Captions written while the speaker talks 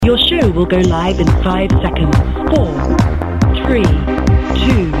Your show will go live in 5 seconds. 4, 3, 2,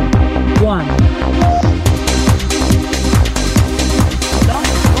 1.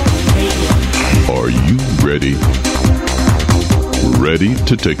 Are you ready? Ready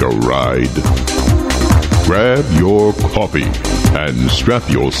to take a ride? Grab your coffee and strap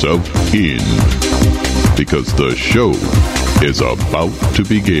yourself in, because the show is about to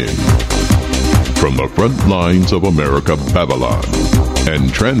begin. From the front lines of America, Babylon,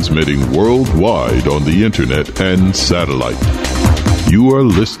 and transmitting worldwide on the internet and satellite, you are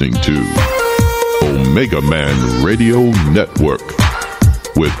listening to Omegaman Radio Network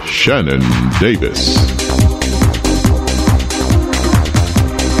with Shannon Davis.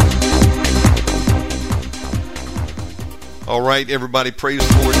 All right, everybody, praise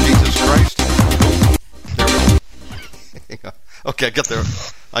the Lord Jesus Christ. Okay,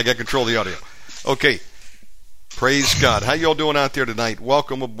 I got control of the audio. Okay, praise God. How y'all doing out there tonight?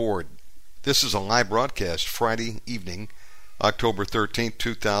 Welcome aboard. This is a live broadcast, Friday evening, October 13th,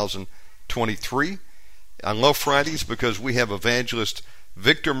 2023. I love Fridays because we have evangelist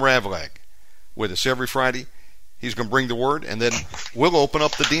Victor Mravlag with us every Friday. He's going to bring the word, and then we'll open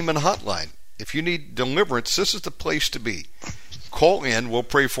up the Demon Hotline. If you need deliverance, this is the place to be. Call in, we'll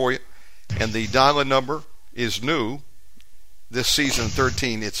pray for you. And the dial-in number is new this season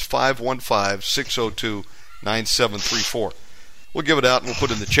 13. It's 515-602-9734. We'll give it out and we'll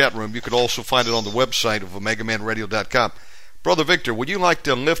put it in the chat room. You can also find it on the website of OmegamanRadio.com. Brother Victor, would you like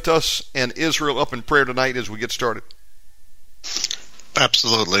to lift us and Israel up in prayer tonight as we get started?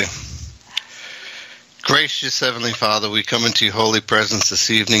 Absolutely. Gracious Heavenly Father, we come into your holy presence this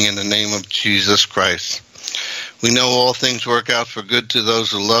evening in the name of Jesus Christ. We know all things work out for good to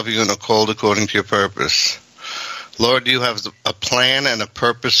those who love you and are called according to your purpose. Lord, you have a plan and a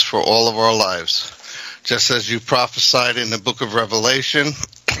purpose for all of our lives. Just as you prophesied in the book of Revelation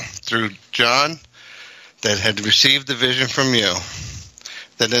through John, that had received the vision from you,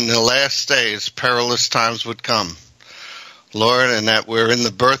 that in the last days perilous times would come. Lord, and that we're in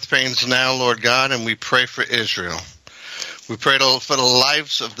the birth pains now, Lord God, and we pray for Israel. We pray for the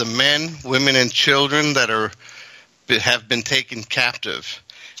lives of the men, women, and children that have been taken captive,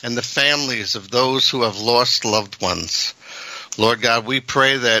 and the families of those who have lost loved ones. Lord God, we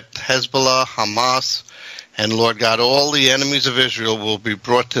pray that Hezbollah, Hamas, and Lord God, all the enemies of Israel will be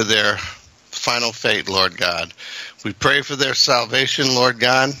brought to their final fate, Lord God. We pray for their salvation, Lord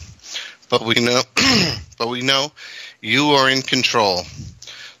God, but we know you are in control.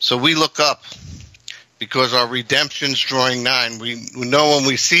 So we look up because our redemption's drawing nigh. We know when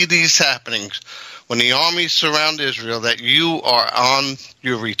we see these happenings, when the armies surround Israel, that you are on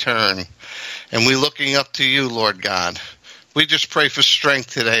your return. And we're looking up to you, Lord God. We just pray for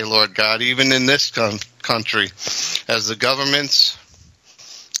strength today, Lord God, even in this country, as the governments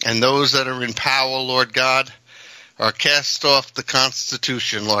and those that are in power, Lord God, are cast off the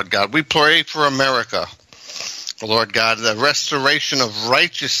Constitution, Lord God. We pray for America, Lord God, the restoration of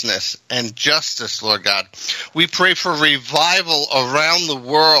righteousness and justice, Lord God. We pray for revival around the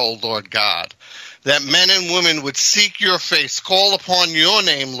world, Lord God, that men and women would seek your face, call upon your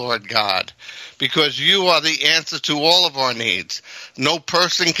name, Lord God, because you are the answer to all of our needs. No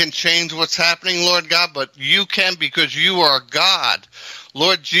person can change what's happening, Lord God, but you can, because you are God.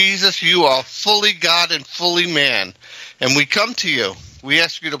 Lord Jesus, you are fully God and fully man. And we come to you. We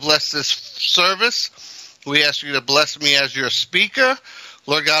ask you to bless this service. We ask you to bless me as your speaker.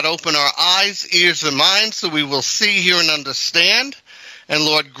 Lord God, open our eyes, ears, and minds so we will see, hear, and understand. And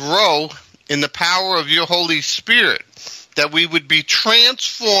Lord, grow in the power of your Holy Spirit, that we would be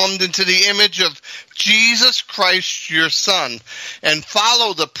transformed into the image of Jesus Christ, your Son, and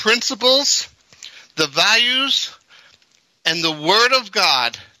follow the principles, the values, and the Word of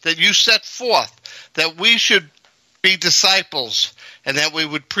God that you set forth, that we should be disciples, and that we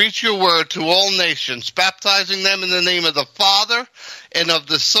would preach your word to all nations, baptizing them in the name of the Father, and of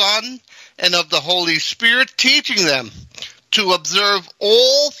the Son, and of the Holy Spirit, teaching them to observe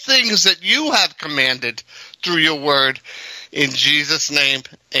all things that you have commanded through your word. In Jesus' name,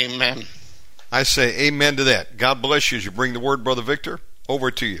 amen. I say amen to that. God bless you as you bring the word, Brother Victor.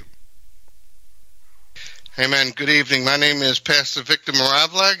 Over to you. Amen. Good evening. My name is Pastor Victor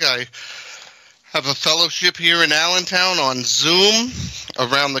Mravlag. I have a fellowship here in Allentown on Zoom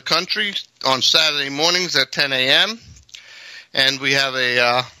around the country on Saturday mornings at 10 a.m. And we have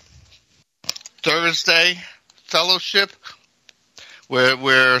a Thursday fellowship where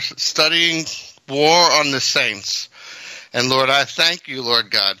we're studying War on the Saints. And Lord, I thank you, Lord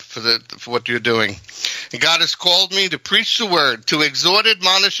God, for what you're doing. And God has called me to preach the word, to exhort,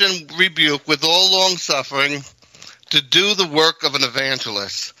 admonish, and rebuke with all long suffering to do the work of an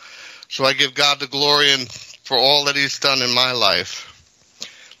evangelist. So I give God the glory and for all that he's done in my life.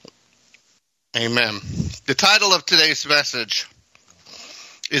 Amen. The title of today's message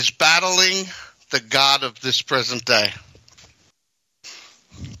is Battling the God of This Present Day.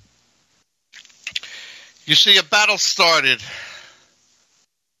 You see, a battle started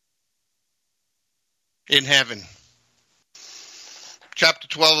in heaven. Chapter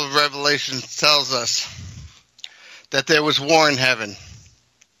 12 of Revelation tells us that there was war in heaven,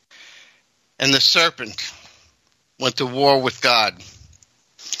 and the serpent went to war with God.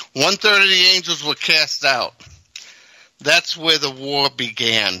 1/3 of the angels were cast out. That's where the war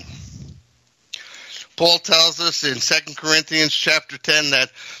began. Paul tells us in 2 Corinthians chapter 10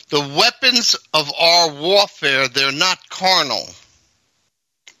 that the weapons of our warfare, they're not carnal.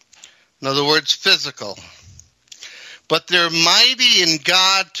 In other words, physical. But they're mighty in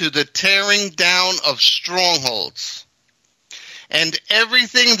God to the tearing down of strongholds and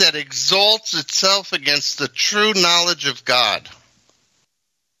everything that exalts itself against the true knowledge of God.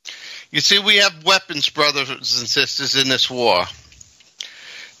 You see, we have weapons, brothers and sisters, in this war.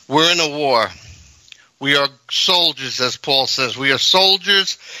 We're in a war. We are soldiers, as Paul says. We are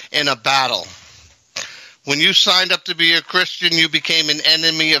soldiers in a battle. When you signed up to be a Christian, you became an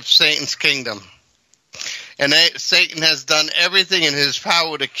enemy of Satan's kingdom. And Satan has done everything in his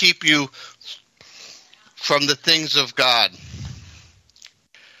power to keep you from the things of God.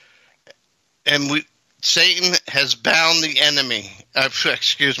 And Satan has bound the enemy.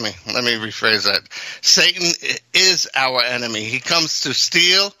 Excuse me, let me rephrase that. Satan is our enemy. He comes to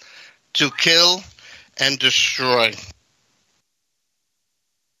steal, to kill, and destroy.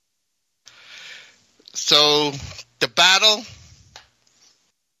 So, the battling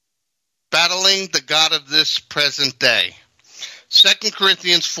the God of this present day. 2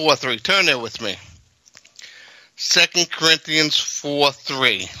 Corinthians 4:3. Turn there with me. 2 Corinthians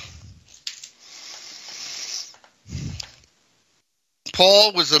 4:3.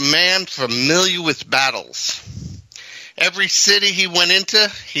 Paul was a man familiar with battles. Every city he went into,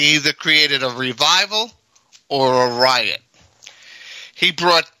 he either created a revival or a riot. He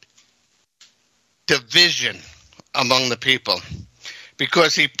brought division among the people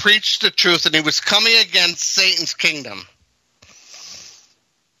because he preached the truth and he was coming against Satan's kingdom.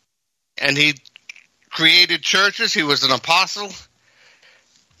 And he created churches. He was an apostle.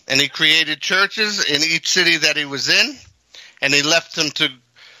 And he created churches in each city that he was in. And he left them to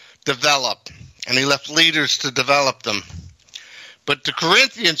develop. And he left leaders to develop them. But the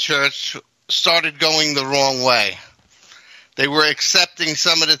Corinthian church started going the wrong way. They were accepting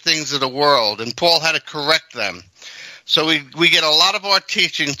some of the things of the world. And Paul had to correct them. So we get a lot of our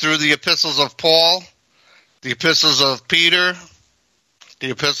teaching through the epistles of Paul, the epistles of Peter,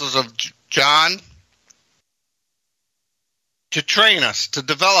 the epistles of John, to train us, to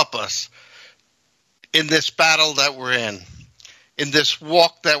develop us in this battle that we're in this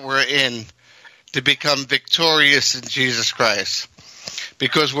walk that we're in, to become victorious in Jesus Christ.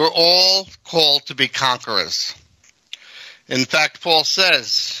 Because we're all called to be conquerors. In fact, Paul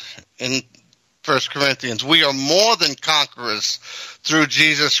says in 1 Corinthians, we are more than conquerors through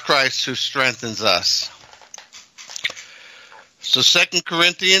Jesus Christ who strengthens us. So 2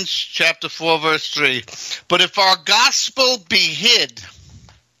 Corinthians chapter 4, verse 3. But if our gospel be hid,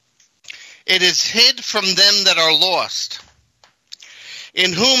 it is hid from them that are lost,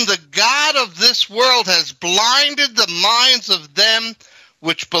 in whom the God of this world has blinded the minds of them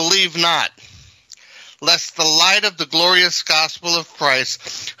which believe not, lest the light of the glorious gospel of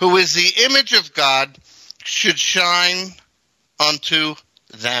Christ, who is the image of God, should shine unto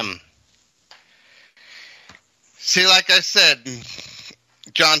them. See, like I said,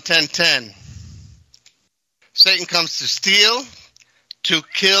 John 10:10, Satan comes to steal, to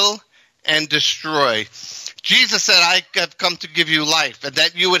kill, and destroy. Jesus said, I have come to give you life, and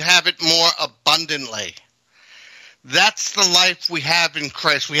that you would have it more abundantly. That's the life we have in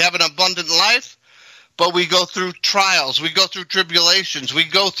Christ. We have an abundant life, but we go through trials. We go through tribulations. We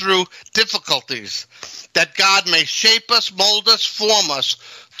go through difficulties, that God may shape us, mold us, form us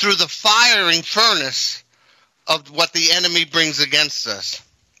through the firing furnace of what the enemy brings against us.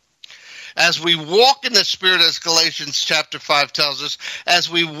 As we walk in the Spirit, as Galatians chapter 5 tells us, as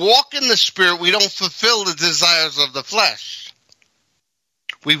we walk in the Spirit, we don't fulfill the desires of the flesh.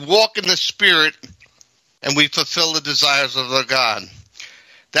 We walk in the Spirit and we fulfill the desires of the God.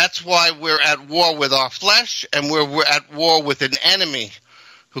 That's why we're at war with our flesh, and we're at war with an enemy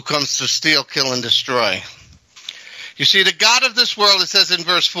who comes to steal, kill, and destroy. You see, the God of this world, it says in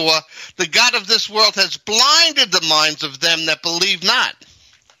verse 4, the God of this world has blinded the minds of them that believe not.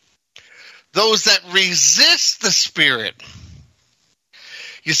 those that resist the Spirit.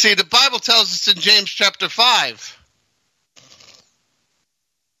 You see, the Bible tells us in James chapter 5,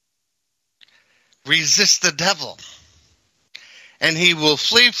 resist the devil, and he will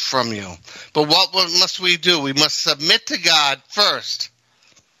flee from you. But what must we do? We must submit to God first,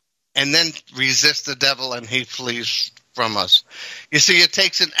 and then resist the devil, and he flees from us. You see, it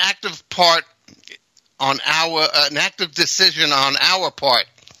takes an active part an active decision on our part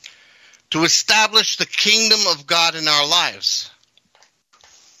to establish the kingdom of God in our lives.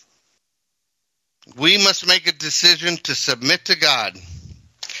 We must make a decision to submit to God.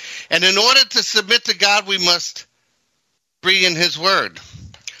 And in order to submit to God, we must be in His Word.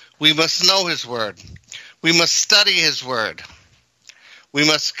 We must know His Word. We must study His Word. We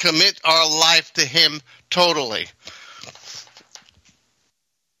must commit our life to Him totally.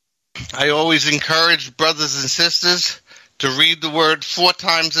 I always encourage brothers and sisters to read the Word 4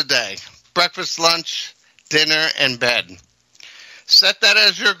 times a day. Breakfast, lunch, dinner, and bed. Set that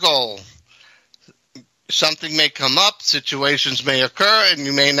as your goal. Something may come up, situations may occur, and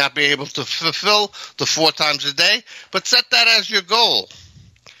you may not be able to fulfill the 4 times a day, but set that as your goal.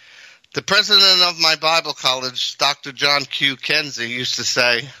 The president of my Bible college, Dr. John Q. Kenzie, used to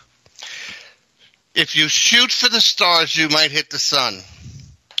say, if you shoot for the stars, you might hit the sun.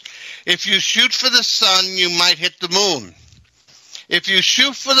 If you shoot for the sun, you might hit the moon. If you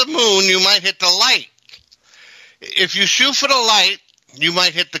shoot for the moon, you might hit the light. If you shoot for the light, you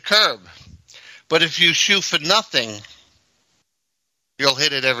might hit the curb. But if you shoot for nothing, you'll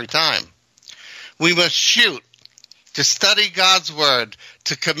hit it every time. We must shoot to study God's Word,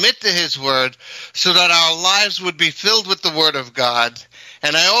 to commit to His Word, so that our lives would be filled with the Word of God.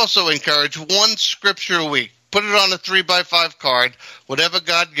 And I also encourage 1 scripture a week. Put it on a 3x5 card, whatever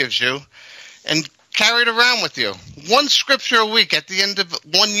God gives you, and carry it around with you. 1 scripture a week. At the end of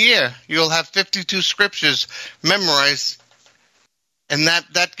 1 year, you'll have 52 scriptures memorized, and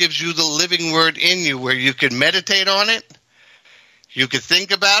that gives you the living Word in you, where you can meditate on it, you could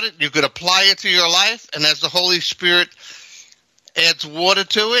think about it, you could apply it to your life, and as the Holy Spirit adds water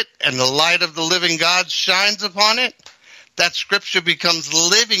to it, and the light of the living God shines upon it, that scripture becomes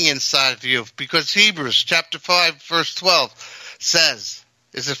living inside of you, because Hebrews chapter 5 verse 12 says,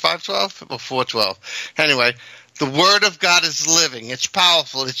 is it 5:12 or 4:12? Anyway, the Word of God is living. It's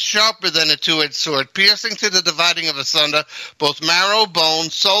powerful. It's sharper than a two-edged sword, piercing to the dividing of asunder both marrow, bone,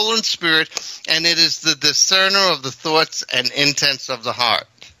 soul, and spirit, and it is the discerner of the thoughts and intents of the heart.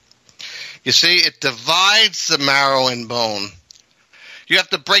 You see, it divides the marrow and bone. You have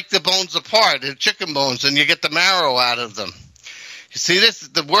to break the bones apart, the chicken bones, and you get the marrow out of them. You see,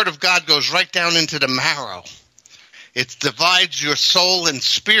 the Word of God goes right down into the marrow. It divides your soul and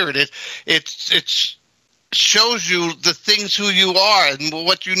spirit. It shows you the things who you are and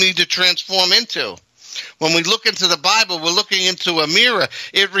what you need to transform into. When we look into the Bible, we're looking into a mirror.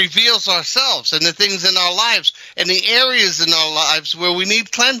 It reveals ourselves and the things in our lives and the areas in our lives where we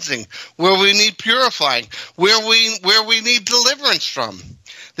need cleansing, where we need purifying, where we need deliverance from.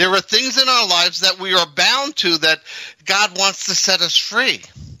 There are things in our lives that we are bound to that God wants to set us free,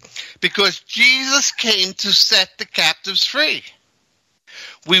 because Jesus came to set the captives free.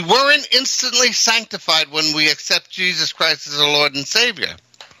 We weren't instantly sanctified when we accept Jesus Christ as our Lord and Savior.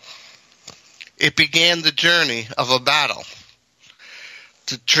 It began the journey of a battle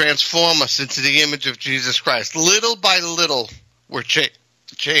to transform us into the image of Jesus Christ. Little by little, we're changed.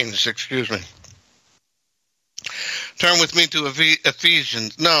 Turn with me to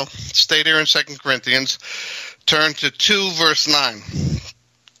Ephesians. No, stay there in 2 Corinthians. Turn to 2 verse 9.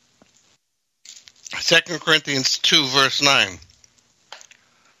 2 Corinthians 2 verse 9.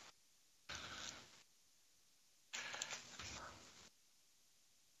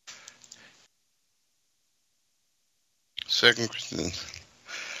 Second Corinthians,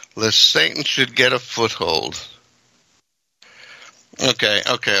 lest Satan should get a foothold. Okay.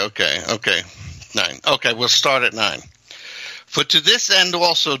 9. Okay, we'll start at 9. For to this end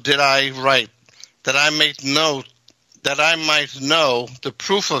also did I write, that I might know the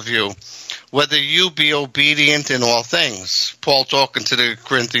proof of you, whether you be obedient in all things. Paul talking to the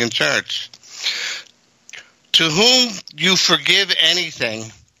Corinthian church. To whom you forgive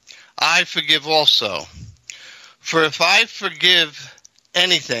anything, I forgive also. For if I forgive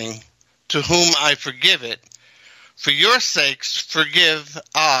anything, to whom I forgive it, for your sakes forgive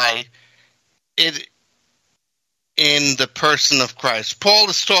I it in the person of Christ. Paul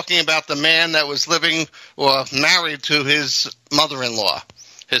is talking about the man that was living or married to his mother-in-law,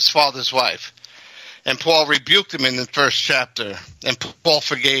 his father's wife. And Paul rebuked him in the first chapter, and Paul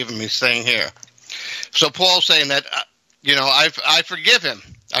forgave him, he's saying here. So Paul's saying that, I forgive him.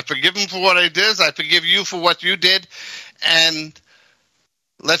 I forgive him for what I did. I forgive you for what you did. And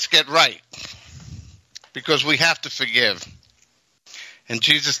let's get right. Because we have to forgive. And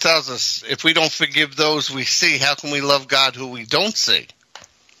Jesus tells us, if we don't forgive those we see, how can we love God who we don't see?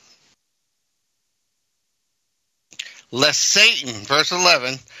 Lest Satan, verse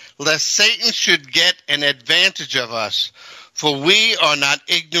 11, lest Satan should get an advantage of us, for we are not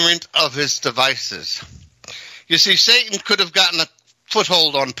ignorant of his devices. You see, Satan could have gotten a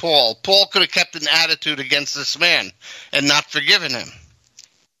foothold on Paul. Paul could have kept an attitude against this man and not forgiven him.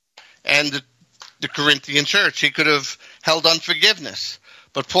 And the Corinthian church, he could have held unforgiveness.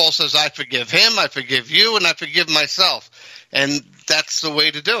 But Paul says, I forgive him, I forgive you, and I forgive myself. And that's the way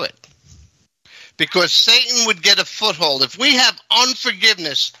to do it. Because Satan would get a foothold. If we have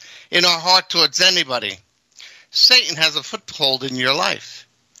unforgiveness in our heart towards anybody, Satan has a foothold in your life.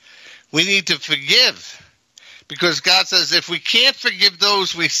 We need to forgive. Because God says, if we can't forgive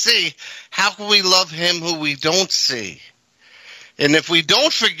those we see, how can we love him who we don't see? And if we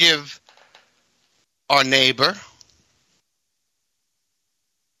don't forgive our neighbor,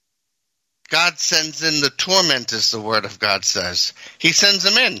 God sends in the tormentors, the word of God says. He sends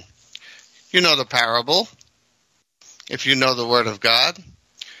them in. You know the parable, if you know the word of God,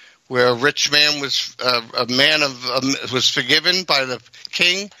 where a rich man was was forgiven by the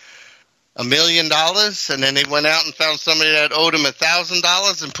king $1 million, and then he went out and found somebody that owed him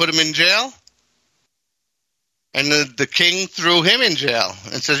 $1,000 and put him in jail. And the king threw him in jail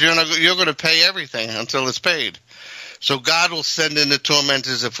and says, you're going to pay everything until it's paid. So God will send in the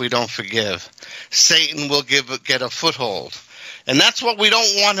tormentors if we don't forgive. Satan will get a foothold. And that's what we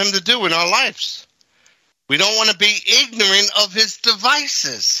don't want him to do in our lives. We don't want to be ignorant of his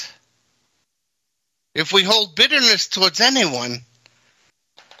devices. If we hold bitterness towards anyone,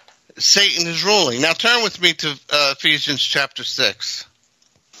 Satan is ruling. Now turn with me to Ephesians chapter 6.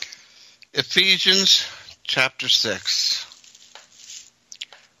 Ephesians chapter 6.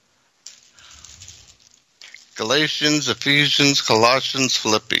 Galatians, Ephesians, Colossians,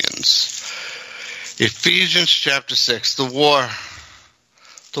 Philippians. Ephesians chapter 6, the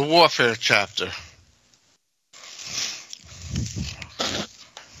warfare chapter.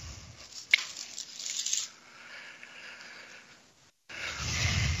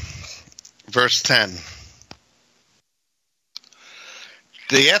 Verse 10.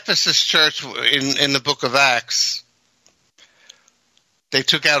 The Ephesus church in the book of Acts, they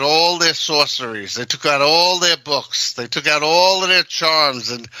took out all their sorceries. They took out all their books. They took out all of their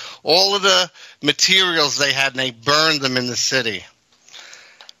charms and all of the materials they had, and they burned them in the city.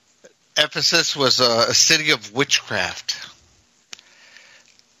 Ephesus was a city of witchcraft.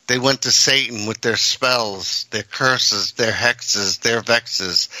 They went to Satan with their spells, their curses, their hexes, their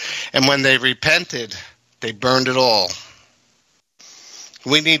vexes. And when they repented, they burned it all.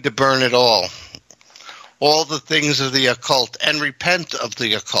 We need to burn it all. All the things of the occult, and repent of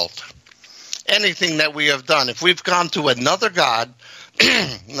the occult. Anything that we have done. If we've gone to another god,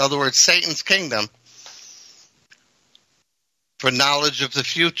 in other words, Satan's kingdom, for knowledge of the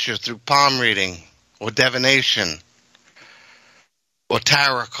future through palm reading or divination or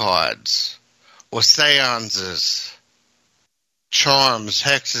tarot cards or seances, charms,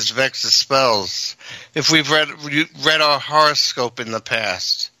 hexes, vexes, spells, if we've read our horoscope in the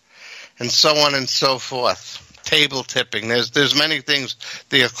past, and so on and so forth. Table tipping. There's many things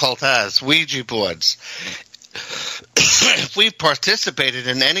the occult has. Ouija boards. If we participated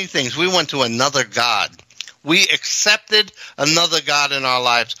in any things, we went to another god. We accepted another god in our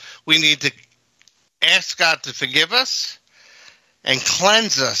lives. We need to ask God to forgive us and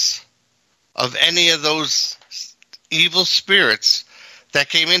cleanse us of any of those evil spirits that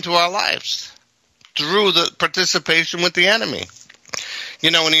came into our lives through the participation with the enemy. You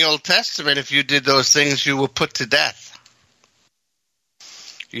know, in the Old Testament, if you did those things, you were put to death.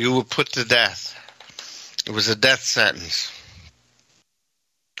 You were put to death. It was a death sentence.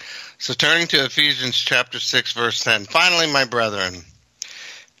 So turning to Ephesians chapter 6, verse 10. Finally, my brethren,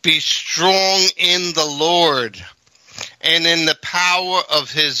 be strong in the Lord and in the power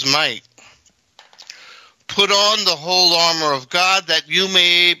of his might. Put on the whole armor of God that you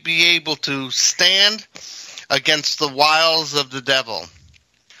may be able to stand against the wiles of the devil.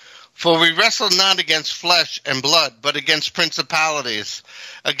 For we wrestle not against flesh and blood, but against principalities,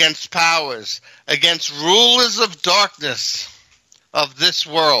 against powers, against rulers of darkness of this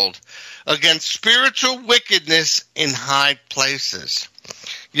world, against spiritual wickedness in high places.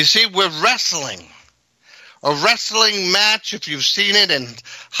 You see, we're wrestling. A wrestling match, if you've seen it in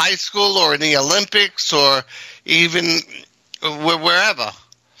high school or in the Olympics or even wherever,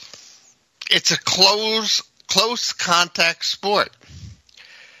 it's a close contact sport.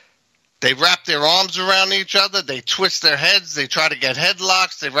 They wrap their arms around each other. They twist their heads. They try to get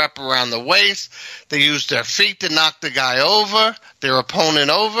headlocks. They wrap around the waist. They use their feet to knock the guy over, their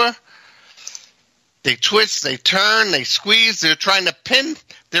opponent over. They twist, they turn, they squeeze. They're trying to pin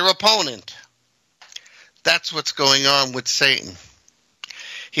their opponent. That's what's going on with Satan.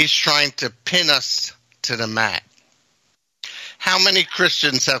 He's trying to pin us to the mat. How many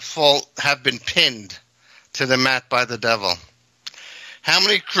Christians have been pinned to the mat by the devil? How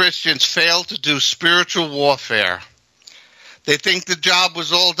many Christians fail to do spiritual warfare? They think the job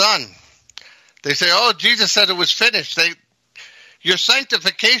was all done. They say, oh, Jesus said it was finished. Your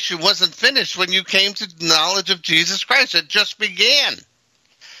sanctification wasn't finished when you came to the knowledge of Jesus Christ. It just began.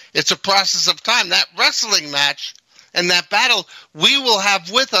 It's a process of time. That wrestling match and that battle we will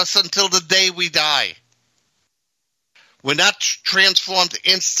have with us until the day we die. We're not transformed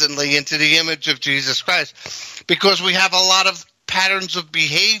instantly into the image of Jesus Christ because we have a lot of patterns of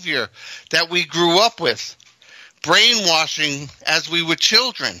behavior that we grew up with, brainwashing as we were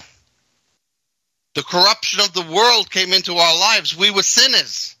children. The corruption of the world came into our lives. We were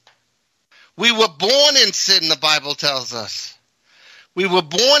sinners. We were born in sin, the Bible tells us. We were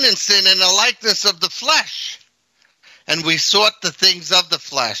born in sin in the likeness of the flesh, and we sought the things of the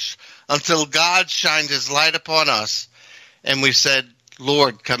flesh until God shined his light upon us, and we said,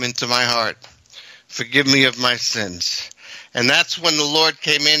 Lord, come into my heart. Forgive me of my sins. And that's when the Lord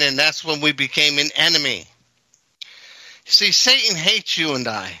came in, and that's when we became an enemy. You see, Satan hates you and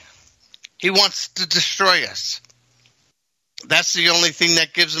I. He wants to destroy us. That's the only thing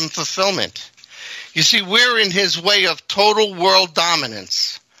that gives him fulfillment. You see, we're in his way of total world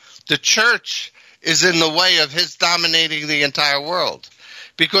dominance. The church is in the way of his dominating the entire world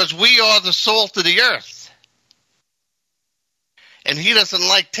because we are the salt of the earth. And he doesn't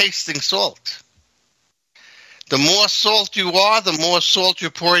like tasting salt. The more salt you are, the more salt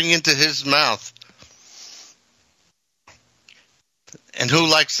you're pouring into his mouth. And who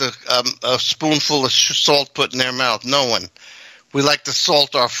likes a spoonful of salt put in their mouth? No one. We like to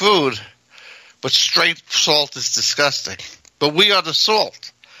salt our food, but straight salt is disgusting. But we are the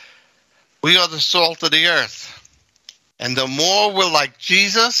salt. We are the salt of the earth. And the more we're like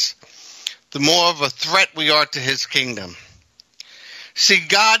Jesus, the more of a threat we are to his kingdom. See,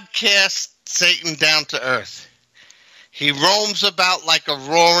 God cast Satan down to earth. He roams about like a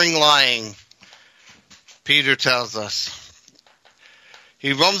roaring lion, Peter tells us.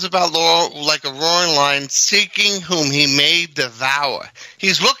 He roams about like a roaring lion, seeking whom he may devour.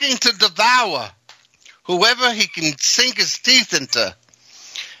 He's looking to devour whoever he can sink his teeth into.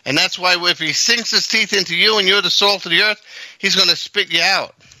 And that's why if he sinks his teeth into you and you're the salt of the earth, he's going to spit you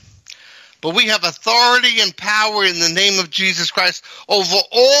out. But we have authority and power in the name of Jesus Christ over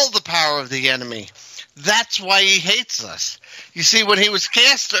all the power of the enemy. That's why he hates us. You see, when he was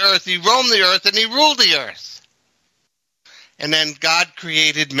cast to earth, he roamed the earth and he ruled the earth. And then God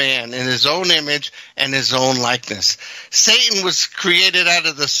created man in his own image and his own likeness. Satan was created out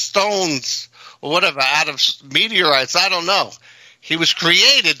of the stones or whatever, out of meteorites. I don't know. He was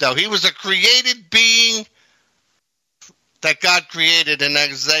created, though. He was a created being that God created in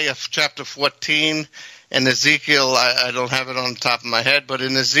Isaiah chapter 14 and Ezekiel. I don't have it on the top of my head, but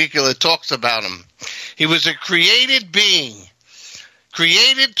in Ezekiel it talks about him. He was a created being,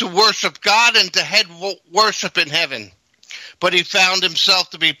 created to worship God and to head worship in heaven. But he found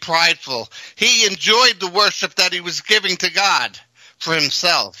himself to be prideful. He enjoyed the worship that he was giving to God for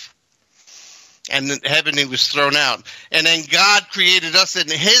himself. And in heaven he was thrown out. And then God created us in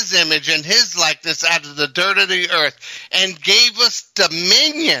his image and his likeness out of the dirt of the earth and gave us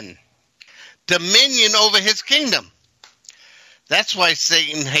dominion over his kingdom. That's why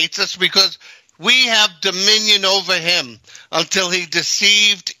Satan hates us, because we have dominion over him until he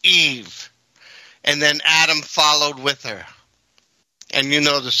deceived Eve. And then Adam followed with her. And you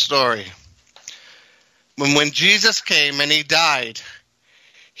know the story. When Jesus came and he died,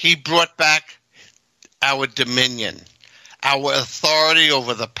 he brought back our dominion, our authority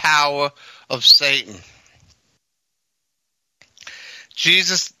over the power of Satan.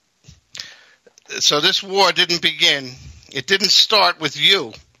 Jesus, so this war didn't begin. It didn't start with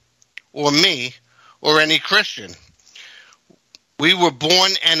you or me or any Christian. We were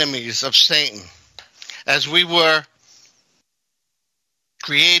born enemies of Satan. As we were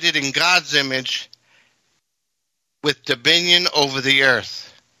created in God's image with dominion over the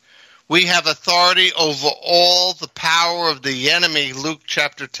earth. We have authority over all the power of the enemy, Luke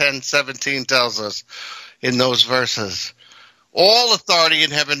chapter 10:17 tells us in those verses. All authority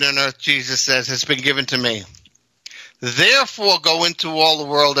in heaven and earth, Jesus says, has been given to me. Therefore, go into all the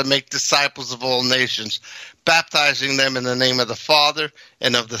world and make disciples of all nations, baptizing them in the name of the Father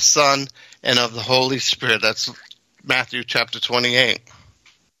and of the Son and of the Holy Spirit. That's Matthew chapter 28.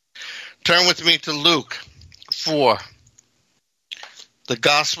 Turn with me to Luke 4. The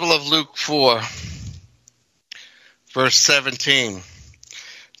Gospel of Luke 4, verse 17.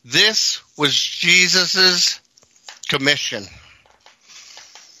 This was Jesus' commission.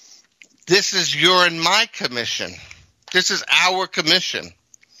 This is your and my commission. This is our commission.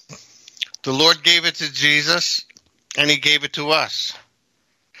 The Lord gave it to Jesus, and he gave it to us.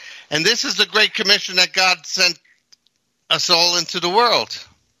 And this is the great commission that God sent us all into the world.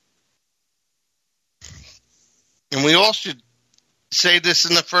 And we all should say this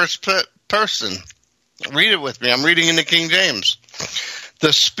in the first person. Read it with me. I'm reading in the King James.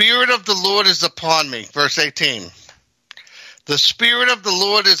 The Spirit of the Lord is upon me. Verse 18. The Spirit of the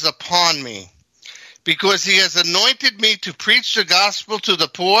Lord is upon me, because he has anointed me to preach the gospel to the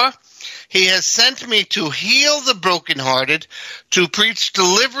poor. He has sent me to heal the brokenhearted, to preach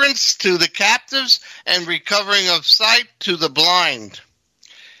deliverance to the captives and recovering of sight to the blind,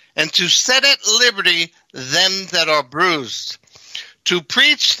 and to set at liberty them that are bruised, to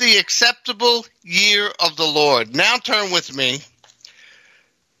preach the acceptable year of the Lord. Now turn with me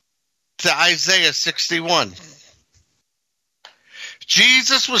to Isaiah 61.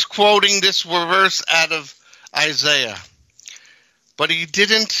 Jesus was quoting this verse out of Isaiah, but he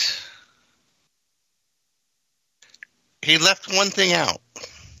left one thing out.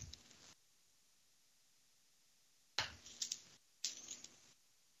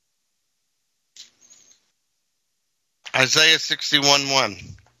 Isaiah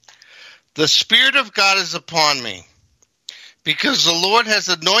 61:1. The Spirit of God is upon me, because the Lord has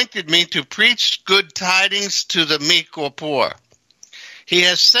anointed me to preach good tidings to the meek or poor. He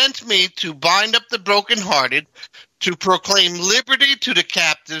has sent me to bind up the brokenhearted, to proclaim liberty to the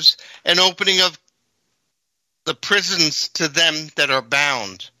captives, and opening of the prisons to them that are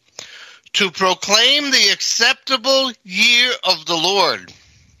bound, to proclaim the acceptable year of the Lord.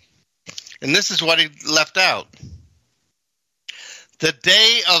 And this is what he left out. The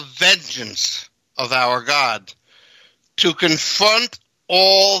day of vengeance of our God, to confront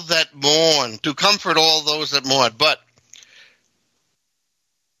all that mourn, to comfort all those that mourn. But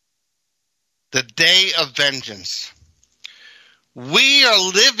the day of vengeance. We are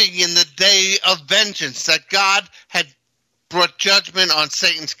living in the day of vengeance, that God had brought judgment on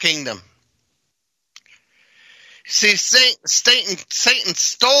Satan's kingdom. See, Satan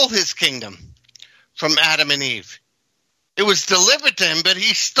stole his kingdom from Adam and Eve. It was delivered to him, but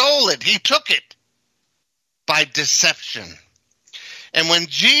he stole it. He took it by deception. And when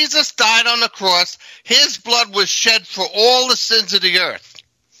Jesus died on the cross, his blood was shed for all the sins of the earth.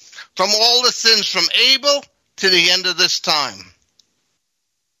 From all the sins from Abel to the end of this time.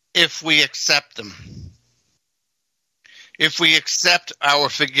 If we accept them. If we accept our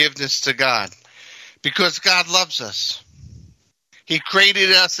forgiveness to God. Because God loves us. He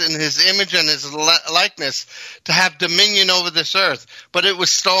created us in his image and his likeness to have dominion over this earth. But it was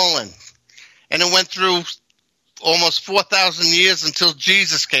stolen. And it went through almost 4,000 years until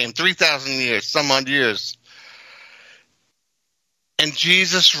Jesus came. 3,000 years, some odd years. And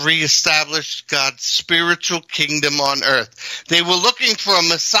Jesus reestablished God's spiritual kingdom on earth. They were looking for a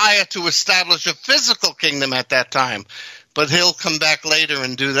Messiah to establish a physical kingdom at that time. But he'll come back later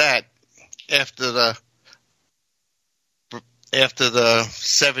and do that after the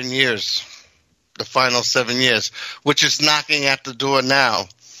 7 years, the final 7 years, which is knocking at the door now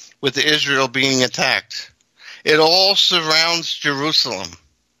with Israel being attacked. It all surrounds Jerusalem.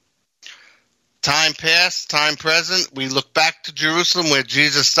 Time past, time present, we look back to Jerusalem where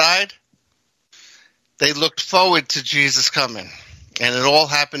Jesus died. They looked forward to Jesus coming. And it all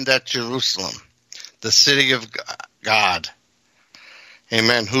happened at Jerusalem, the city of God.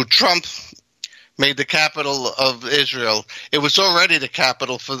 Amen. Who Trump made the capital of Israel. It was already the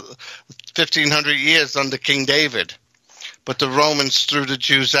capital for 1,500 years under King David. But the Romans threw the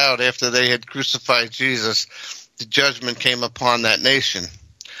Jews out after they had crucified Jesus. The judgment came upon that nation.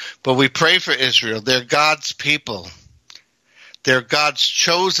 But we pray for Israel. They're God's people. They're God's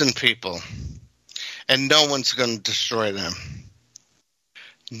chosen people. And no one's going to destroy them.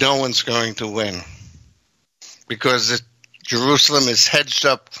 No one's going to win. Because Jerusalem is hedged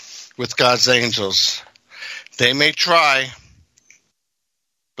up with God's angels. They may try,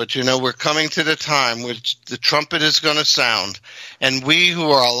 but we're coming to the time which the trumpet is going to sound. And we who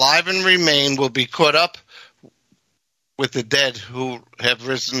are alive and remain will be caught up with the dead who have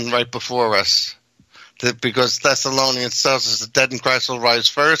risen right before us. Because Thessalonians tells us the dead in Christ will rise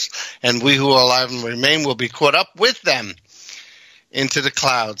first, and we who are alive and remain will be caught up with them into the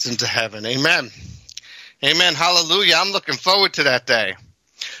clouds, into heaven. Amen. Amen. Hallelujah. I'm looking forward to that day.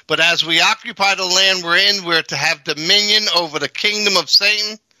 But as we occupy the land we're in, we're to have dominion over the kingdom of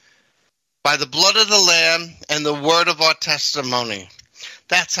Satan by the blood of the Lamb and the word of our testimony.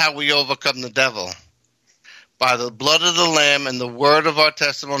 That's how we overcome the devil. By the blood of the Lamb and the word of our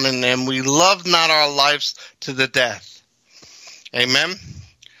testimony, and we love not our lives to the death. Amen.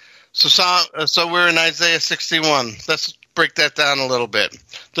 So we're in Isaiah 61. Let's break that down a little bit.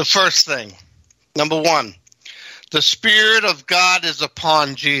 The first thing, number one, the Spirit of God is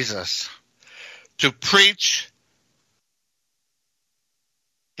upon Jesus to preach.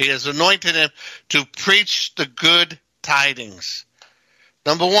 He has anointed him to preach the good tidings.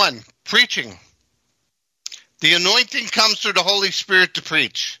 Number one, preaching. The anointing comes through the Holy Spirit to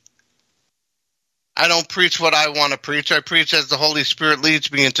preach. I don't preach what I want to preach. I preach as the Holy Spirit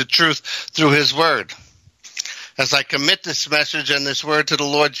leads me into truth through his word. As I commit this message and this word to the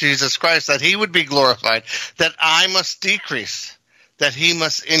Lord Jesus Christ, that he would be glorified, that I must decrease, that he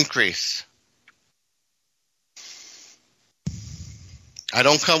must increase. I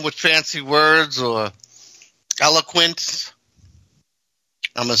don't come with fancy words or eloquence.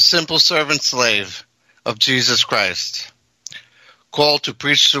 I'm a simple servant slave of Jesus Christ, called to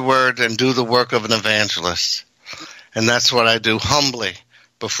preach the word and do the work of an evangelist. And that's what I do humbly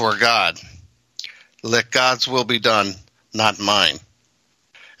before God. Let God's will be done, not mine,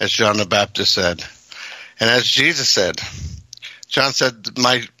 as John the Baptist said. And as Jesus said, John said,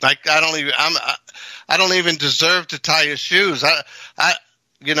 I don't even deserve to tie his shoes.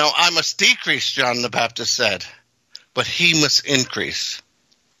 I must decrease, John the Baptist said, but he must increase.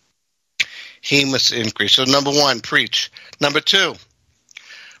 He must increase. So number one, preach. Number two,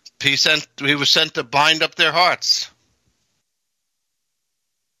 he was sent to bind up their hearts.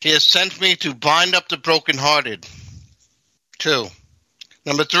 He has sent me to bind up the brokenhearted. 2.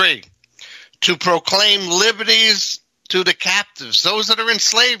 Number 3, to proclaim liberties to the captives, those that are in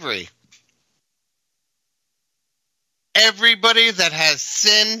slavery. Everybody that has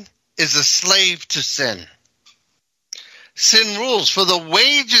sin is a slave to sin. Sin rules, for the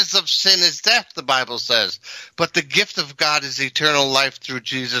wages of sin is death, the Bible says, but the gift of God is eternal life through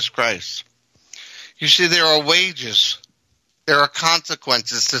Jesus Christ. You see, there are wages. There are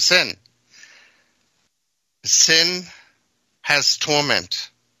consequences to sin. Sin has torment,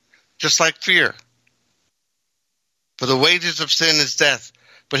 just like fear. For the wages of sin is death,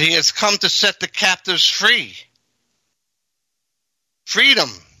 but he has come to set the captives free. Freedom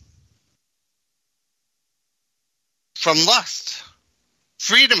from lust,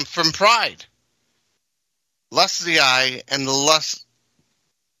 freedom from pride, lust of the eye, and the lust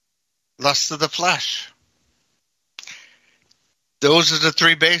of the flesh. Those are the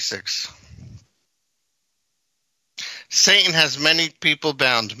 3 basics. Satan has many people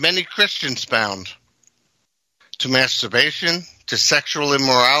bound, many Christians bound to masturbation, to sexual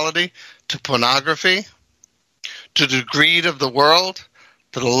immorality, to pornography, to the greed of the world,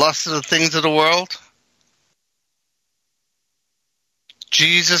 to the lust of the things of the world.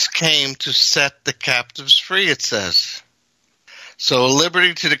 Jesus came to set the captives free, it says. So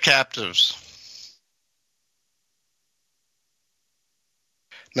liberty to the captives.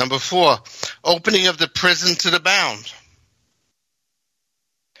 Number 4, opening of the prison to the bound.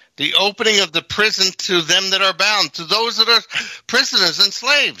 The opening of the prison to them that are bound, to those that are prisoners and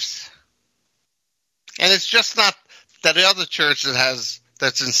slaves. And it's just not that other church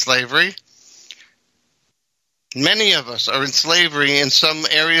that's in slavery. Many of us are in slavery in some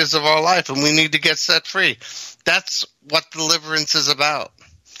areas of our life, and we need to get set free. That's what deliverance is about.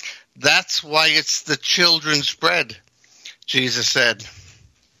 That's why it's the children's bread, Jesus said.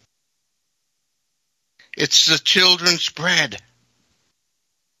 It's the children's bread.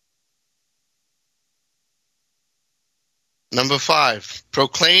 Number 5,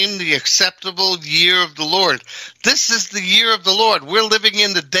 proclaim the acceptable year of the Lord. This is the year of the Lord. We're living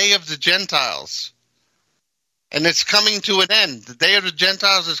in the day of the Gentiles. And it's coming to an end. The day of the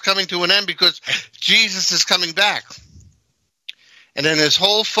Gentiles is coming to an end because Jesus is coming back. And then his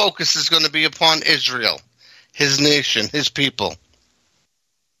whole focus is going to be upon Israel, his nation, his people.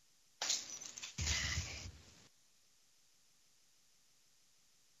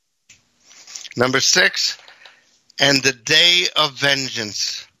 Number 6, and the day of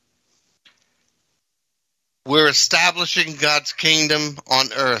vengeance. We're establishing God's kingdom on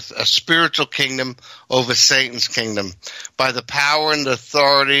earth, a spiritual kingdom over Satan's kingdom, by the power and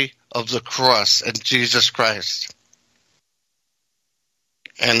authority of the cross and Jesus Christ.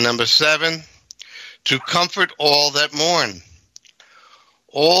 And number 7, to comfort all that mourn.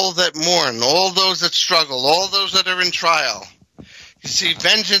 All that mourn, all those that struggle, all those that are in trial. You see,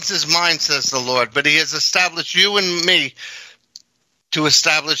 vengeance is mine, says the Lord, but he has established you and me to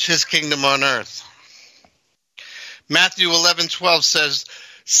establish his kingdom on earth. Matthew 11:12 says,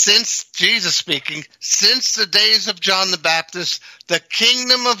 Jesus speaking, since the days of John the Baptist, the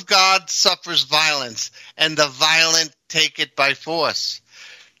kingdom of God suffers violence, and the violent take it by force.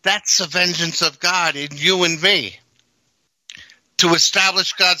 That's the vengeance of God in you and me, to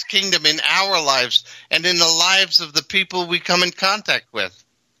establish God's kingdom in our lives and in the lives of the people we come in contact with,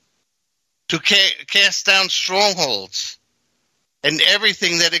 to cast down strongholds and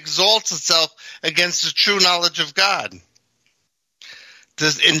everything that exalts itself against the true knowledge of God.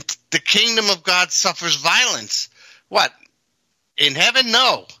 The kingdom of God suffers violence. What? In heaven?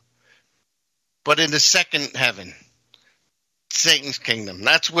 No. But in the second heaven, Satan's kingdom.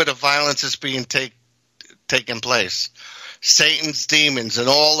 That's where the violence is being taken place. Satan's demons and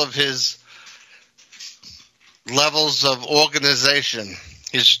all of his levels of organization,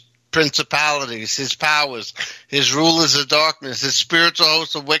 his principalities, his powers, his rulers of darkness, his spiritual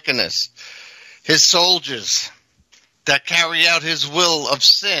hosts of wickedness, his soldiers that carry out his will of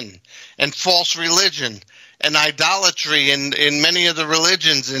sin and false religion and idolatry in many of the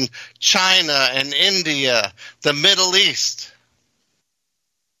religions in China and India, the Middle East.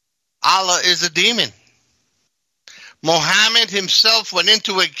 Allah is a demon. Muhammad himself went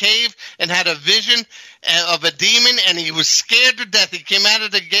into a cave and had a vision of a demon, and he was scared to death. He came out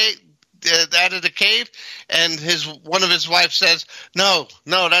of the cave, and one of his wives says, "No,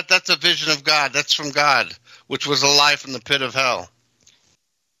 that's a vision of God. That's from God," which was a lie from the pit of hell.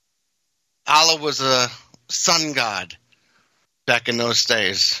 Allah was a sun god back in those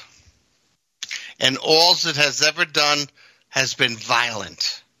days, and all it has ever done has been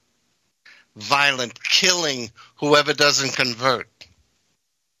violent, killing whoever doesn't convert.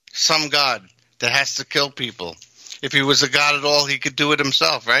 Some god that has to kill people. If he was a god at all, he could do it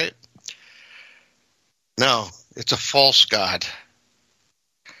himself, right? No, it's a false god.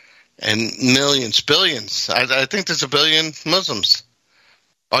 And millions, billions, I think there's 1 billion Muslims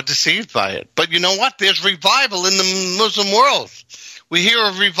are deceived by it. But you know what? There's revival in the Muslim world. We hear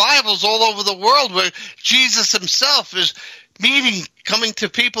of revivals all over the world where Jesus himself is coming to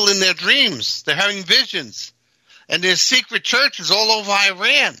people in their dreams. They're having visions. And there's secret churches all over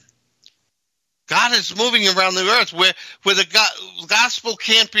Iran. God is moving around the earth where the gospel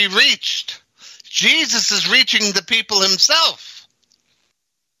can't be reached. Jesus is reaching the people himself.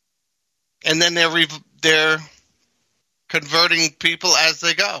 And then they're converting people as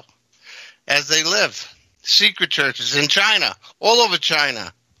they go, as they live. Secret churches in China, all over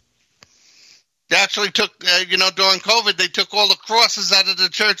China. They actually took, during COVID, they took all the crosses out of the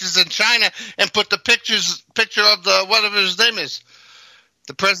churches in China and put the picture of whatever his name is,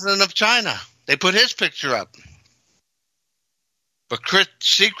 the president of China. They put his picture up. But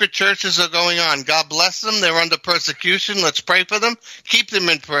secret churches are going on. God bless them. They're under persecution. Let's pray for them. Keep them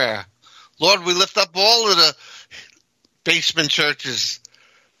in prayer. Lord, we lift up all of the basement churches.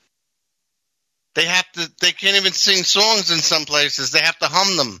 They can't even sing songs in some places. They have to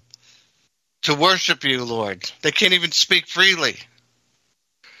hum them to worship you, Lord. They can't even speak freely.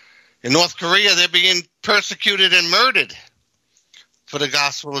 In North Korea, they're being persecuted and murdered for the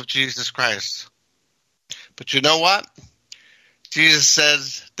gospel of Jesus Christ. But you know what? Jesus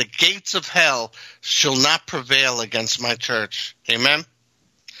says, the gates of hell shall not prevail against my church. Amen?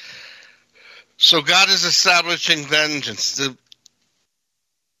 So God is establishing vengeance. The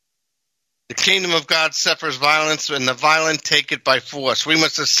kingdom of God suffers violence, and the violent take it by force. We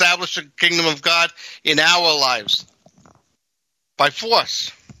must establish the kingdom of God in our lives by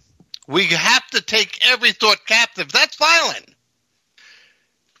force. We have to take every thought captive. That's violent.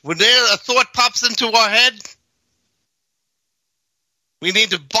 When a thought pops into our head, we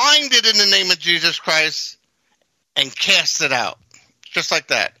need to bind it in the name of Jesus Christ and cast it out. Just like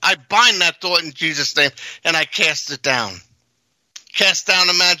that. I bind that thought in Jesus' name and I cast it down. Cast down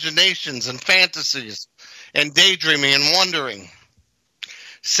imaginations and fantasies and daydreaming and wondering.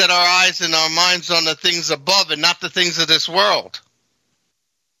 Set our eyes and our minds on the things above and not the things of this world.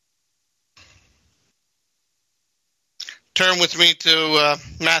 Turn with me to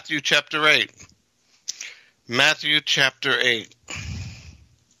Matthew chapter 8. Matthew chapter 8.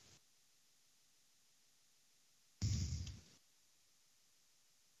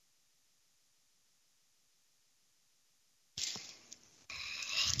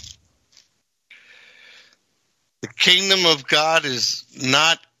 The kingdom of God is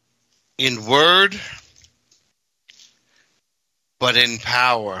not in word, but in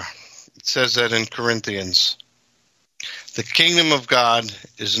power. It says that in Corinthians. The kingdom of God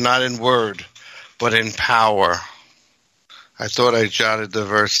is not in word, but in power. I thought I jotted the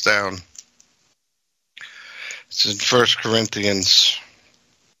verse down. It's in 1 Corinthians.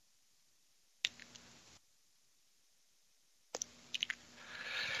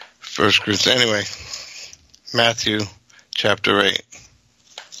 Anyway, Matthew chapter 8.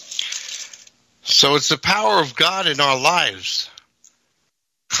 So it's the power of God in our lives,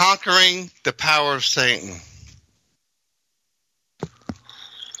 conquering the power of Satan.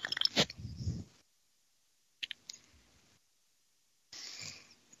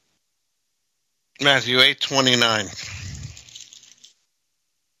 Matthew 8:29.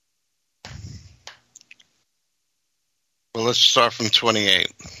 Well, let's start from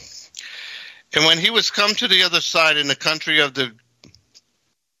 28. And when he was come to the other side in the country of the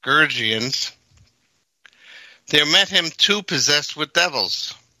Gergeans, there met him two possessed with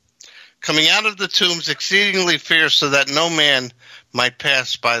devils, coming out of the tombs exceedingly fierce, so that no man might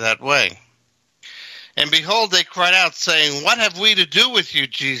pass by that way. And behold, they cried out, saying, What have we to do with you,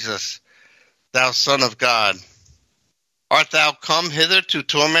 Jesus, thou Son of God? Art thou come hither to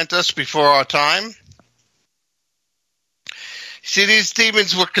torment us before our time? See, these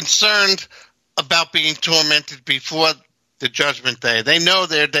demons were concerned about being tormented before the judgment day. They know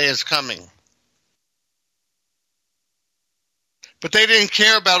their day is coming. But they didn't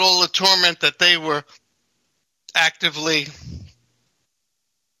care about all the torment that they were actively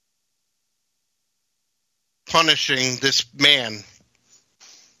punishing this man.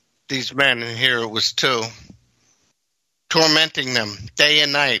 These men, and here it was two, tormenting them day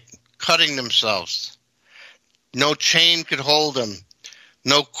and night, cutting themselves. No chain could hold them.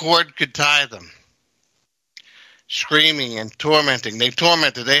 No cord could tie them. Screaming and tormenting. They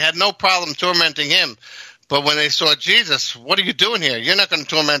tormented. They had no problem tormenting him. But when they saw Jesus, what are you doing here? You're not going to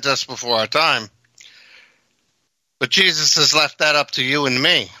torment us before our time. But Jesus has left that up to you and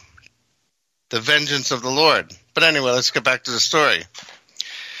me. The vengeance of the Lord. But anyway, let's get back to the story.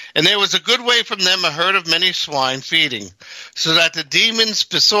 And there was a good way from them a herd of many swine feeding, so that the demons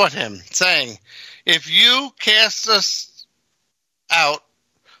besought him, saying, If you cast us out,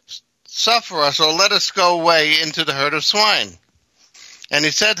 suffer us, or let us go away into the herd of swine. And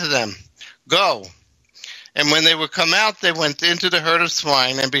he said to them, Go. And when they were come out, they went into the herd of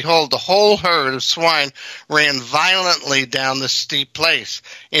swine, and behold, the whole herd of swine ran violently down the steep place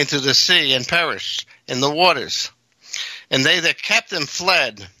into the sea, and perished in the waters. And they that kept them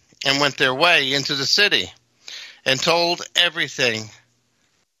fled, and went their way into the city, and told everything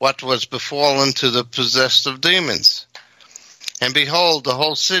what was befallen to the possessed of demons. And behold, the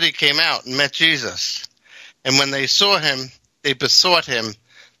whole city came out and met Jesus. And when they saw him, they besought him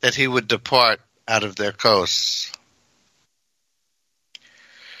that he would depart out of their coasts.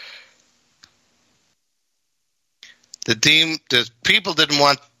 The people didn't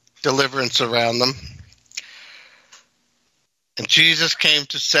want deliverance around them. And Jesus came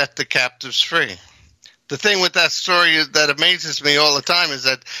to set the captives free. The thing with that story that amazes me all the time is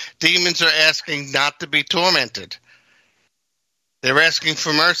that demons are asking not to be tormented. They're asking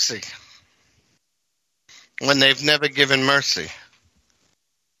for mercy when they've never given mercy.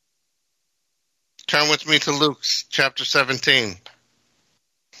 Turn with me to Luke chapter 17.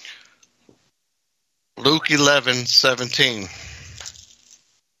 Luke 11:17.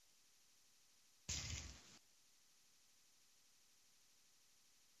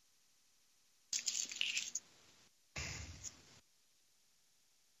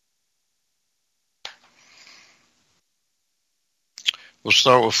 We'll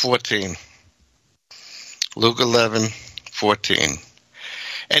start with 14. Luke 11:14.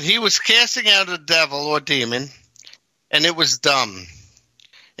 And he was casting out a devil or demon, and it was dumb.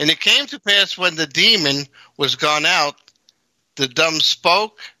 And it came to pass when the demon was gone out, the dumb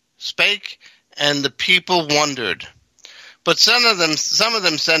spake, and the people wondered. But some of them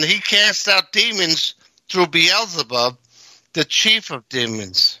said, He cast out demons through Beelzebub, the chief of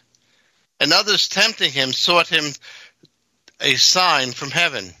demons. And others tempting him sought him a sign from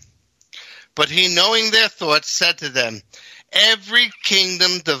heaven. But he, knowing their thoughts, said to them, Every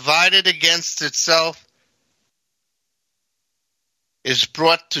kingdom divided against itself is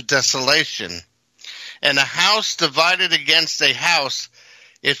brought to desolation, and a house divided against a house,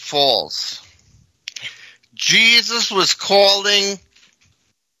 it falls. Jesus was calling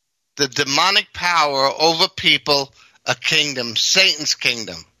the demonic power over people a kingdom, Satan's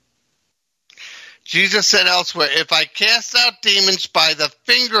kingdom. Jesus said elsewhere, If I cast out demons by the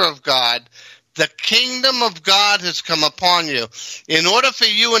finger of God, the kingdom of God has come upon you. In order for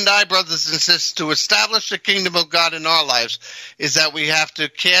you and I, brothers and sisters, to establish the kingdom of God in our lives, is that we have to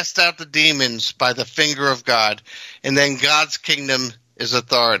cast out the demons by the finger of God, and then God's kingdom is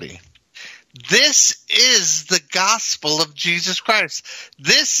authority. This is the gospel of Jesus Christ.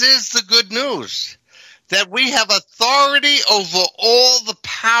 This is the good news, that we have authority over all the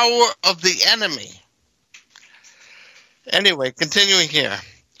power of the enemy. Anyway, continuing here.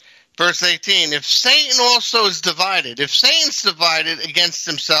 Verse 18, if Satan also is divided, if Satan's divided against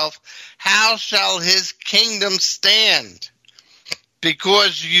himself, how shall his kingdom stand?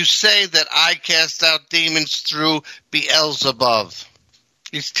 Because you say that I cast out demons through Beelzebub.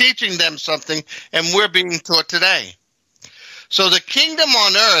 He's teaching them something, and we're being taught today. So the kingdom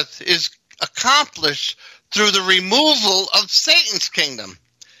on earth is accomplished through the removal of Satan's kingdom.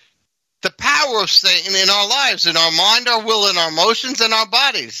 The power of Satan in our lives, in our mind, our will, and our emotions, and our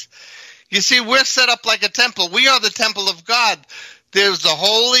bodies. You see, we're set up like a temple. We are the temple of God. There's the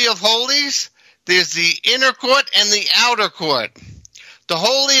Holy of Holies, there's the inner court, and the outer court. The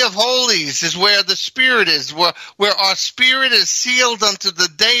Holy of Holies is where the Spirit is, where our spirit is sealed unto the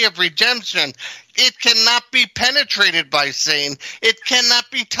day of redemption. It cannot be penetrated by Satan. It cannot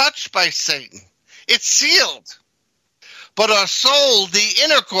be touched by Satan. It's sealed. But our soul, the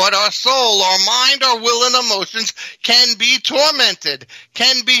inner court, our soul, our mind, our will, and emotions can be tormented,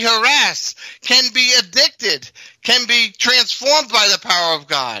 can be harassed, can be addicted, can be transformed by the power of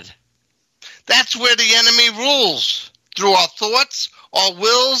God. That's where the enemy rules, through our thoughts, our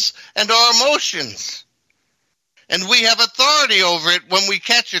wills, and our emotions. And we have authority over it when we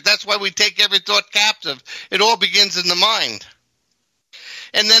catch it. That's why we take every thought captive. It all begins in the mind.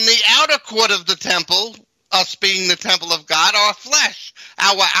 And then the outer court of the temple, us being the temple of God, our flesh,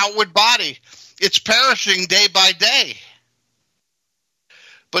 our outward body, it's perishing day by day.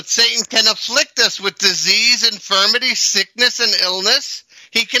 But Satan can afflict us with disease, infirmity, sickness, and illness.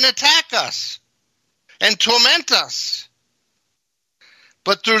 He can attack us and torment us.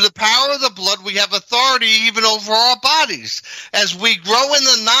 But through the power of the blood, we have authority even over our bodies. As we grow in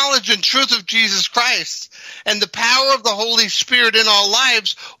the knowledge and truth of Jesus Christ and the power of the Holy Spirit in our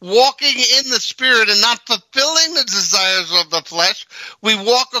lives, walking in the Spirit and not fulfilling the desires of the flesh, we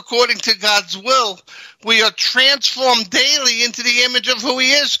walk according to God's will. We are transformed daily into the image of who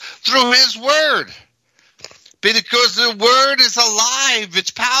He is through His Word. Because the Word is alive,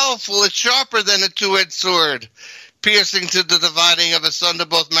 it's powerful, it's sharper than a two-edged sword, piercing to the dividing of asunder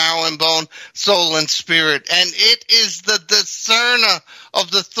both marrow and bone, soul and spirit. And it is the discerner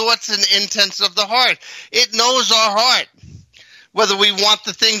of the thoughts and intents of the heart. It knows our heart, whether we want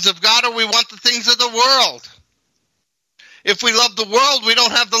the things of God or we want the things of the world. If we love the world, we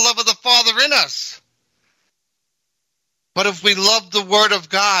don't have the love of the Father in us. But if we love the Word of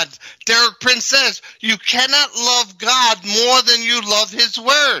God, Derek Prince says, you cannot love God more than you love His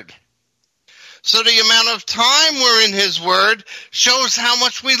Word. So the amount of time we're in His Word shows how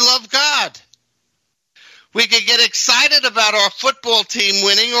much we love God. We could get excited about our football team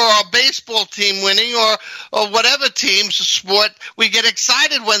winning or our baseball team winning or whatever team's sport. We get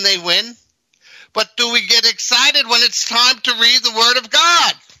excited when they win. But do we get excited when it's time to read the Word of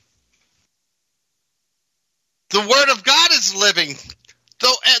God? The Word of God is living.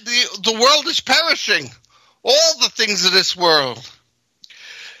 The world is perishing. All the things of this world.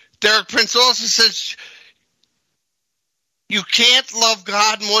 Derek Prince also says, you can't love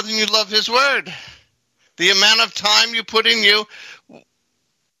God more than you love His Word. The amount of time you put in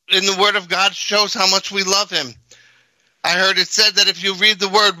the Word of God shows how much we love Him. I heard it said that if you read the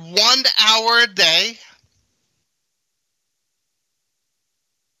Word 1 hour a day,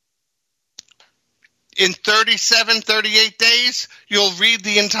 in 37, 38 days, you'll read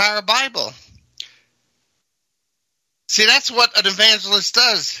the entire Bible. See, that's what an evangelist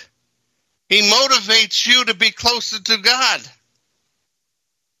does. He motivates you to be closer to God.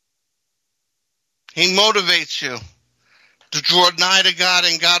 He motivates you to draw nigh to God,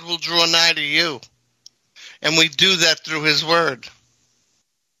 and God will draw nigh to you. And we do that through His Word.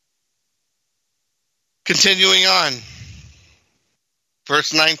 Continuing on.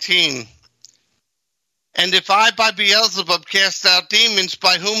 Verse 19. And if I by Beelzebub cast out demons,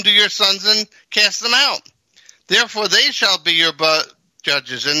 by whom do your sons cast them out? Therefore they shall be your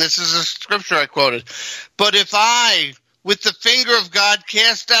judges. And this is a scripture I quoted. But if I, with the finger of God,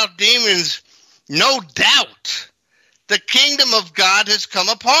 cast out demons, no doubt the kingdom of God has come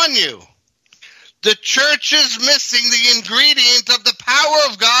upon you. The church is missing the ingredient of the power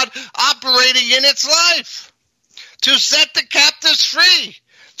of God operating in its life to set the captives free,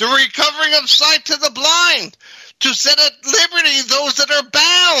 the recovering of sight to the blind, to set at liberty those that are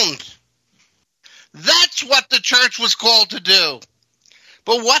bound. That's what the church was called to do.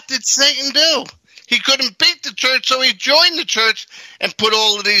 But what did Satan do? He couldn't beat the church, so he joined the church and put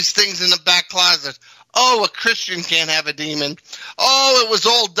all of these things in the back closet. Oh, a Christian can't have a demon. Oh, it was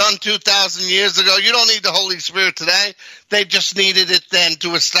all done 2,000 years ago. You don't need the Holy Spirit today. They just needed it then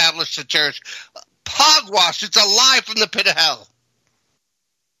to establish the church. Hogwash. It's a lie from the pit of hell.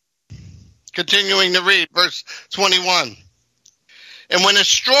 Continuing to read, verse 21. And when a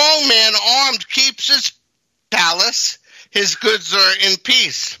strong man armed keeps his palace, his goods are in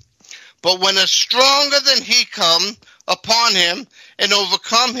peace. But when a stronger than he come upon him and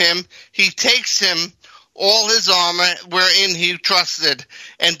overcome him, he takes him all his armor wherein he trusted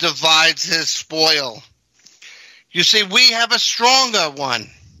and divides his spoil. You see, we have a stronger one.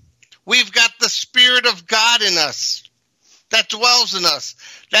 We've got the Spirit of God in us that dwells in us,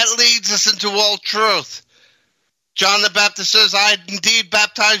 that leads us into all truth. John the Baptist says, I indeed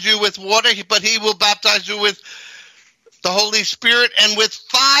baptize you with water, but he will baptize you with the Holy Spirit and with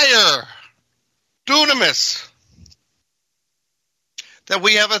fire. Dunamis. That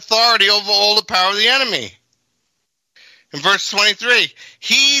we have authority over all the power of the enemy. In verse 23,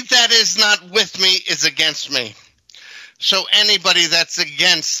 he that is not with me is against me. So anybody that's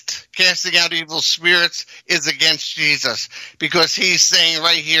against casting out evil spirits is against Jesus. Because he's saying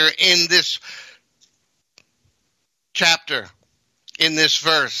right here in this chapter, in this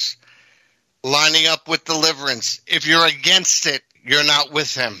verse, lining up with deliverance, if you're against it, you're not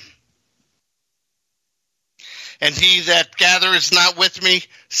with him. And he that gathereth not with me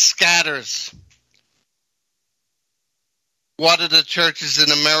scatters. What are the churches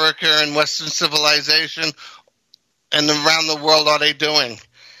in America and Western civilization and around the world are they doing?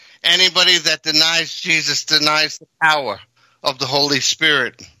 Anybody that denies Jesus denies the power of the Holy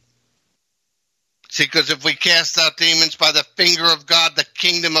Spirit. See, because if we cast out demons by the finger of God, the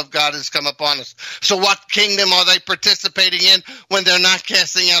kingdom of God has come upon us. So what kingdom are they participating in when they're not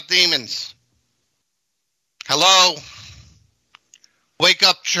casting out demons? Hello? Wake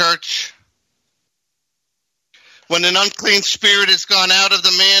up, church. When an unclean spirit has gone out of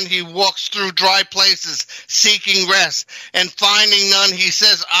the man, he walks through dry places, seeking rest, and finding none, he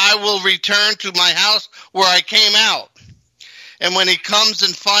says, I will return to my house where I came out. And when he comes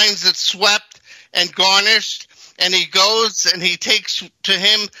and finds it swept and garnished, and he goes and he takes to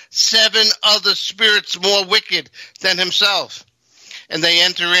him 7 other spirits more wicked than himself, and they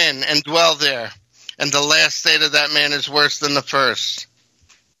enter in and dwell there. And the last state of that man is worse than the first.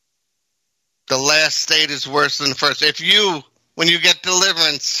 The last state is worse than the first. If you, when you get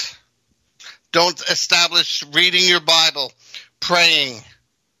deliverance, don't establish reading your Bible, praying,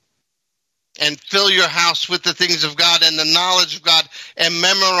 and fill your house with the things of God and the knowledge of God, and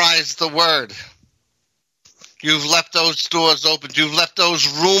memorize the Word, you've left those doors open. You've left those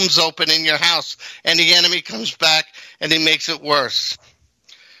rooms open in your house, and the enemy comes back and he makes it worse.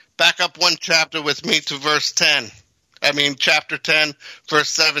 Back up one chapter with me to chapter 10, verse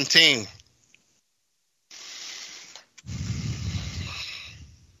 17.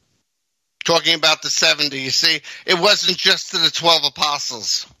 Talking about the 70, you see, it wasn't just to the 12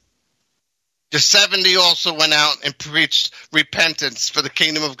 apostles. The 70 also went out and preached repentance, for the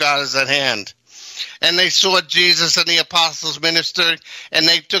kingdom of God is at hand. And they saw Jesus and the apostles ministering, and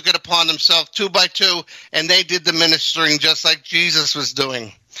they took it upon themselves 2 by 2, and they did the ministering just like Jesus was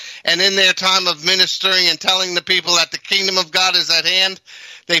doing. And in their time of ministering and telling the people that the kingdom of God is at hand,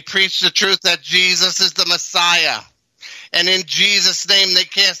 they preached the truth that Jesus is the Messiah. And in Jesus' name they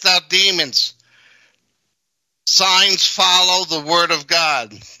cast out demons. Signs follow the word of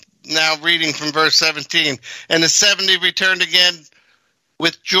God. Now reading from verse 17. And the 70 returned again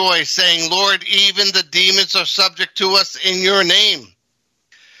with joy, saying, Lord, even the demons are subject to us in your name.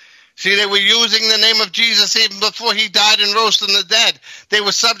 See, they were using the name of Jesus even before he died and rose from the dead. They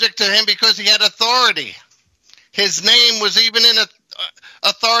were subject to him because he had authority. His name was even in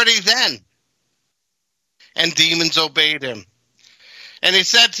authority then. And demons obeyed him. And he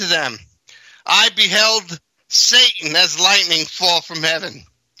said to them, I beheld Satan as lightning fall from heaven.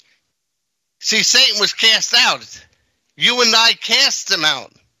 See, Satan was cast out. You and I cast him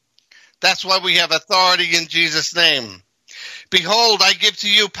out. That's why we have authority in Jesus' name. Behold, I give to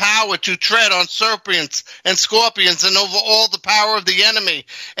you power to tread on serpents and scorpions and over all the power of the enemy,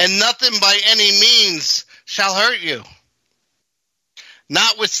 and nothing by any means shall hurt you.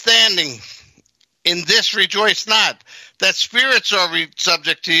 Notwithstanding, in this rejoice not, that spirits are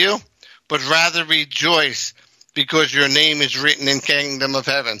subject to you, but rather rejoice, because your name is written in kingdom of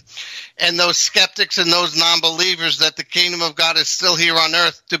heaven. And those skeptics and those non-believers that the kingdom of God is still here on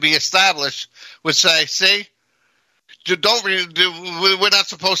earth to be established would say, see, we're not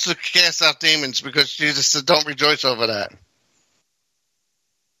supposed to cast out demons because Jesus said don't rejoice over that.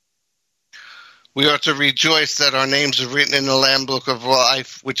 We are to rejoice that our names are written in the Lamb Book of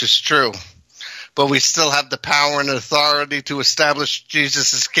Life, which is true. but we still have the power and authority to establish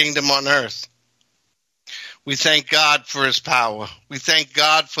Jesus' kingdom on earth. We thank God for his power. We thank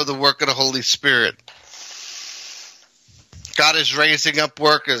God for the work of the Holy Spirit. God is raising up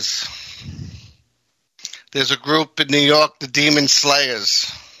workers. There's a group in New York, the Demon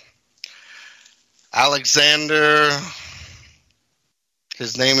Slayers. Alexander,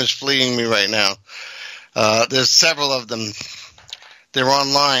 his name is fleeing me right now. There's several of them. They're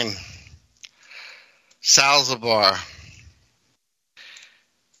online. Salzabar.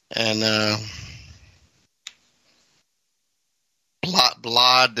 And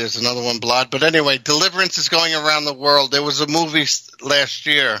Blod, there's another one, Blod. But anyway, deliverance is going around the world. There was a movie last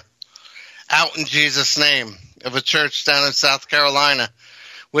year, Out in Jesus' Name, of a church down in South Carolina,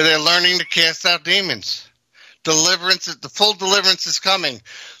 where they're learning to cast out demons. Deliverance, the full deliverance is coming.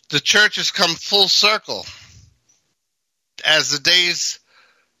 The church has come full circle. As the days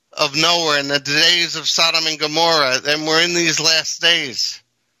of Noah and the days of Sodom and Gomorrah, and we're in these last days.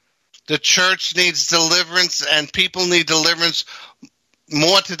 The church needs deliverance, and people need deliverance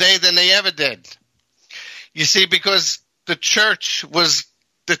more today than they ever did. You see, because the church was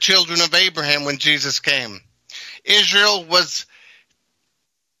the children of Abraham when Jesus came. Israel was,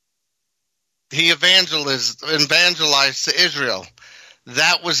 he evangelized to Israel.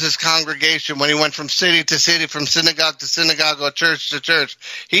 That was his congregation when he went from city to city, from synagogue to synagogue, or church to church.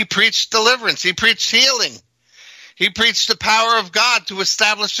 He preached deliverance. He preached healing. He preached the power of God to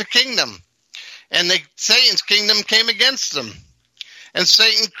establish a kingdom. And Satan's kingdom came against him. And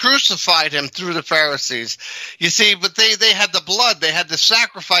Satan crucified him through the Pharisees. You see, but they had the blood. They had the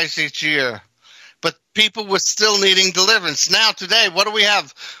sacrifice each year. But people were still needing deliverance. Now, today, what do we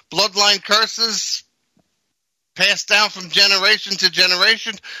have? Bloodline curses passed down from generation to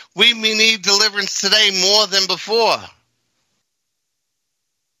generation. We need deliverance today more than before.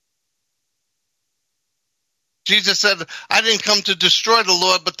 Jesus said, I didn't come to destroy the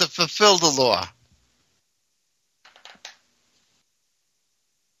law, but to fulfill the law.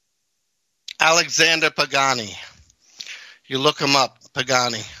 Alexander Pagani. You look him up,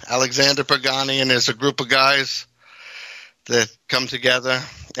 Pagani. Alexander Pagani, and there's a group of guys that come together,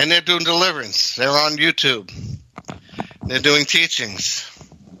 and they're doing deliverance. They're on YouTube. They're doing teachings.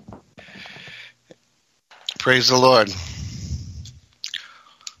 Praise the Lord.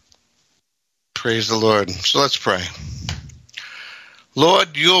 Praise the Lord. So let's pray.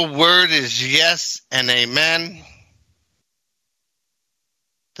 Lord, your word is yes and amen.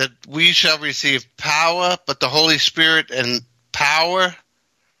 That we shall receive power, but the Holy Spirit and power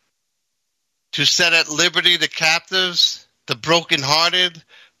to set at liberty the captives, the brokenhearted,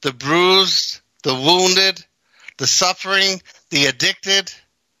 the bruised, the wounded, the suffering, the addicted,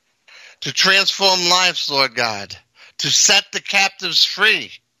 to transform lives, Lord God, to set the captives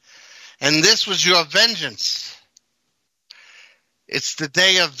free. And this was your vengeance. It's the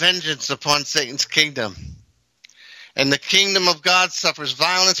day of vengeance upon Satan's kingdom. And the kingdom of God suffers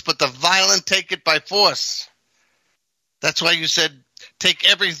violence, but the violent take it by force. That's why you said, take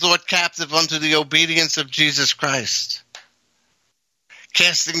every thought captive unto the obedience of Jesus Christ.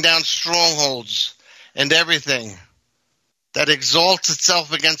 Casting down strongholds and everything that exalts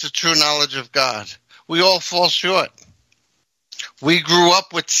itself against the true knowledge of God. We all fall short. We grew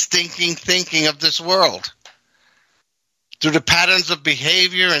up with stinking thinking of this world. Through the patterns of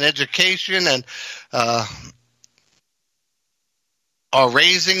behavior and education and our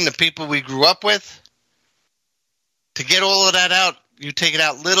raising, the people we grew up with. To get all of that out, you take it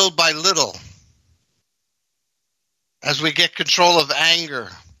out little by little. As we get control of anger,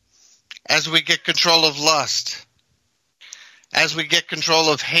 as we get control of lust, as we get control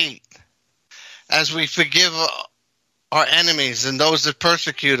of hate, as we forgive our enemies and those that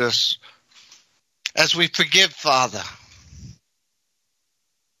persecute us, as we forgive, Father,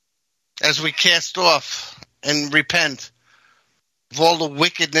 as we cast off and repent of all the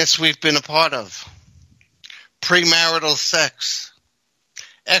wickedness we've been a part of, premarital sex,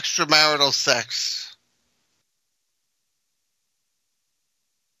 extramarital sex,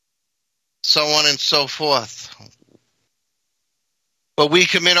 so on and so forth. But we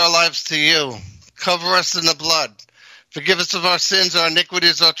commit our lives to you. Cover us in the blood. Forgive us of our sins, our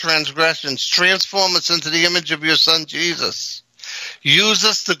iniquities, our transgressions. Transform us into the image of your Son, Jesus. Use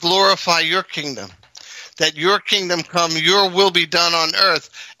us to glorify your kingdom. That your kingdom come, your will be done on earth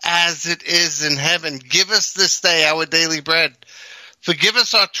as it is in heaven. Give us this day our daily bread. Forgive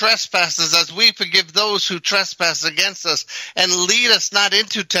us our trespasses as we forgive those who trespass against us. And lead us not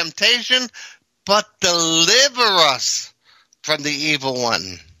into temptation, but deliver us from the evil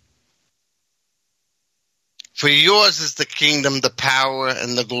one. For yours is the kingdom, the power,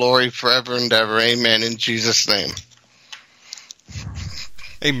 and the glory forever and ever. Amen. In Jesus' name.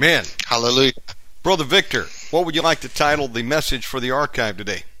 Amen. Hallelujah. Brother Victor, what would you like to title the message for the archive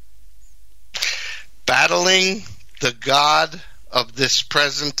today? Battling the God of this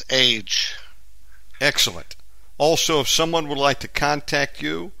present age. Excellent. Also, if someone would like to contact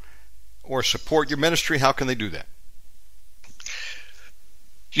you or support your ministry, how can they do that?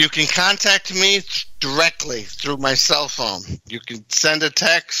 You can contact me directly through my cell phone. You can send a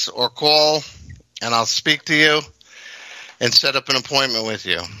text or call, and I'll speak to you and set up an appointment with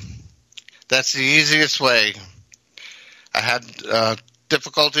you. That's the easiest way. I had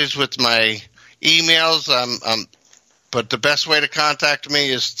difficulties with my emails, but the best way to contact me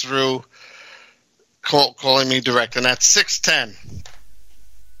is through calling me direct, and that's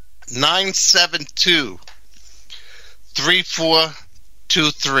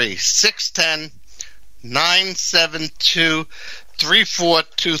 610-972-3423.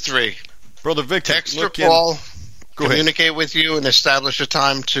 610-972-3423. Brother Victor, text or call, communicate with you, and establish a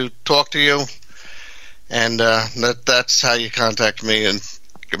time to talk to you. And that's how you contact me. And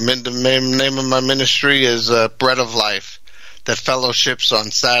the name of my ministry is Bread of Life, that fellowships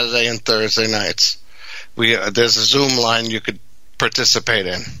on Saturday and Thursday nights. There's a Zoom line you could participate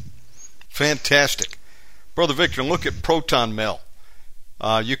in. Fantastic. Brother Victor, look at Proton Mail.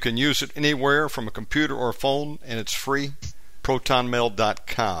 You can use it anywhere from a computer or a phone, and it's free.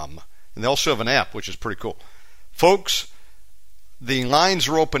 ProtonMail.com. And they also have an app, which is pretty cool. Folks, the lines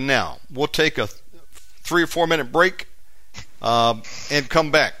are open now. We'll take a 3 or 4 minute break and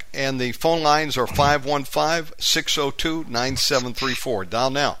come back. And the phone lines are 515-602-9734. Dial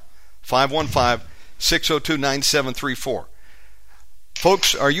now. 515-602-9734.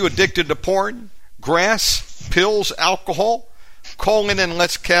 Folks, are you addicted to porn, grass, pills, alcohol? Call in and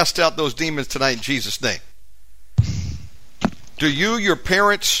let's cast out those demons tonight in Jesus' name. Do you, your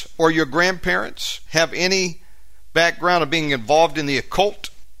parents, or your grandparents have any background of being involved in the occult?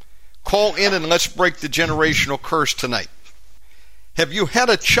 Call in and let's break the generational curse tonight. Have you had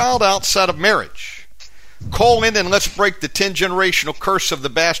a child outside of marriage? Call in and let's break the 10 generational curse of the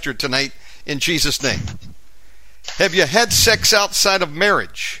bastard tonight in Jesus' name. Have you had sex outside of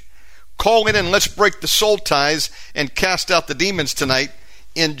marriage? Call in and let's break the soul ties and cast out the demons tonight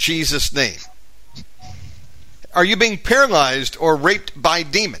in Jesus' name. Are you being paralyzed or raped by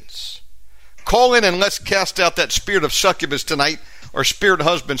demons? Call in and let's cast out that spirit of succubus tonight, or spirit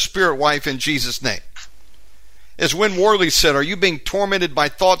husband, spirit wife, in Jesus' name. As Win Worley said, are you being tormented by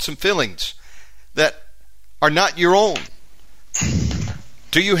thoughts and feelings that are not your own?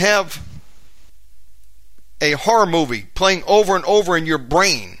 Do you have a horror movie playing over and over in your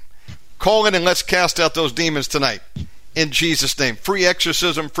brain? Call in and let's cast out those demons tonight in Jesus' name. Free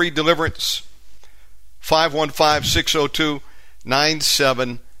exorcism, free deliverance.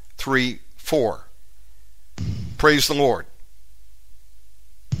 515-602-9734. Praise the Lord.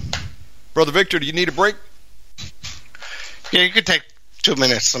 Brother Victor, do you need a break? Yeah, you could take 2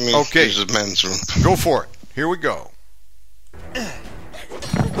 minutes. Let me use the men's room. Go for it. Here we go.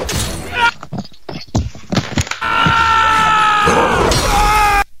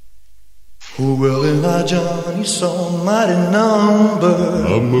 Oh, well, Elijah, he saw a mighty number.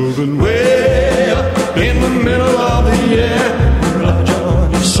 I'm moving way up in the middle of the air. Elijah,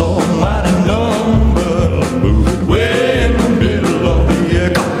 he saw a mighty number. I'm moving way in the middle of the air.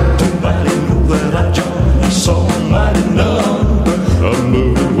 Got to mighty move, Elijah, he saw a mighty number. I'm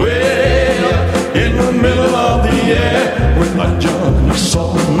moving way up in the middle of the air. Elijah, he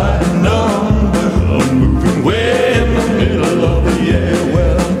saw a mighty number. I'm moving way in the middle of the air.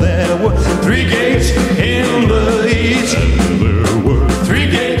 Well, there were 3 gates in the east. There were 3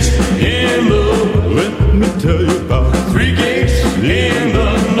 gates in the, let me tell you about 3 gates in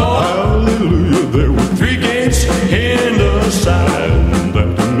the north. Hallelujah, there were 3 gates in the south. and that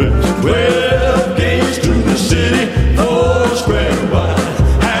meant 12 gates to the city, 4 square wide.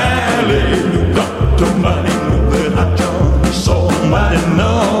 Hallelujah, to mighty move that I John saw a mighty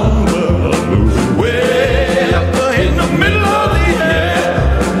number. Way up in the middle of the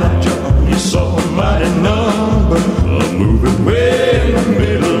air. John, he saw a mighty number. I'm moving Way in the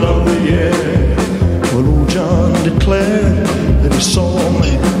middle of the air. Well, old John declared that he saw a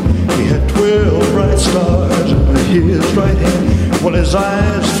man. He had 12 bright stars under his right hand. Well, his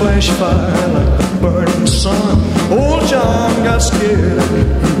eyes flashed fire like the burning sun. Old John got scared.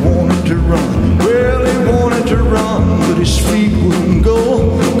 He wanted to run. Well, he wanted to run, but his feet wouldn't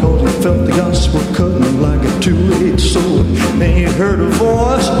go, 'cause he felt the gospel cutting like a two-edged sword. Then he heard a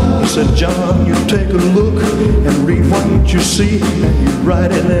voice. He said, John, you take a look and read what you see, and you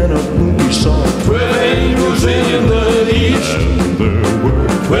write it in a book. He saw 12 angels in the east, and there were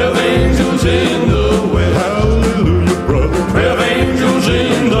 12 angels in the west. Hallelujah, brother. 12 angels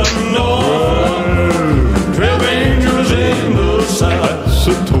in the north, 12 angels in the south. That's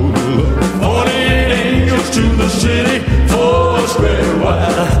a total of 48 angels to the city, 4 square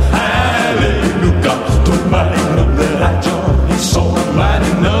wide. Hallelujah, to mighty know that I John, he saw a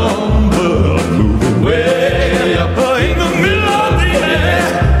mighty number moving way up in the middle of the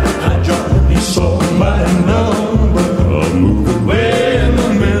air. I John, he saw a mighty number moving way in the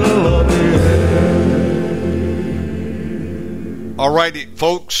middle of the air. All righty,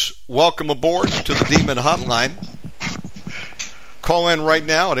 folks, welcome aboard to the Demon Hotline. Call in right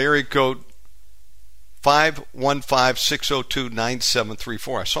now at area code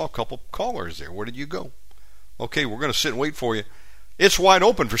 515-602-9734. I saw a couple callers there. Where did you go? Okay, we're going to sit and wait for you. It's wide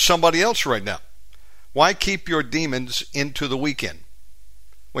open for somebody else right now. Why keep your demons into the weekend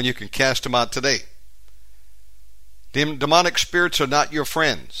when you can cast them out today? Demonic spirits are not your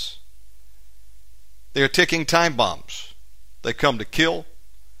friends. They are ticking time bombs. They come to kill,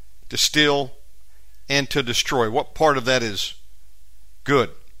 to steal, and to destroy. What part of that is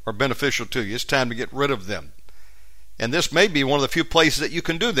good or beneficial to you? It's time to get rid of them. And this may be one of the few places that you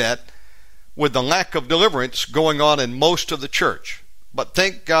can do that with the lack of deliverance going on in most of the church. But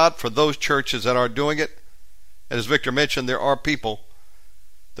thank God for those churches that are doing it. And as Victor mentioned, there are people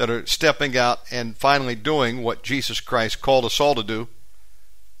that are stepping out and finally doing what Jesus Christ called us all to do.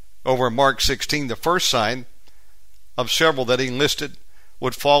 Over in Mark 16, the first sign of several that he listed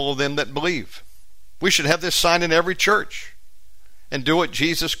would follow them that believe. We should have this sign in every church and do what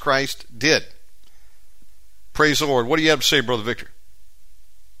Jesus Christ did. Praise the Lord. What do you have to say, Brother Victor?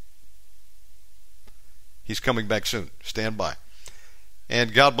 He's coming back soon. Stand by.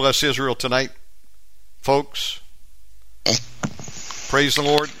 And God bless Israel tonight, folks. Praise the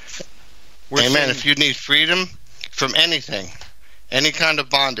Lord. Amen. If you need freedom from anything, any kind of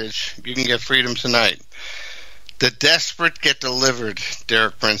bondage, you can get freedom tonight. The desperate get delivered,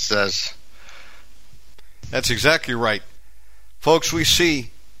 Derek Prince says. That's exactly right. Folks, we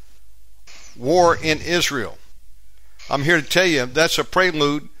see war in Israel. I'm here to tell you that's a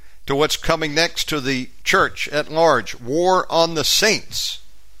prelude to what's coming next to the church at large. War on the saints.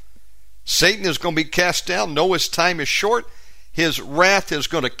 Satan is going to be cast down. Noah's time is short. His wrath is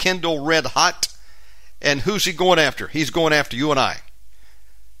going to kindle red hot. And who's he going after? He's going after you and I,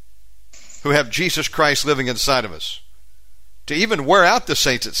 who have Jesus Christ living inside of us. To even wear out the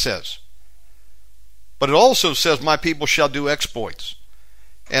saints, it says. But it also says, my people shall do exploits.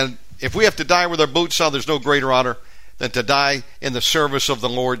 And if we have to die with our boots on, there's no greater honor than to die in the service of the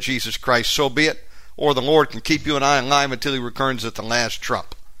Lord Jesus Christ. So be it. Or the Lord can keep you and I alive until he returns at the last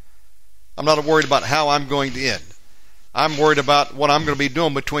trump. I'm not worried about how I'm going to end. I'm worried about what I'm going to be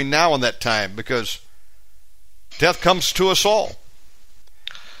doing between now and that time, because death comes to us all.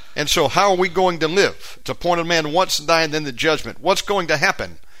 And so how are we going to live? It's appointed man once to die and then the judgment. What's going to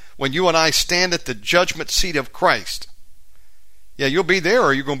happen when you and I stand at the judgment seat of Christ? Yeah, you'll be there,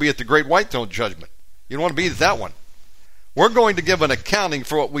 or you're going to be at the great white throne judgment. You don't want to be at that one. We're going to give an accounting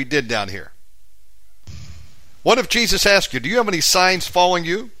for what we did down here. What if Jesus asked you, do you have any signs following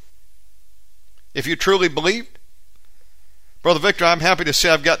you? If you truly believed? Brother Victor, I'm happy to say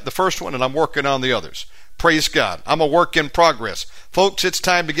I've got the first one and I'm working on the others. Praise God. I'm a work in progress. Folks, it's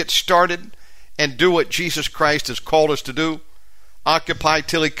time to get started and do what Jesus Christ has called us to do. Occupy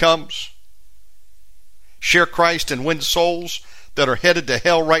till he comes. Share Christ and win souls that are headed to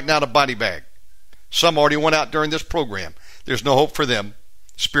hell right now to body bag. Some already went out during this program. There's no hope for them.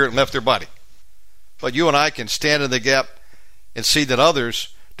 Spirit left their body. But you and I can stand in the gap and see that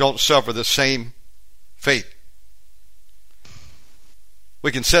others don't suffer the same fate.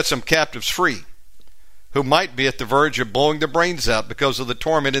 We can set some captives free who might be at the verge of blowing their brains out because of the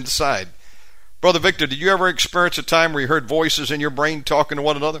torment inside. Brother Victor, did you ever experience a time where you heard voices in your brain talking to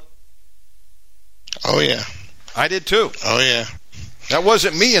one another? Oh, yeah. I did too. Oh, yeah. That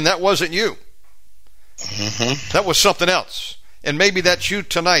wasn't me and that wasn't you. Mm-hmm. That was something else. And maybe that's you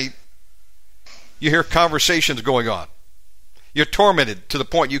tonight. You hear conversations going on. You're tormented to the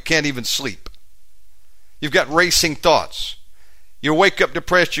point you can't even sleep. You've got racing thoughts. You wake up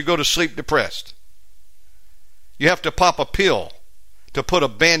depressed, you go to sleep depressed. You have to pop a pill to put a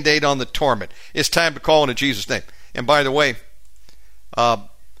Band-Aid on the torment. It's time to call into Jesus' name. And by the way, I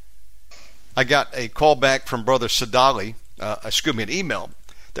got a call back from Brother Sadali, an email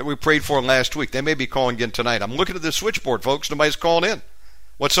that we prayed for last week. They may be calling again tonight. I'm looking at the switchboard, folks. Nobody's calling in.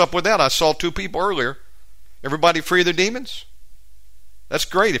 What's up with that? I saw 2 people earlier. Everybody free of their demons? That's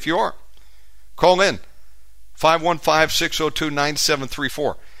great if you are. Call in.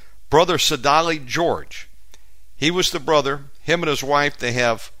 515-602-9734. Brother Sadali George. He was the brother. Him and his wife, they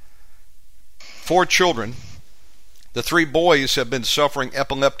have 4 children. The 3 boys have been suffering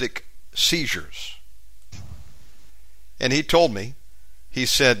epileptic seizures. And he told me, he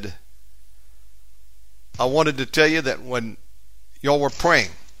said, I wanted to tell you that when y'all were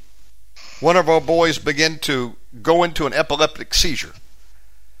praying, one of our boys began to go into an epileptic seizure.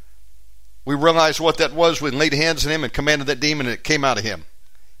 We realized what that was. We laid hands on him and commanded that demon, and it came out of him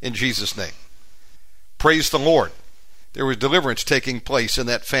in Jesus' name. Praise the Lord. There was deliverance taking place in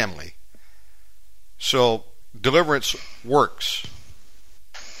that family. So deliverance works.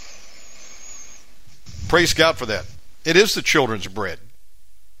 Praise God for that. It is the children's bread.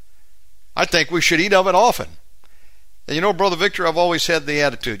 I think we should eat of it often. And you know, Brother Victor, I've always had the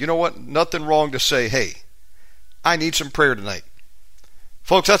attitude, you know what? Nothing wrong to say, hey, I need some prayer tonight.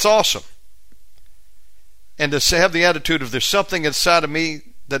 Folks, that's awesome. And to have the attitude, if there's something inside of me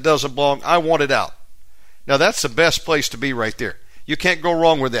that doesn't belong, I want it out. Now, that's the best place to be right there. You can't go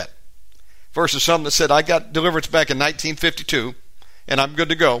wrong with that. Versus something that said, I got deliverance back in 1952, and I'm good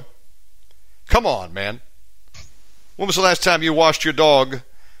to go. Come on, man. When was the last time you washed your dog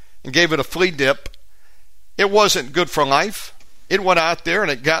and gave it a flea dip? It wasn't good for life. It went out there and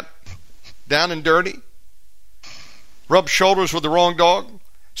it got down and dirty. Rubbed shoulders with the wrong dog.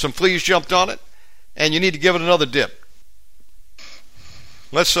 Some fleas jumped on it. And you need to give it another dip.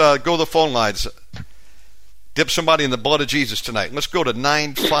 Let's go to the phone lines. Dip somebody in the blood of Jesus tonight. Let's go to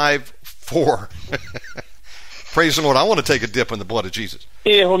 954. Praise the Lord. I want to take a dip in the blood of Jesus.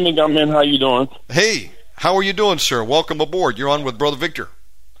 Hey, Omegaman, how you doing? Hey, how are you doing, sir? Welcome aboard. You're on with Brother Victor.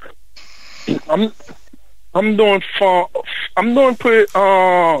 I'm doing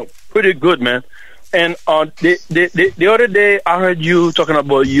pretty good, man. And the other day I heard you talking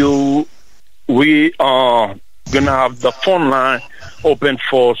about we are gonna have the phone line open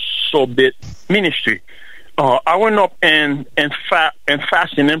for So Bit Ministry. I went up and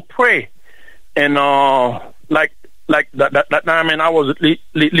fasting and pray, and like that time, and I was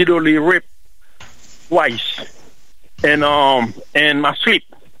literally raped twice, and my sleep.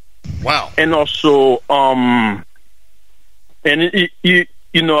 Wow. And also and you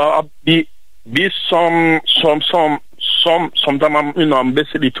know, I'll be sometimes I'm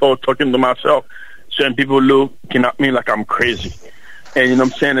basically talking to myself, and people looking at me like I'm crazy. And you know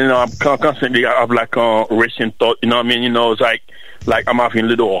what I'm saying? You know, I'm constantly I have like racing thought. You know what I mean? You know, it's like I'm having a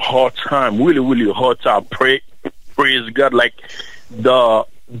little hard time, really hard time. Praise God, like the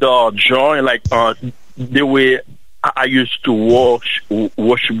joy, like the way I used to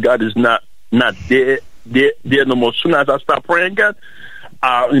worship God is not there no more. As soon as I start praying God,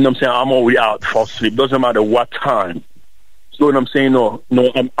 you know what I'm saying, I'm already out for sleep. Doesn't matter what time. So you know what I'm saying? No,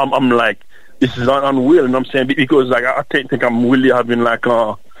 I'm like, this is unreal, you know what I'm saying? Because like I think I'm really having like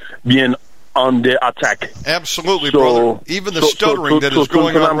being under attack. Absolutely, brother. Even the stuttering that is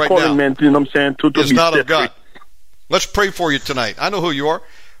going on right now, man, you know what I'm saying, is not of God. Let's pray for you tonight. I know who you are.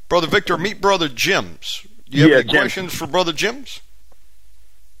 Brother Victor, meet Brother Jims. Do you have any questions for Brother Jims?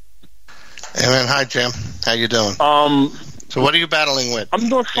 Amen. Hi, Jim. How you doing? So what are you battling with? I'm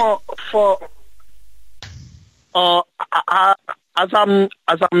doing as I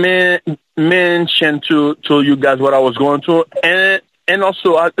mentioned to you guys what I was going through, and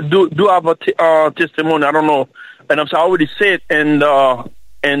also I do have a testimony. I don't know, and I already said in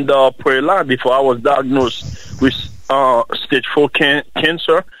the prayer line before I was diagnosed with stage 4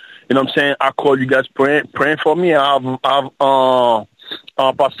 cancer. You know what I'm saying? I called you guys praying for me. I have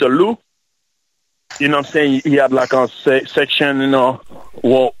Pastor Lou. You know what I'm saying? He had like a section, you know,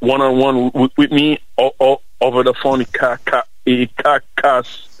 one-on-one with me over the phone. He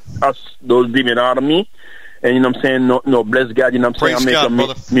cast those demons out of me. And you know what I'm saying? No, bless God. You know what I'm saying? I make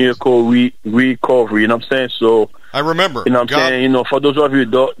a miracle recovery. You know what I'm saying? So I remember. You know what I'm saying? You know, for those of you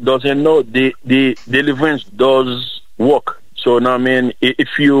who doesn't know, the deliverance does work. So now, I mean,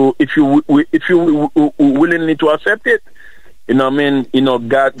 if you willingly to accept it, you know what I mean, you know,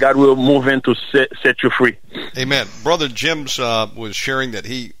 God will move in to set you free. Amen. Brother Jim's was sharing that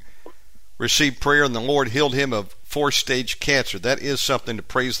he received prayer and the Lord healed him of 4-stage cancer. That is something to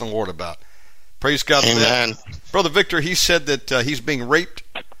praise the Lord about. Praise God for that. Brother Victor, he said that he's being raped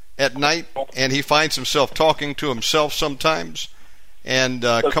at night and he finds himself talking to himself sometimes and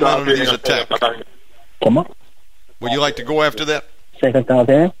come out under these attacks. Would you like to go after that? Second down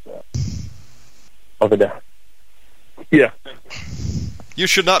there. Over there. Yeah. You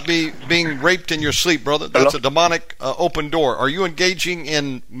should not be being raped in your sleep, brother. That's a demonic open door. Are you engaging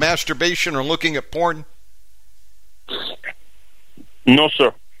in masturbation or looking at porn? No,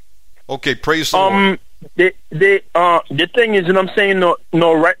 sir. Okay, praise the Lord. The thing is, and I'm saying no.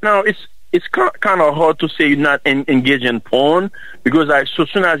 Right now, it's kind of hard to say you're not engaged in porn because so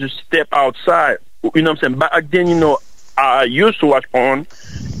soon as you step outside, you know what I'm saying. Back then, I used to watch porn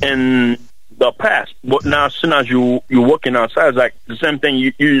in the past, but now as soon as you're walking outside, it's like the same thing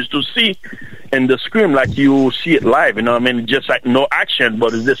you used to see in the screen, like you see it live. You know what I mean? Just like no action,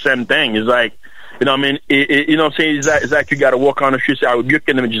 but it's the same thing. It's like. You know what I mean? You know what I'm saying? It's like you got to walk on the street and say, I rebuke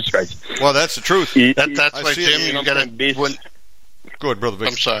in the name of Jesus Christ. Well, that's the truth. That's why, Jim, you got to... Go ahead, Brother Vic.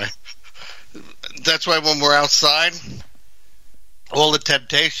 I'm sorry. That's why when we're outside, all the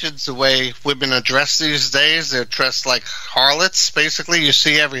temptations, the way women are dressed these days, they're dressed like harlots, basically. You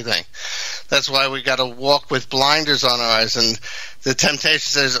see everything. That's why we got to walk with blinders on our eyes. And the temptation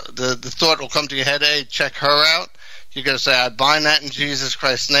says, the thought will come to your head, hey, check her out. You're going to say, I bind that in Jesus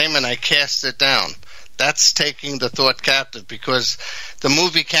Christ's name, and I cast it down. That's taking the thought captive because the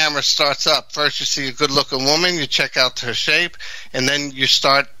movie camera starts up. First you see a good-looking woman, you check out her shape, and then you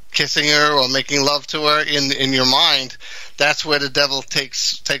start kissing her or making love to her in your mind. That's where the devil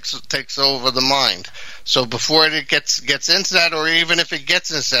takes over the mind. So before it gets into that, or even if it gets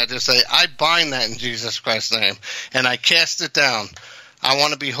into that, just say, I bind that in Jesus Christ's name, and I cast it down. I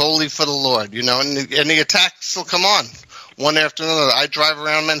want to be holy for the Lord, and the attacks will come on one after another. I drive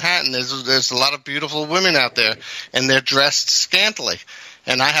around Manhattan. There's a lot of beautiful women out there, and they're dressed scantily.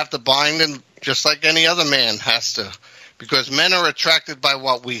 And I have to bind them just like any other man has to, because men are attracted by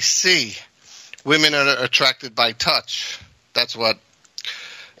what we see. Women are attracted by touch. That's what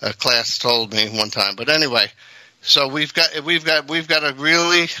a class told me one time. But anyway, so we've got to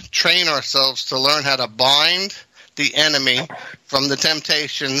really train ourselves to learn how to bind the enemy from the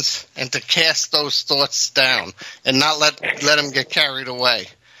temptations and to cast those thoughts down and not let them get carried away,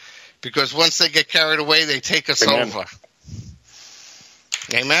 because once they get carried away, they take us over.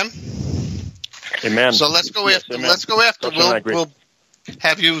 Amen. Amen. So let's go after. Amen. Let's go after. We'll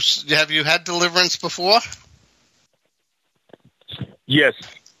have you had deliverance before? Yes.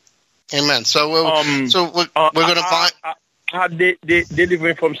 Amen. So we're going to find. I had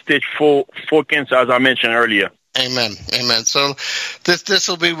delivering from stage 4 cancer, as I mentioned earlier. Amen. Amen. So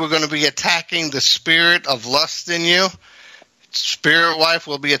we're going to be attacking the spirit of lust in you. Spirit wife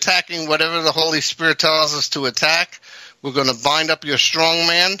will be attacking whatever the Holy Spirit tells us to attack. We're going to bind up your strong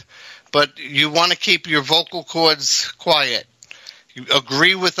man, but you want to keep your vocal cords quiet. You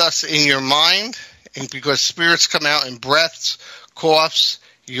agree with us in your mind, and because spirits come out in breaths, coughs,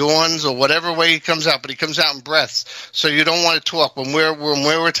 yawns, or whatever way he comes out, but he comes out in breaths. So you don't want to talk. When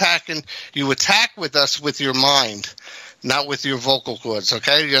we're attacking, you attack with us with your mind, not with your vocal cords.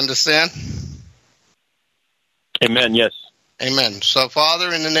 Okay, you understand? Amen. Yes. Amen. So,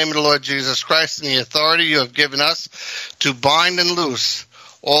 Father, in the name of the Lord Jesus Christ and the authority you have given us to bind and loose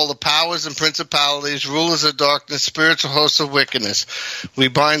all the powers and principalities, rulers of darkness, spiritual hosts of wickedness. We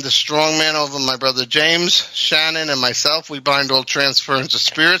bind the strong man over my brother James, Shannon, and myself. We bind all transference of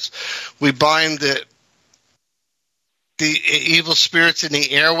spirits. We bind the evil spirits in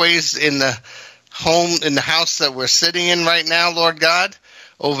the airways, in the house that we're sitting in right now, Lord God.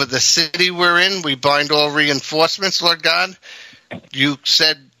 Over the city we're in, we bind all reinforcements, Lord God. You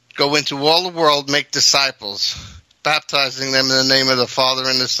said, go into all the world, make disciples, baptizing them in the name of the Father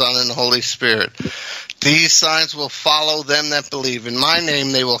and the Son and the Holy Spirit. These signs will follow them that believe. In my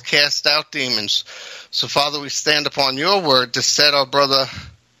name they will cast out demons. So, Father, we stand upon your word to set our brother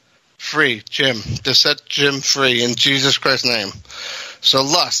free, to set Jim free in Jesus Christ's name. So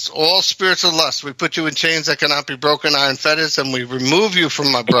lust, all spirits of lust, we put you in chains that cannot be broken, iron fetters, and we remove you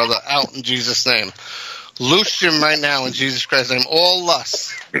from my brother out in Jesus' name. Loose Jim right now in Jesus Christ's name. All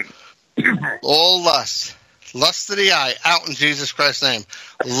lust, lust of the eye, out in Jesus Christ's name.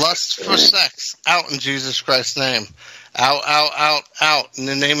 Lust for sex, out in Jesus Christ's name. Out in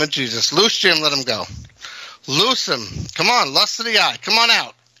the name of Jesus. Loose Jim, let him go. Loose him. Come on, lust of the eye, come on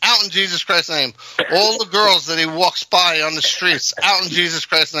out. Out in Jesus Christ's name. All the girls that he walks by on the streets, out in Jesus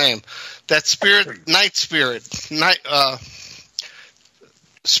Christ's name. That spirit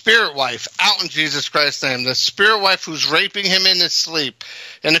wife, out in Jesus Christ's name. The spirit wife who's raping him in his sleep.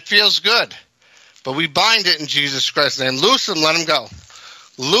 And it feels good. But we bind it in Jesus Christ's name. Loose him, let him go.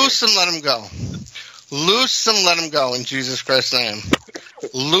 Loose him, let him go. Loose him, let him go in Jesus Christ's name.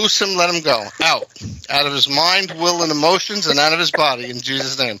 Loose him, let him go. Out of his mind, will, and emotions, and out of his body in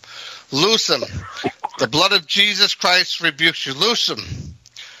Jesus' name. Loose him. The blood of Jesus Christ rebukes you. Loose him.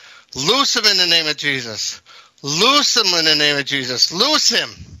 Loose him in the name of Jesus. Loose him in the name of Jesus. Loose him.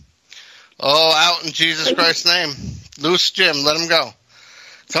 Oh, out in Jesus Christ's name. Loose Jim. Let him go.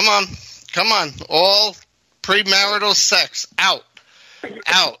 Come on. Come on. All premarital sex. Out.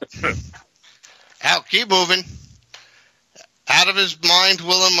 Out. Out. Keep moving. Out of his mind,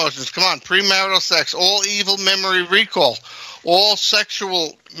 will, and emotions. Come on. Premarital sex. All evil memory recall. All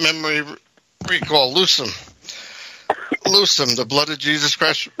sexual memory recall. Loose him. Loose him. The blood of Jesus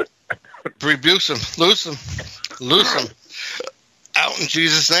Christ rebukes him. Loose him. Loose him. Out in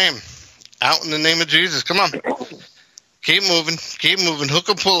Jesus' name. Out in the name of Jesus. Come on. Keep moving. Keep moving. Hook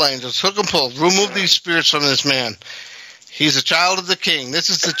and pull, angels. Hook and pull. Remove these spirits from this man. He's a child of the King. This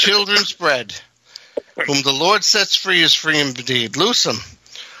is the children's bread. Whom the Lord sets free is free indeed. Loose him.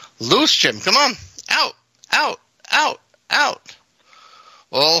 Loose Jim. Come on. Out. Out. Out. Out.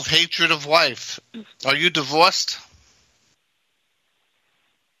 All hatred of wife. Are you divorced?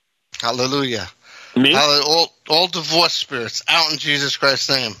 Hallelujah. Me? All divorce spirits, out in Jesus Christ's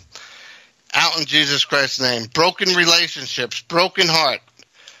name. Out in Jesus Christ's name. Broken relationships, broken heart.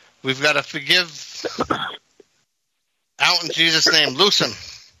 We've got to forgive. Out in Jesus' name. Loose him.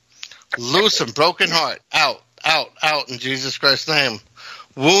 Loose him. Broken heart. Out, out, out in Jesus Christ's name.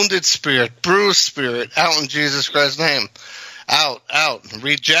 Wounded spirit, bruised spirit, out in Jesus Christ's name. Out, out.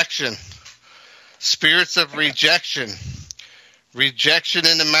 Rejection. Spirits of rejection. Rejection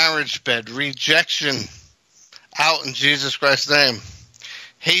in the marriage bed. Rejection. Out in Jesus Christ's name.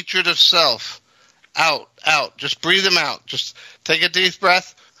 Hatred of self. Out, out. Just breathe them out. Just take a deep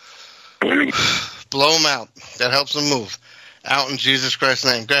breath. Blow them out. That helps them move. Out in Jesus Christ's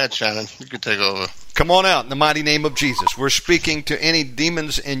name. Go ahead, Shannon. You can take over. Come on out in the mighty name of Jesus. We're speaking to any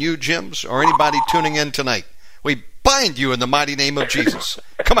demons in you, Jims, or anybody tuning in tonight. We bind you in the mighty name of Jesus.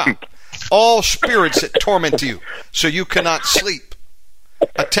 Come out. All spirits that torment you so you cannot sleep,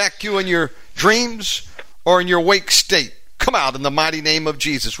 attack you in your dreams or in your wake state, come out in the mighty name of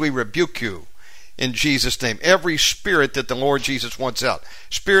Jesus. We rebuke you in Jesus' name. Every spirit that the Lord Jesus wants out,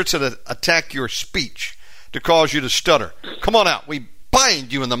 spirits that attack your speech to cause you to stutter, come on out. We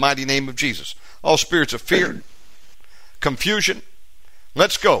bind you in the mighty name of Jesus. All spirits of fear, confusion,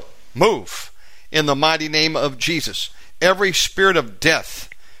 let's go. Move in the mighty name of Jesus. Every spirit of death,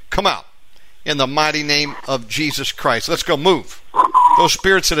 come out in the mighty name of Jesus Christ. Let's go. Move. Those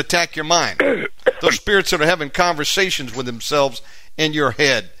spirits that attack your mind, those spirits that are having conversations with themselves in your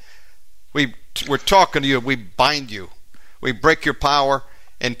head, we're talking to you. We bind you. We break your power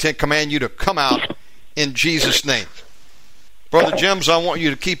and command you to come out in Jesus' name. Brother Jims, I want you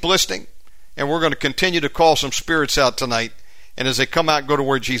to keep listening, and we're going to continue to call some spirits out tonight, and as they come out, go to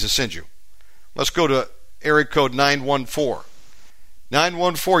where Jesus sends you. Let's go to area code 914.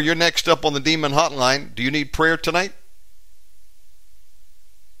 914, you're next up on the Demon Hotline. Do you need prayer tonight?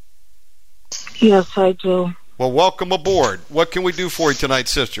 Yes, I do. Well, welcome aboard. What can we do for you tonight,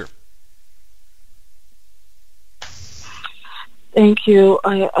 sister? Thank you.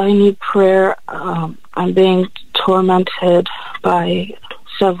 I need prayer. I'm being tormented by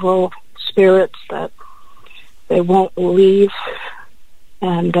several spirits that they won't leave,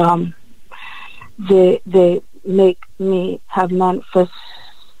 and they make me have manifest.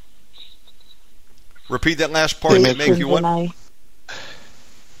 Repeat that last part. They make you what?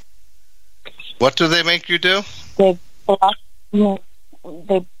 What do they make you do? They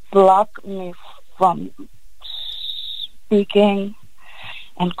block me from speaking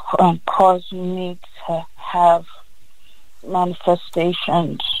and cause me to have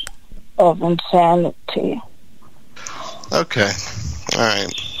manifestations of insanity. Okay. All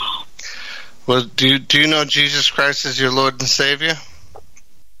right. Well, do you know Jesus Christ is your Lord and Savior?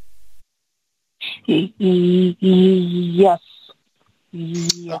 Yes.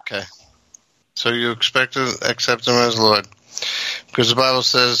 Okay. So you expect to accept him as Lord. Because the Bible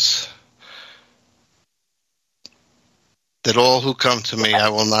says that all who come to me I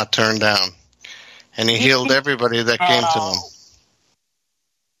will not turn down. And he healed everybody that came to him.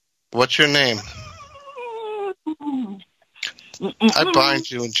 What's your name? I bind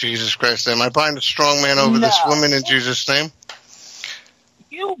you in Jesus Christ's name. I bind a strong man over this woman in Jesus' name.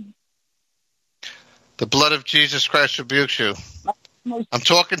 The blood of Jesus Christ rebukes you. I'm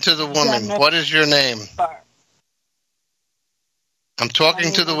talking to the woman. What is your name? I'm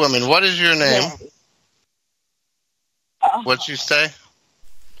talking to the woman. What is your name? What'd you say?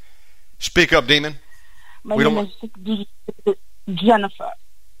 Speak up, demon. My name is Jennifer.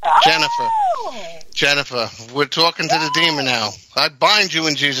 Jennifer, we're talking to the demon now. I bind you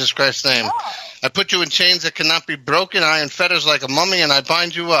in Jesus Christ's name. I put you in chains that cannot be broken, iron fetters like a mummy, and I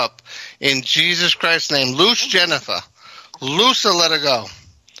bind you up in Jesus Christ's name. Loose Jennifer. Loose her, let her go.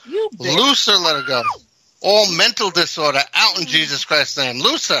 Loose her, let her go. All mental disorder out in Jesus Christ's name.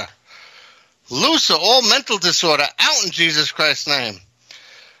 Loose her. Loose her. All mental disorder out in Jesus Christ's name.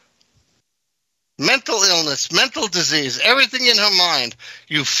 Mental illness, mental disease, everything in her mind,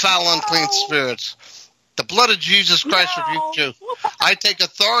 you foul, unclean spirits. The blood of Jesus Christ rebukes you. I take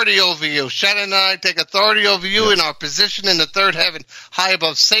authority over you. Shannon and I take authority over you in our position in the third heaven, high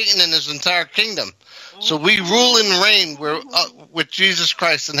above Satan and his entire kingdom. So we rule and reign with Jesus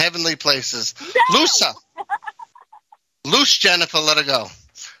Christ in heavenly places. Loose her. Loose Jennifer, let her go.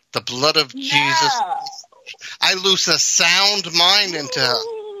 The blood of Jesus. I loose a sound mind into her.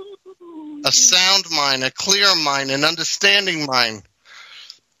 A sound mind, a clear mind, an understanding mind.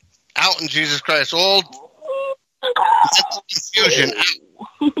 Out in Jesus Christ. All mental confusion.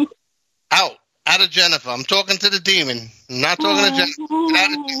 Out. Out of Jennifer. I'm talking to the demon. I'm not talking to Jennifer. Get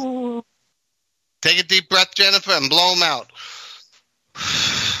out of Jennifer. Take a deep breath, Jennifer, and blow them out.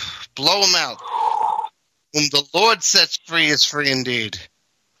 Blow them out. Whom the Lord sets free is free indeed.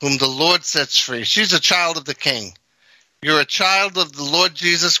 Whom the Lord sets free. She's a child of the King. You're a child of the Lord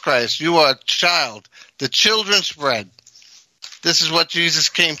Jesus Christ. You are a child. The children's bread. This is what Jesus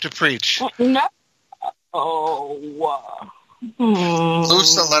came to preach. No.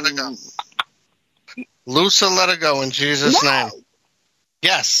 Loose her, let her go. Loose her, let her go in Jesus' name.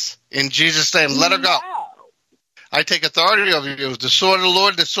 Yes, in Jesus' name, let her go. I take authority over you. The sword of the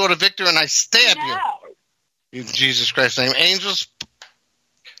Lord, the sword of victor, and I stab you. In Jesus Christ's name. Angels,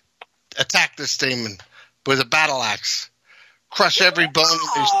 attack this demon with a battle axe. Crush every bone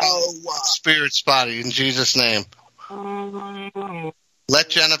in his spirit's body in Jesus' name. Let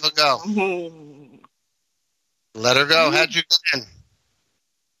Jennifer go. Let her go. How'd you get in?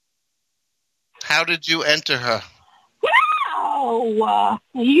 How did you enter her? No. I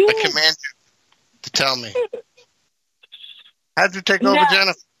command you to tell me. How'd you take over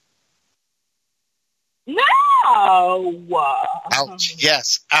Jennifer? No. Out.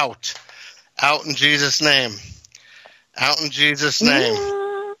 Yes, out. Out in Jesus' name. Out in Jesus' name.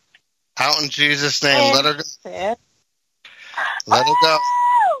 Out in Jesus' name. Let her go. Let her go.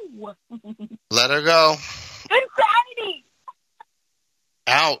 Let her go. Insanity.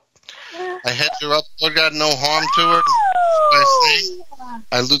 Out. I head her up, Lord God, no harm to her.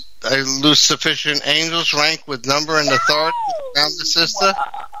 I lose sufficient angels, rank with number and authority around the sister.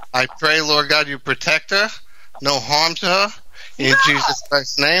 I pray, Lord God, you protect her. No harm to her. In Jesus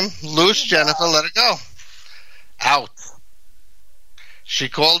Christ's name. Loose Jennifer, let her go. Out. She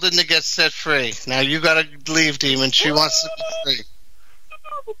called in to get set free. Now you gotta leave, demon. She wants to be free.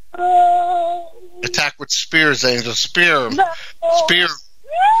 Attack with spears, angel. Spear him. Spear him.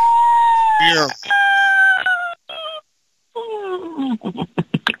 Spear him.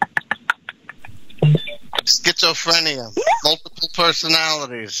 Schizophrenia. Multiple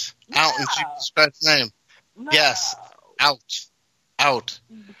personalities. Out in Jesus Christ's name. Yes. Out. Out.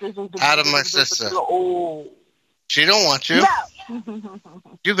 Out of my sister. She don't want you.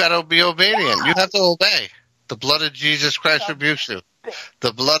 You got to be obedient. You have to obey. The blood of Jesus Christ rebukes you.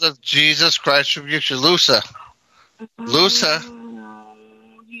 The blood of Jesus Christ rebukes you. Loose her. Loose her.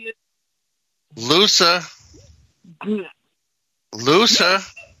 Loose her. Loose her.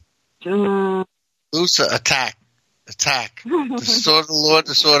 Loose her. Attack. Attack. The sword of the Lord,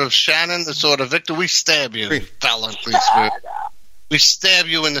 the sword of Shannon, the sword of Victor. We stab you, you foul unclean spirit. We stab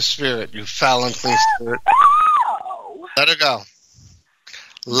you in the spirit, you foul unclean spirit. Let her go.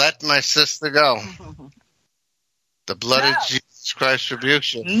 Let my sister go. The blood of Jesus Christ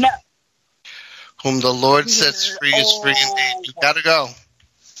rebukes you. No. Whom the Lord sets free is free indeed. You gotta go.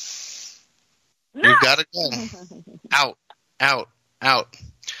 You gotta go. Out. Out. Out.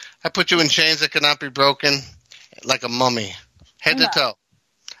 I put you in chains that cannot be broken, like a mummy, head to toe.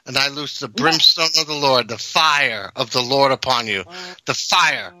 And I loose the brimstone of the Lord, the fire of the Lord upon you. The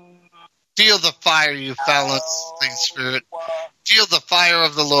fire. Feel the fire, you foul unclean spirit. Feel the fire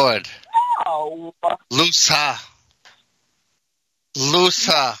of the Lord. Loose her. Loose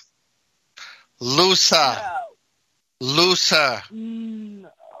her. Loose her. Loose her.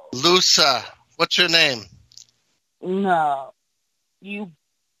 Loose her. What's your name? No. You.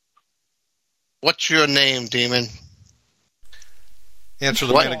 What's your name, demon? Answer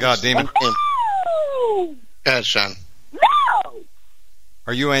the man of God, demon. Go ahead, Sean. No.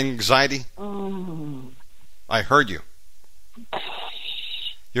 Are you anxiety? I heard you.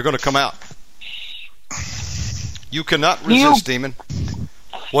 You're going to come out. You cannot resist, demon.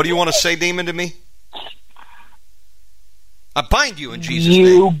 What do you want to say, demon, to me? I bind you in Jesus'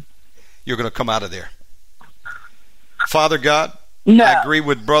 name. You're going to come out of there. Father God, I agree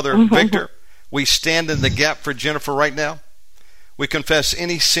with Brother Victor. We stand in the gap for Jennifer right now. We confess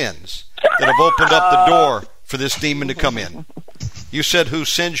any sins that have opened up the door for this demon to come in. You said, whose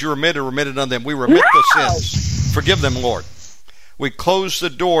sins you remitted on them. We remit the sins. Forgive them, Lord. We close the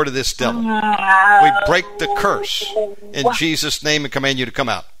door to this devil. We break the curse in Jesus' name and command you to come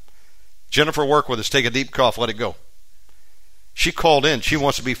out. Jennifer, work with us. Take a deep cough. Let it go. She called in. She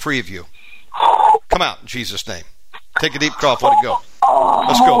wants to be free of you. Come out in Jesus' name. Take a deep cough. Let it go.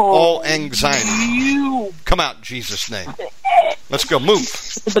 Let's go. All anxiety. Come out in Jesus' name. Let's go. Move.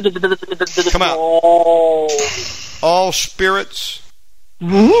 Come out. All spirits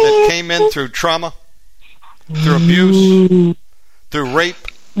that came in through trauma, through abuse, through rape,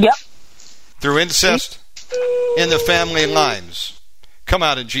 through incest, in the family lines. Come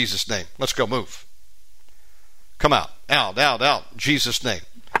out in Jesus' name. Let's go. Move. Come out. Out, out, out. In Jesus' name.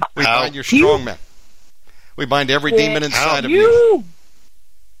 We bind your strong man. We bind every demon inside of you.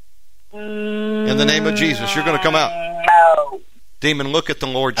 In the name of Jesus, you're going to come out. Demon, look at the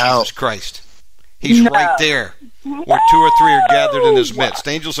Lord Jesus Christ. He's right there where 2 or 3 are gathered in his midst.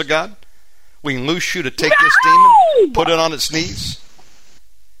 Angels of God, we loose you to take this demon, put it on its knees,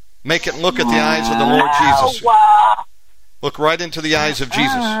 make it look at the eyes of the Lord Jesus. Look right into the eyes of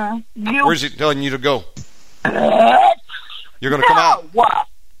Jesus. Where's he telling you to go? You're going to come out.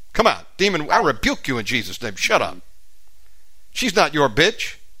 Come out. Demon, I rebuke you in Jesus' name. Shut up. She's not your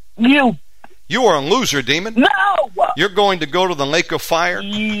bitch. You are a loser, demon. No. You're going to go to the lake of fire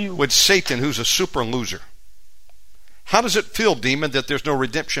with Satan, who's a super loser. How does it feel, demon, that there's no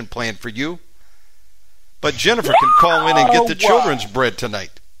redemption plan for you? But Jennifer can call in and get the children's bread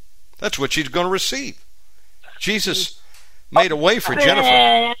tonight. That's what she's going to receive. Jesus made a way for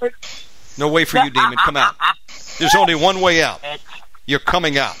Jennifer. No way for you, demon. Come out. There's only one way out. You're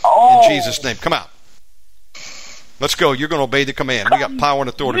coming out in Jesus' name. Come out. Let's go. You're going to obey the command. We got power and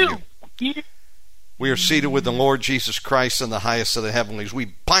authority of you. We are seated with the Lord Jesus Christ in the highest of the heavenlies. We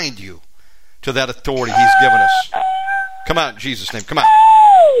bind you to that authority he's given us. Come out in Jesus' name. Come out.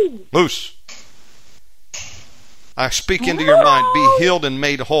 Loose. I speak into your mind. Be healed and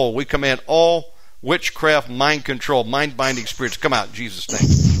made whole. We command all witchcraft, mind control, mind binding spirits. Come out in Jesus'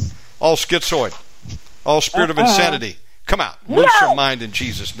 name. All schizoid. All spirit of insanity. Come out. Loose your mind in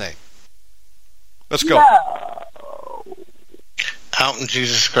Jesus' name. Let's go. Out in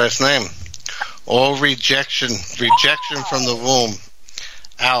Jesus Christ's name. All rejection from the womb.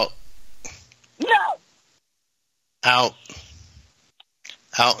 Out. Out.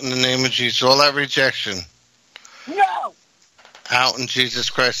 Out in the name of Jesus. All that rejection. Out in Jesus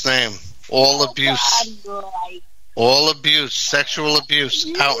Christ's name. All abuse. All abuse. Sexual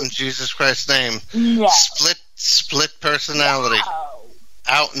abuse. Out in Jesus Christ's name. Split personality.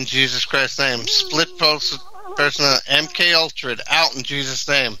 Out in Jesus Christ's name. Split personality. MK Ultra. Out in Jesus'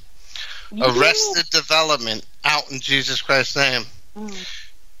 name. Arrested development. Out in Jesus Christ's name.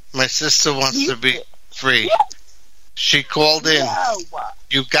 My sister wants to be free. She called in.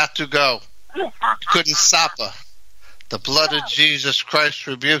 You got to go. You couldn't stop her. The blood of Jesus Christ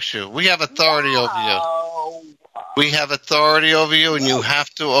rebukes you. We have authority over you. We have authority over you, and you have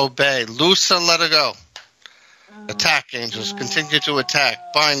to obey. Loose her, let her go. Attack, angels. Continue to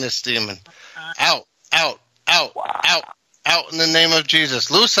attack. Bind this demon. Out, out, out, out, out in the name of Jesus.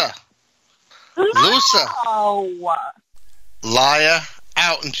 Loose her. Loose her. Liar,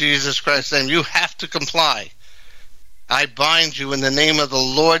 out in Jesus Christ's name. You have to comply. I bind you in the name of the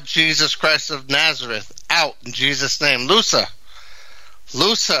Lord Jesus Christ of Nazareth. Out in Jesus' name. Loose her.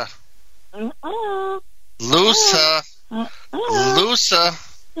 Loose her. Loose her. Loose her.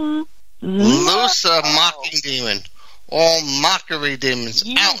 Loose her, mocking demon. All mockery demons.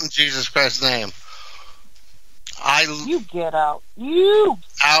 Out in Jesus Christ's name. You get out. You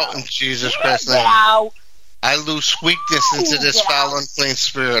out in Jesus Christ's name. out. I loose weakness into this foul unclean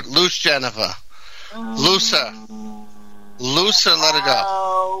spirit. Loose Jennifer. Loose her. Loose her, let her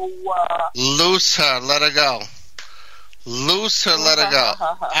go. Loose her, let her go. Loose her, let her go.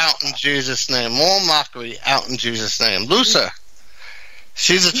 Out in Jesus' name. All mockery, out in Jesus' name. Loose her.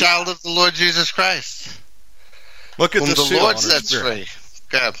 She's a child of the Lord Jesus Christ. Look at the seal Lord on her sets spirit. free.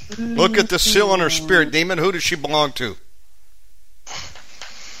 God. Look at the seal on her spirit, demon. Who does she belong to?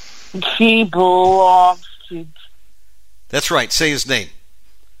 She belongs to. That's right. Say his name.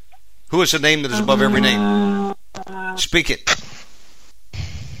 Who is the name that is above every name? Speak it.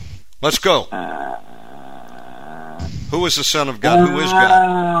 Let's go. Who is the Son of God? Who is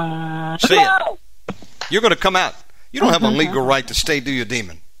God? Say it. You're going to come out. You don't have a legal right to stay, do you,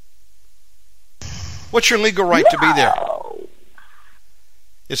 demon? What's your legal right to be there?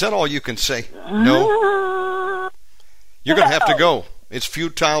 Is that all you can say? No. You're going to have to go. It's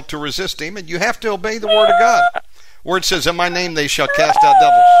futile to resist, demon. You have to obey the word of God. Word says, in my name they shall cast out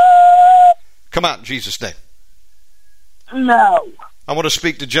devils. Come out in Jesus' name. No. I want to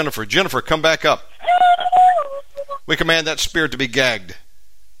speak to Jennifer. Jennifer, come back up. We command that spirit to be gagged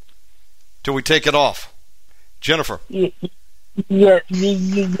till we take it off. Jennifer. Yes.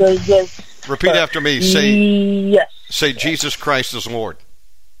 Repeat after me. Say, yes. Say, Jesus Christ is Lord.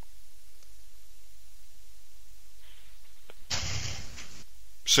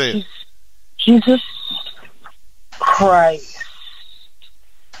 Say it. Jesus Christ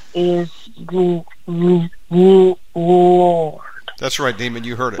is Lord. That's right, Demon.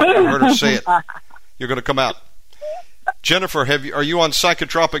 You heard it. You heard her say it. You're going to come out. Jennifer, are you on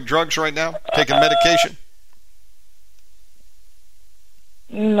psychotropic drugs right now? Taking medication?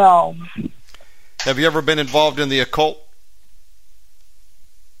 No. Have you ever been involved in the occult?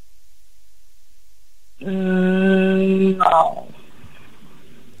 No.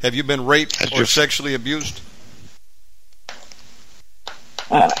 Have you been raped or sexually abused?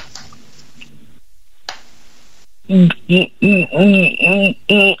 Yeah.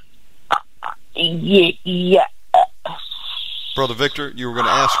 Brother Victor, you were going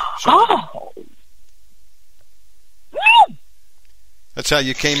to ask something? Oh. That's how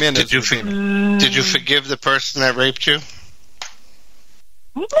you came in. Did you forgive the person that raped you?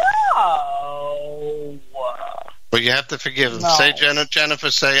 No. Well, you have to forgive him. No. Say,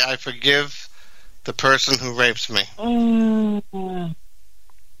 Jennifer, say, I forgive the person who rapes me.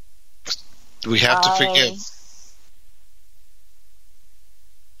 We have to forgive.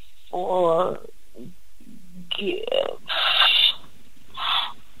 Oh,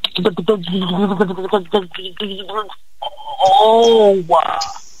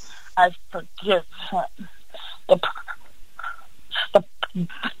 I forgive him.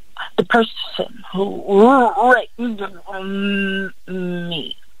 The person who raped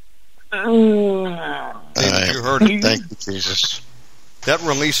me. You heard it. Thank you, Jesus. That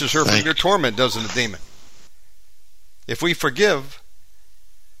releases her from your torment, doesn't it, demon? If we forgive,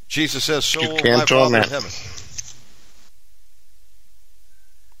 Jesus says, so will my Father in heaven.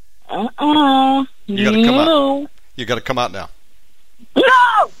 You got to come out. You got to come out now.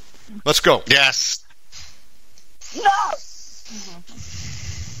 No. Let's go. Yes. No.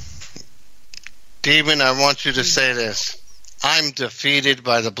 Demon, I want you to say this. I'm defeated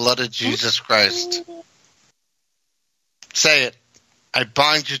by the blood of Jesus Christ. Say it. I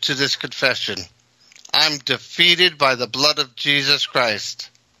bind you to this confession. I'm defeated by the blood of Jesus Christ.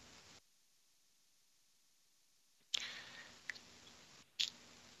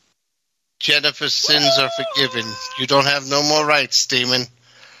 Jennifer's sins are forgiven. You don't have no more rights, demon.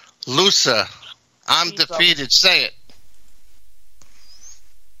 Lusa, I'm defeated. Say it.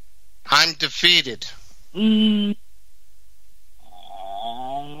 I'm defeated.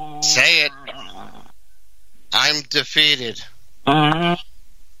 Say it. I'm defeated. I'm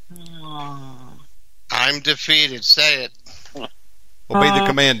defeated. Say it. Obey the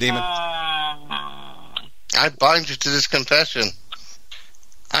command, demon. I bind you to this confession.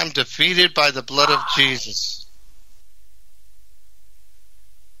 I'm defeated by the blood of Jesus.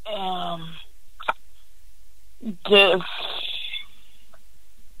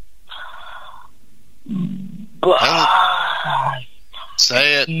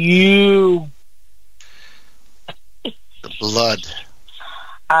 Say it. You. The blood.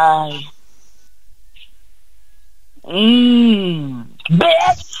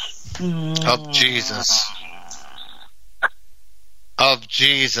 Bitch. Of Jesus. Of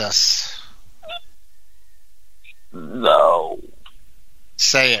Jesus. No.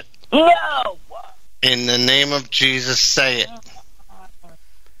 Say it. No. In the name of Jesus, say it.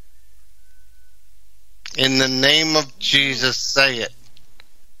 In the name of Jesus, say it.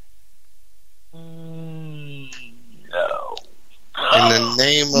 No. In the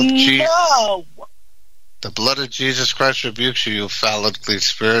name of Jesus. No. The blood of Jesus Christ rebukes you, you foul ugly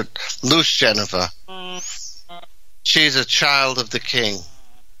spirit. Loose Jennifer. She's a child of the King.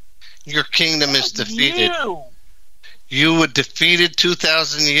 Your kingdom is defeated. You were defeated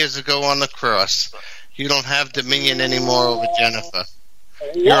 2,000 years ago on the cross. You don't have dominion anymore over Jennifer.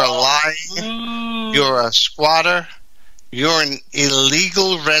 You're a lying. You're a squatter. You're an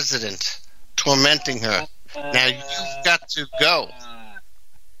illegal resident tormenting her. Now you've got to go.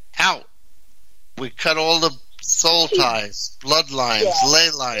 Out. We cut all the soul ties, bloodlines, ley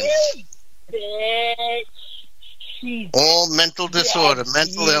lines. All mental disorder,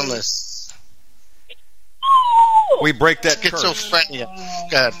 mental illness. We break that schizophrenia.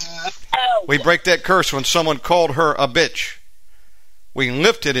 curse. We break that curse when someone called her a bitch. We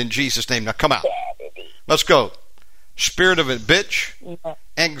lift it in Jesus' name. Now come out. Let's go. Spirit of a bitch,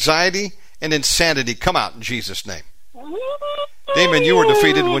 anxiety, and insanity, come out in Jesus' name. Demon, you were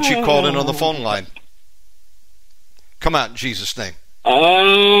defeated when she called in on the phone line. Come out in Jesus' name.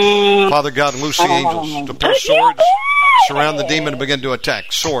 Father God, loose the angels to pull swords, surround the demon, and begin to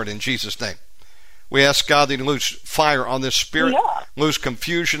attack. Sword in Jesus' name. We ask God that you loose fire on this spirit, loose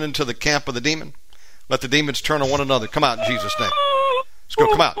confusion into the camp of the demon. Let the demons turn on one another. Come out in Jesus' name. Let's go.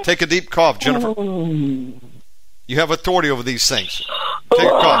 Come out. Take a deep cough, Jennifer. You have authority over these things. Take a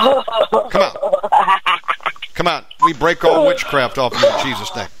cough. Come out. Come out. We break all witchcraft off you in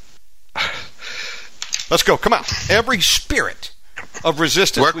Jesus' name. Let's go. Come out. Every spirit of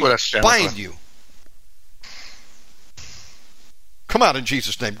resistance, we bind you. Come out in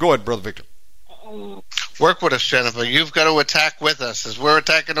Jesus' name. Go ahead, Brother Victor. Work with us, Jennifer. You've got to attack with us. As we're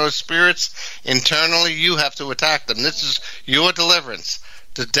attacking those spirits internally, you have to attack them. This is your deliverance.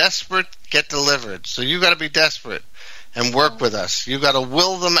 The desperate get delivered. So you got to be desperate and work with us. You got to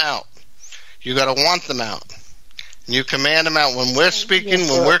will them out. You got to want them out. And you command them out. When we're speaking,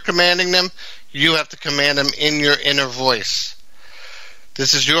 when we're commanding them, you have to command them in your inner voice.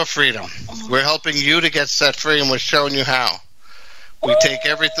 This is your freedom. We're helping you to get set free, and we're showing you how. We take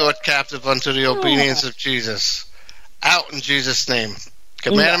every thought captive unto the obedience of Jesus. Out in Jesus' name.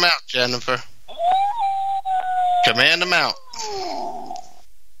 Command them out, Jennifer. Command them out.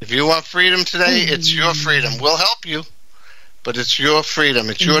 If you want freedom today, it's your freedom. We'll help you, but it's your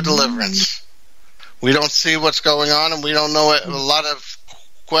freedom. It's your deliverance. We don't see what's going on, and we don't know a lot of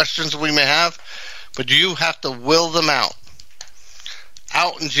questions we may have, but you have to will them out.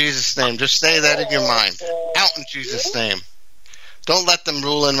 Out in Jesus' name. Just say that in your mind. Out in Jesus' name. Don't let them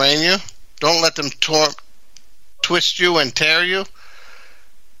rule and reign you. Don't let them twist you and tear you.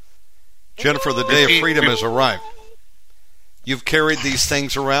 Jennifer, the day of freedom has arrived. You've carried these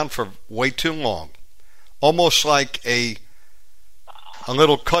things around for way too long. Almost like a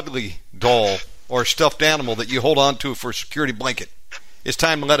little cuddly doll or stuffed animal that you hold on to for a security blanket. It's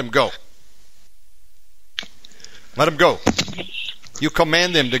time to let them go. Let them go. You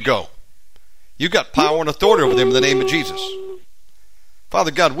command them to go. You got power and authority over them in the name of Jesus.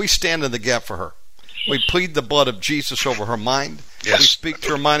 Father God, we stand in the gap for her. We plead the blood of Jesus over her mind. Yes. We speak to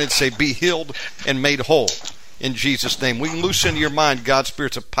her mind and say, be healed and made whole in Jesus' name. We loose into your mind God's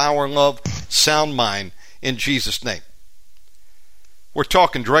spirits of power and love, sound mind in Jesus' name. We're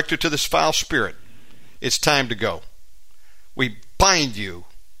talking directly to this foul spirit. It's time to go. We bind you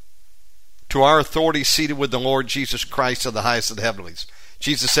to our authority seated with the Lord Jesus Christ of the highest of the heavenlies.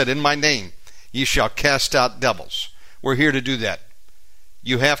 Jesus said, in my name ye shall cast out devils. We're here to do that.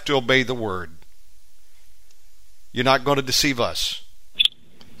 You have to obey the word. You're not going to deceive us.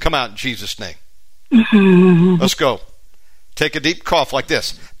 Come out in Jesus' name. Let's go. Take a deep cough like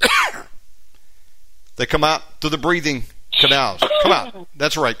this. They come out through the breathing canals. Come out.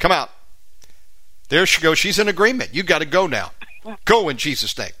 That's right. Come out. There she goes. She's in agreement. You got to go now. Go in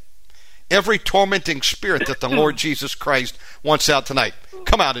Jesus' name. Every tormenting spirit that the Lord Jesus Christ wants out tonight,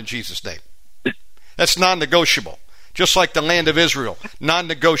 come out in Jesus' name. That's non-negotiable. Just like the land of Israel,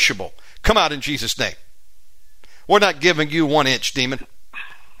 non-negotiable. Come out in Jesus' name. We're not giving you 1 inch, demon.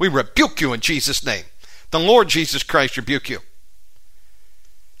 We rebuke you in Jesus' name. The Lord Jesus Christ rebuke you.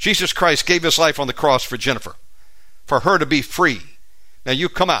 Jesus Christ gave his life on the cross for Jennifer, for her to be free. Now you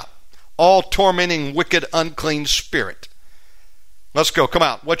come out. All tormenting, wicked, unclean spirit. Let's go. Come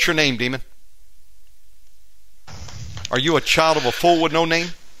out. What's your name, demon? Are you a child of a fool with no name?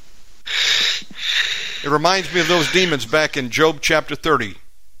 It reminds me of those demons back in Job chapter 30.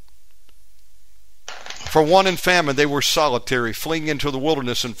 For want and famine they were solitary, fleeing into the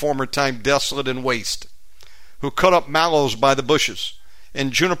wilderness in former time, desolate and waste, who cut up mallows by the bushes,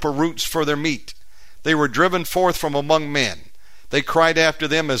 and juniper roots for their meat. They were driven forth from among men. They cried after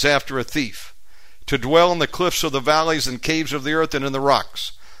them as after a thief, to dwell in the cliffs of the valleys and caves of the earth and in the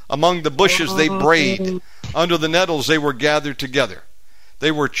rocks. Among the bushes they brayed, under the nettles they were gathered together.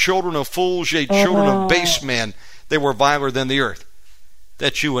 They were children of fools, yea, children of base men. They were viler than the earth.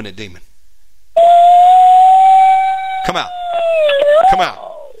 That's you in it, demon. Come out. Come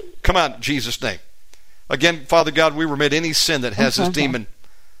out. Come out in Jesus' name. Again, Father God, we remit any sin that has this demon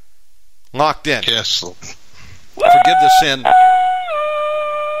locked in. Yes, Lord. Forgive the sin.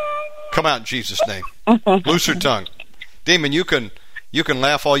 Come out in Jesus' name. Loose her tongue. Demon, you can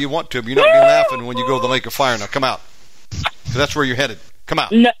laugh all you want to, but you're not be laughing when you go to the lake of fire. Now come out. Because that's where you're headed. Come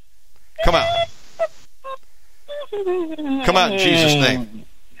out. No. Come out. Come out in Jesus' name.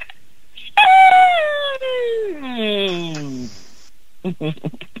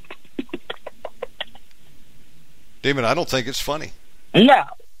 Demon, I don't think it's funny. No.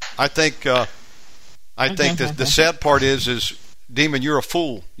 I think that the sad part is, demon, you're a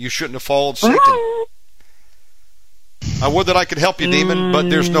fool. You shouldn't have followed Satan. I would that I could help you, demon, but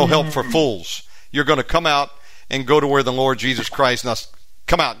there's no help for fools. You're going to come out and go to where the Lord Jesus Christ. Now,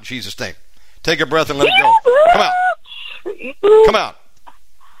 come out in Jesus' name. Take a breath and let it go. Come out. Come out.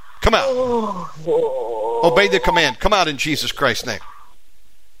 Come out. Obey the command. Come out in Jesus Christ's name.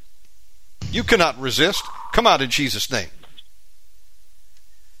 You cannot resist. Come out in Jesus' name.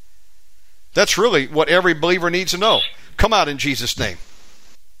 That's really what every believer needs to know. Come out in Jesus' name.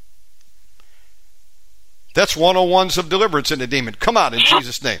 That's 101s of deliverance in the demon. Come out in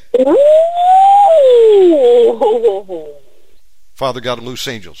Jesus' name. Father God, loose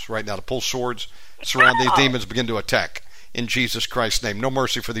angels right now to pull swords, surround these demons, begin to attack in Jesus Christ's name. No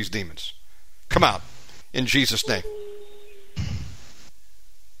mercy for these demons. Come out in Jesus' name.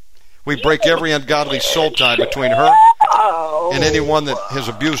 We break every ungodly soul tie between her and anyone that has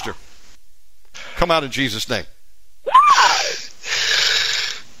abused her. Come out in Jesus' name.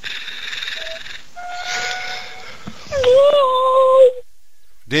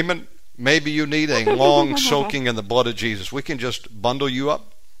 Demon, maybe you need a long soaking in the blood of Jesus. We can just bundle you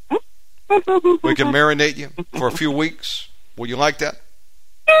up. We can marinate you for a few weeks. Will you like that?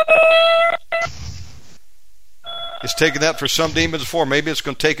 It's taken that for some demons before. Maybe it's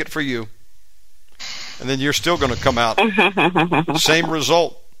going to take it for you. And then you're still going to come out. Same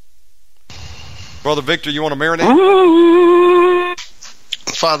result. Brother Victor, you want to marinate?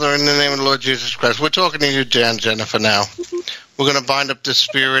 Father, in the name of the Lord Jesus Christ, we're talking to you, Jennifer, now. We're going to bind up this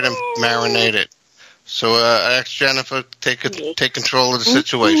spirit and marinate it. So I ask Jennifer to take control of the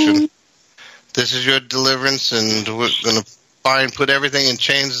situation. This is your deliverance, and we're going to put everything in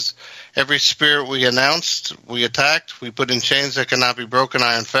chains. Every spirit we announced, we attacked, we put in chains that cannot be broken,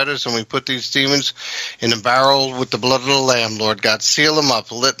 iron fetters, and we put these demons in a barrel with the blood of the Lamb, Lord God. Seal them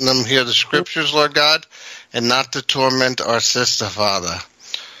up, letting them hear the scriptures, Lord God, and not to torment our sister, Father.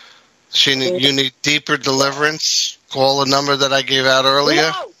 You need deeper deliverance. Call the number that I gave out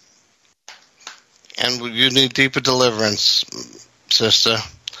earlier. And you need deeper deliverance, sister.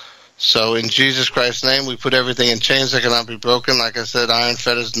 So in Jesus Christ's name, we put everything in chains that cannot be broken. Like I said, iron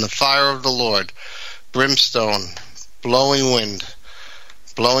fetters in the fire of the Lord. Brimstone, blowing wind,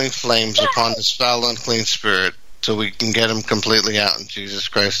 blowing flames upon this foul, unclean spirit, so we can get him completely out in Jesus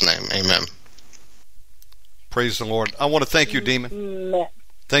Christ's name. Amen. Praise the Lord. I want to thank you, demon.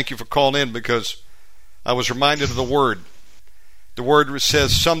 Thank you for calling in, because I was reminded of the Word. The Word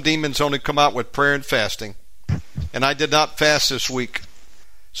says some demons only come out with prayer and fasting. And I did not fast this week.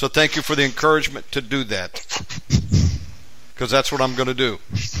 So thank you for the encouragement to do that, because that's what I'm going to do.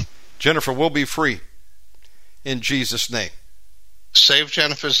 Jennifer will be free in Jesus' name. Save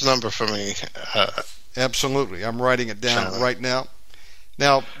Jennifer's number for me. Absolutely. I'm writing it down right now.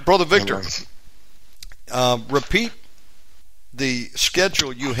 Now, Brother Victor, repeat the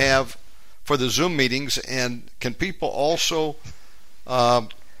schedule you have for the Zoom meetings, and can people also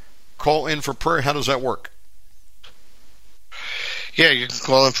call in for prayer? How does that work? Yeah, you can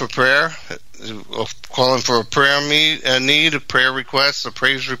call in for prayer, call in for a prayer need, a prayer request, a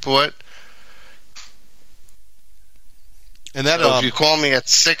praise report. And that, so if you call me at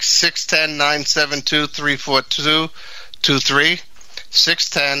 610-972-3423,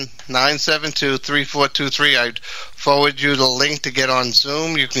 610-972-3423, I'd forward you the link to get on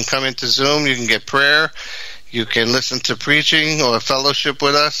Zoom. You can come into Zoom, you can get prayer, you can listen to preaching or fellowship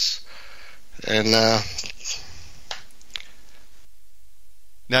with us, and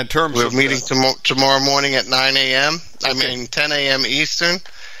now, in terms we're of meeting tomorrow morning at 9 a.m. I mean 10 a.m. Eastern,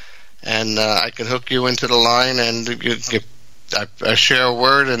 and I can hook you into the line, and I share a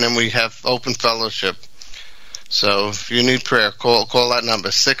word, and then we have open fellowship. So if you need prayer, call that number,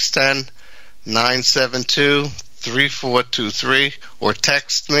 610-972-3423, or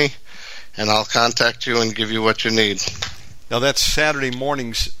text me, and I'll contact you and give you what you need. Now that's Saturday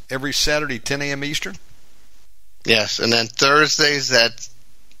mornings, every Saturday, 10 a.m. Eastern? Yes, and then Thursdays at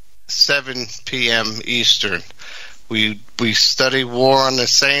 7 p.m. Eastern. We study War on the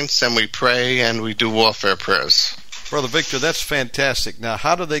Saints, and we pray, and we do warfare prayers. Brother Victor, that's fantastic. Now,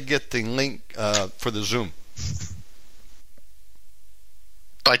 how do they get the link for the Zoom?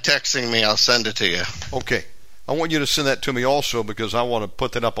 By texting me, I'll send it to you. Okay. I want you to send that to me also, because I want to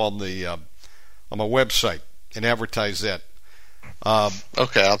put that up on the on my website and advertise that.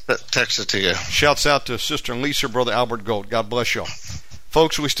 Okay, I'll text it to you. Shouts out to Sister Lisa, Brother Albert Gold. God bless y'all.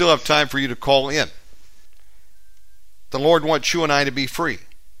 Folks, we still have time for you to call in. The Lord wants you and I to be free.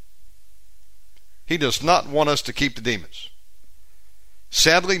 He does not want us to keep the demons.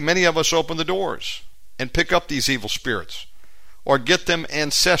 Sadly, many of us open the doors and pick up these evil spirits, or get them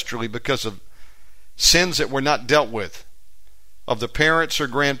ancestrally because of sins that were not dealt with, of the parents or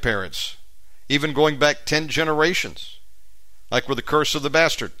grandparents, even going back 10 generations. like with the curse of the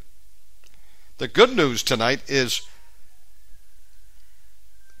bastard. The good news tonight is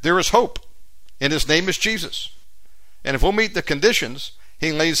there is hope, and his name is Jesus. And if we'll meet the conditions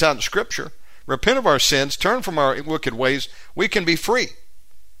he lays out in Scripture, repent of our sins, turn from our wicked ways, we can be free.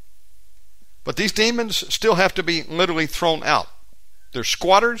 But these demons still have to be literally thrown out. They're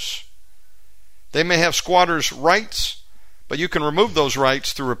squatters. They may have squatters' rights, but you can remove those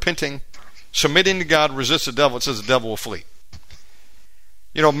rights through repenting, submitting to God, resist the devil. It says the devil will flee.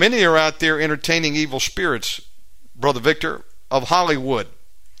 You know, many are out there entertaining evil spirits, Brother Victor, of Hollywood.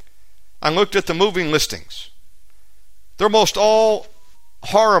 I looked at the movie listings. They're most all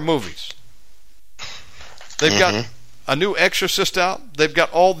horror movies. They've got a new Exorcist out. They've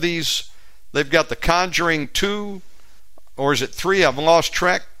got all these. They've got The Conjuring 2, or is it 3? I've lost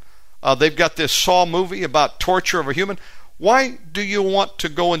track. They've got this Saw movie about torture of a human. Why do you want to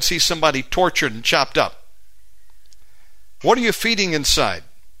go and see somebody tortured and chopped up? What are you feeding inside?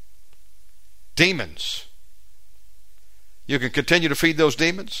 Demons. You can continue to feed those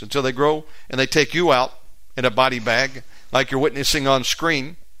demons until they grow and they take you out in a body bag like you're witnessing on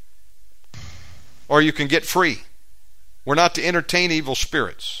screen. Or you can get free. We're not to entertain evil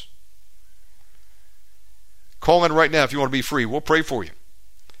spirits. Call in right now if you want to be free. We'll pray for you.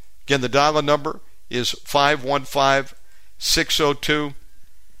 Again, the dial-in number is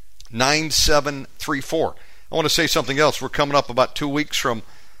 515-602-9734. I want to say something else. We're coming up about 2 weeks from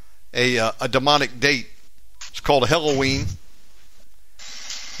a demonic date. It's called Halloween.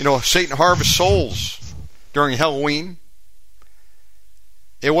 You know, Satan harvests souls during Halloween.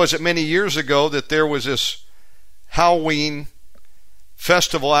 It wasn't many years ago that there was this Halloween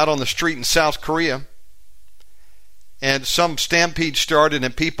festival out on the street in South Korea. And some stampede started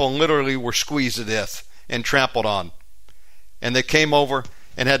and people literally were squeezed to death and trampled on. And they came over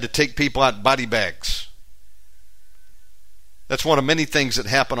and had to take people out in body bags. That's one of many things that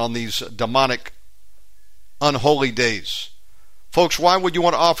happen on these demonic, unholy days. Folks, why would you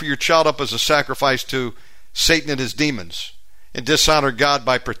want to offer your child up as a sacrifice to Satan and his demons and dishonor God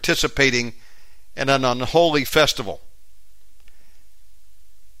by participating in an unholy festival?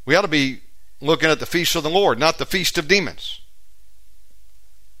 We ought to be looking at the feast of the Lord, not the feast of demons.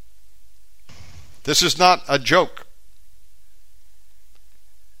 This is not a joke.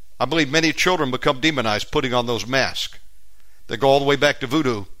 I believe many children become demonized putting on those masks. They go all the way back to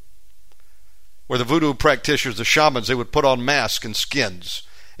voodoo, where the voodoo practitioners, the shamans, they would put on masks and skins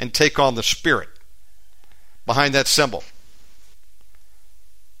and take on the spirit behind that symbol.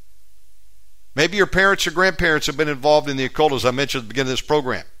 Maybe your parents or grandparents have been involved in the occult, as I mentioned at the beginning of this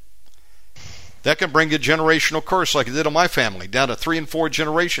program. That can bring a generational curse like it did on my family, down to 3 and 4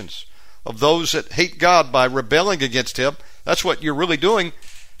 generations of those that hate God by rebelling against him. That's what you're really doing,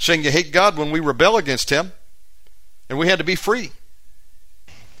 saying you hate God when we rebel against him. And we had to be free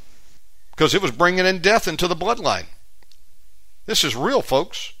because it was bringing in death into the bloodline. This is real,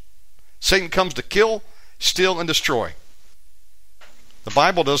 folks. Satan comes to kill, steal, and destroy. The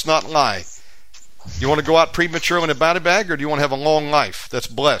Bible does not lie. You want to go out prematurely in a body bag, or do you want to have a long life that's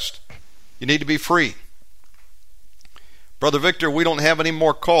blessed? You need to be free. Brother Victor, we don't have any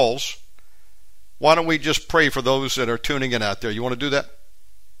more calls. Why don't we just pray for those that are tuning in out there? You want to do that?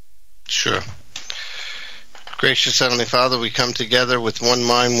 Sure. Gracious Heavenly Father, we come together with one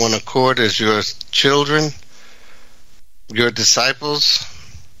mind, one accord as your children, your disciples.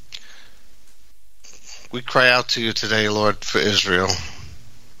 We cry out to you today, Lord, for Israel.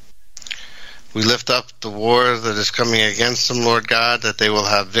 We lift up the war that is coming against them, Lord God, that they will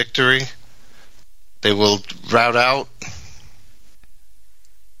have victory. They will rout out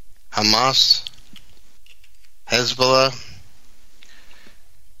Hamas, Hezbollah,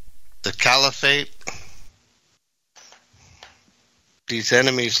 the Caliphate, these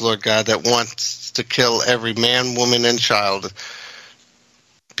enemies, Lord God, that want to kill every man, woman, and child,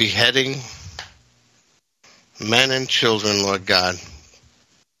 beheading men and children, Lord God.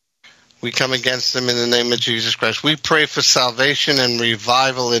 We come against them in the name of Jesus Christ. We pray for salvation and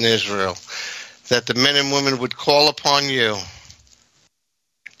revival in Israel, that the men and women would call upon you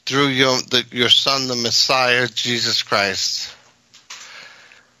through your Son, the Messiah, Jesus Christ.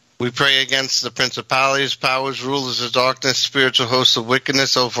 We pray against the principalities, powers, rulers of darkness, spiritual hosts of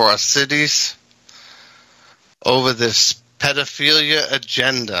wickedness over our cities, over this pedophilia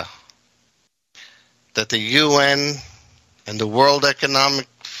agenda that the UN and the World Economic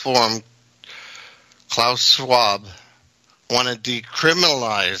Forum, Klaus Schwab, want to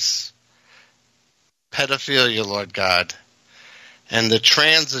decriminalize pedophilia, Lord God, and the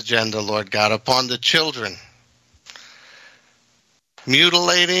trans agenda, Lord God, upon the children.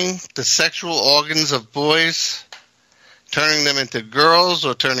 Mutilating the sexual organs of boys, turning them into girls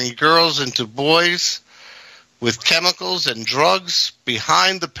or turning girls into boys with chemicals and drugs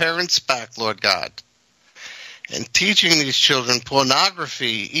behind the parents' back, Lord God, and teaching these children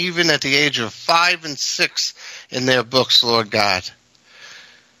pornography even at the age of 5 and 6 in their books, Lord God.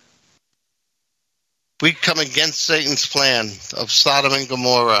 We come against Satan's plan of Sodom and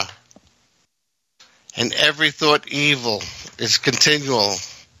Gomorrah, and every thought evil is continual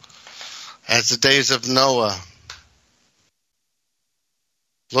as the days of Noah.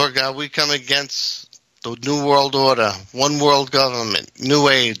 Lord God, we come against the New World Order, one world government, New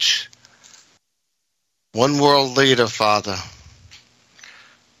Age, one world leader, Father.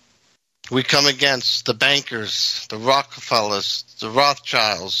 We come against the bankers, the Rockefellers, the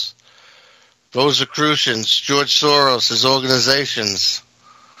Rothschilds, Rosicrucians, George Soros, his organizations,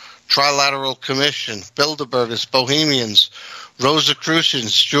 Trilateral Commission, Bilderbergers, Bohemians,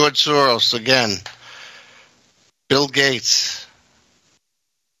 Rosicrucians, George Soros again, Bill Gates,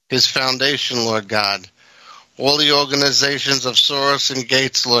 his foundation, Lord God, all the organizations of Soros and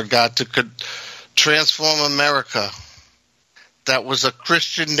Gates, Lord God, to transform America that was a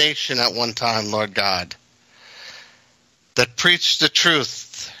Christian nation at one time, Lord God, that preached the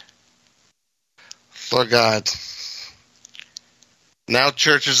truth. Lord God, now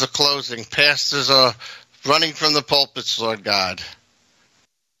churches are closing. Pastors are running from the pulpits, Lord God.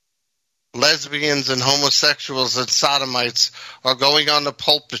 Lesbians and homosexuals and sodomites are going on the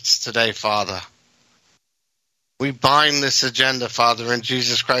pulpits today, Father. We bind this agenda, Father, in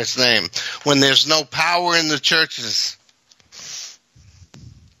Jesus Christ's name. When there's no power in the churches,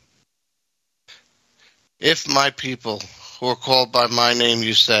 if my people who are called by my name,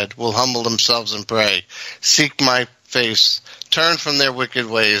 you said, will humble themselves and pray, seek my face, turn from their wicked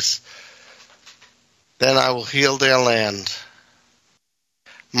ways, then I will heal their land.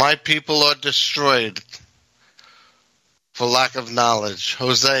 My people are destroyed for lack of knowledge.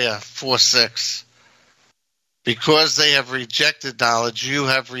 Hosea 4:6. Because they have rejected knowledge, you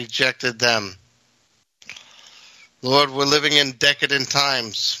have rejected them. Lord, we're living in decadent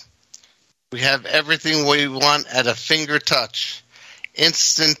times. We have everything we want at a finger touch.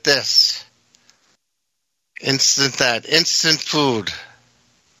 Instant this, instant that, instant food.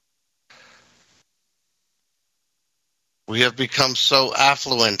 We have become so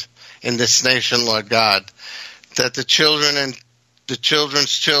affluent in this nation, Lord God, that the children and the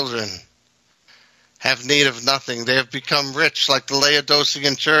children's children have need of nothing. They have become rich, like the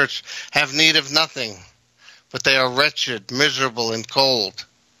Laodicean church, have need of nothing, but they are wretched, miserable, and cold.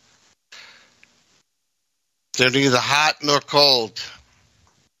 They're neither hot nor cold,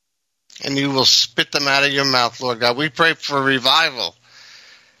 and you will spit them out of your mouth, Lord God. We pray for revival,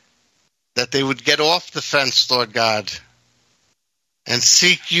 that they would get off the fence, Lord God, and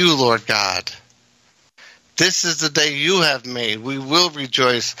seek you, Lord God. This is the day you have made. We will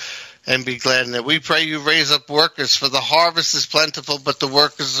rejoice and be glad in it. We pray you raise up workers, for the harvest is plentiful, but the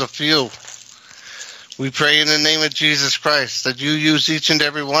workers are few. We pray in the name of Jesus Christ that you use each and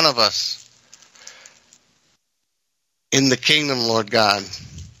every one of us in the kingdom, Lord God,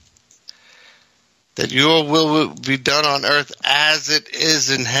 that your will be done on earth as it is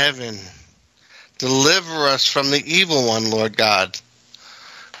in heaven. Deliver us from the evil one, Lord God,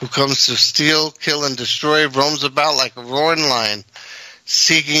 who comes to steal, kill, and destroy, roams about like a roaring lion,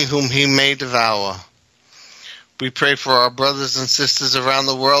 seeking whom he may devour. We pray for our brothers and sisters around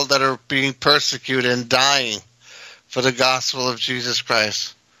the world that are being persecuted and dying for the gospel of Jesus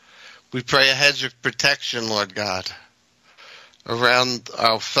Christ. We pray a hedge of protection, Lord God, around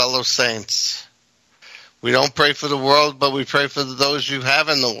our fellow saints. We don't pray for the world, but we pray for those you have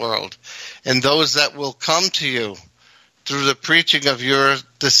in the world and those that will come to you through the preaching of your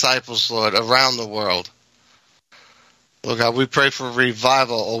disciples, Lord, around the world. Lord God, we pray for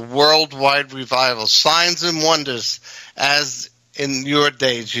revival, a worldwide revival, signs and wonders as in your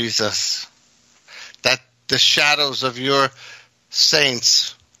day, Jesus, that the shadows of your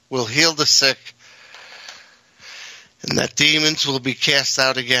saints will heal the sick and that demons will be cast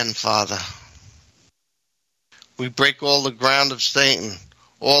out again, Father. We break all the ground of Satan,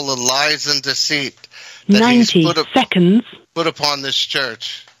 all the lies and deceit that 90 he's seconds. put upon this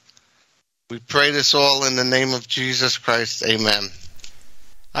church. We pray this all in the name of Jesus Christ. Amen.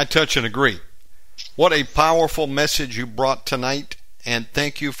 I touch and agree. What a powerful message you brought tonight, and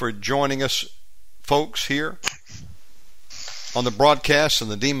thank you for joining us, folks, here on the broadcast and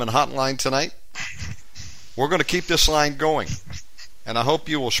the Demon Hotline tonight. We're going to keep this line going, and I hope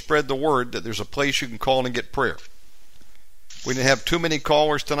you will spread the word that there's a place you can call and get prayer. We didn't have too many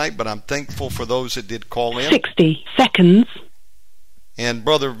callers tonight, but I'm thankful for those that did call in. 60 seconds. And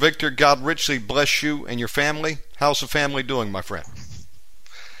Brother Victor, God richly bless you and your family. How's the family doing, my friend?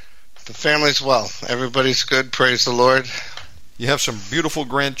 The family's well. Everybody's good. Praise the Lord. You have some beautiful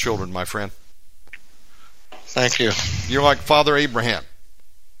grandchildren, my friend. Thank you. You're like Father Abraham.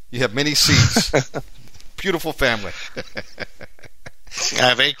 You have many seeds. Beautiful family. I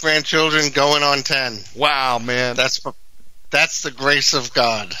have 8 grandchildren going on 10. Wow, man. That's the grace of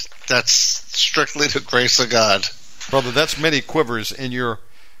God. That's strictly the grace of God. Brother, that's many quivers in your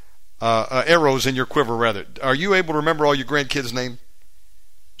arrows in your quiver, rather. Are you able to remember all your grandkids' names?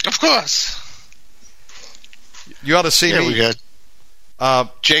 Of course. You ought to see me. We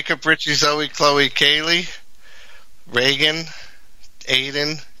got Jacob, Richie, Zoe, Chloe, Kaylee, Reagan,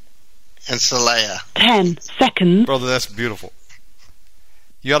 Aiden, and Salaya. 10 seconds. Brother, that's beautiful.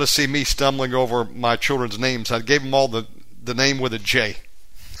 You ought to see me stumbling over my children's names. I gave them all the name with a J.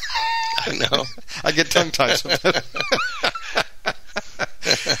 I know. I get tongue-tied sometimes.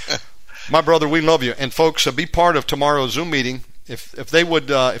 My brother, we love you. And folks, be part of tomorrow's Zoom meeting. If they would,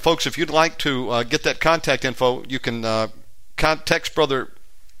 folks, if you'd like to get that contact info, you can text Brother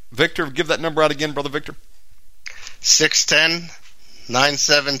Victor. Give that number out again, Brother Victor.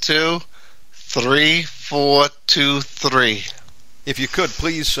 610-972-3423. If you could,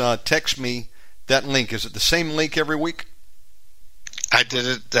 please text me that link. Is it the same link every week? I did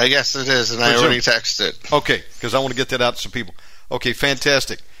it. Yes, it is, and I already texted it. Okay, because I want to get that out to some people. Okay,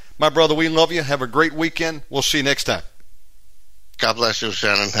 fantastic. My brother, we love you. Have a great weekend. We'll see you next time. God bless you,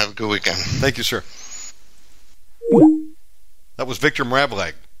 Shannon. Have a good weekend. Thank you, sir. That was Victor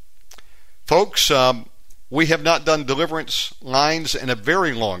Mravlag. Folks, we have not done deliverance lines in a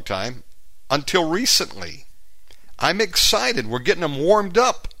very long time, until recently. I'm excited. We're getting them warmed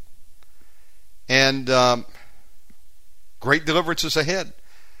up. And great deliverances ahead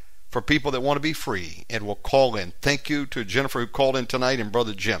for people that want to be free and will call in. Thank you to Jennifer who called in tonight and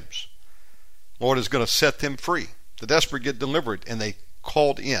Brother Jim's. Lord is going to set them free. The desperate get delivered, and they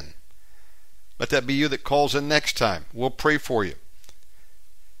called in. Let that be you that calls in next time. We'll pray for you.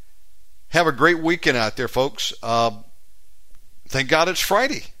 Have a great weekend out there, folks. Thank God it's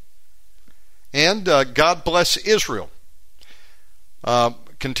Friday. And God bless Israel.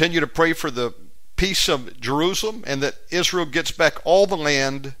 Continue to pray for the peace of Jerusalem and that Israel gets back all the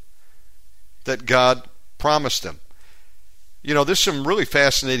land that God promised them. You know, there's some really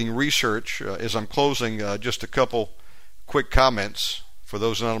fascinating research. As I'm closing, just a couple quick comments for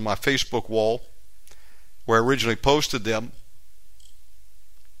those not on my Facebook wall where I originally posted them.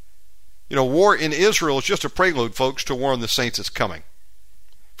 You know, war in Israel is just a prelude, folks, to war on the saints that's coming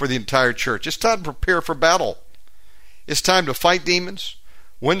for the entire church. It's time to prepare for battle. It's time to fight demons,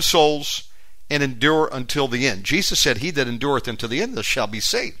 win souls, and endure until the end. Jesus said, he that endureth unto the end shall be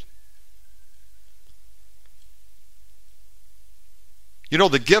saved. You know,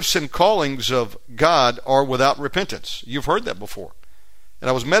 the gifts and callings of God are without repentance. You've heard that before. And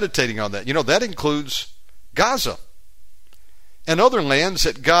I was meditating on that. You know, that includes Gaza and other lands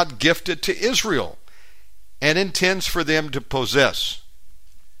that God gifted to Israel and intends for them to possess.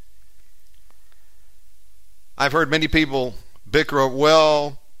 I've heard many people bicker,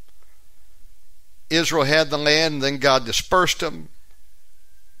 well, Israel had the land and then God dispersed them.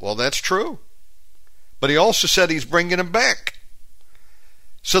 Well, that's true. But he also said he's bringing them back.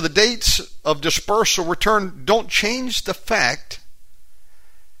 So the dates of dispersal return don't change the fact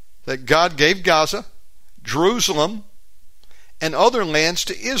that God gave Gaza, Jerusalem, and other lands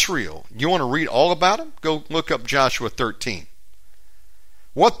to Israel. You want to read all about them? Go look up Joshua 13.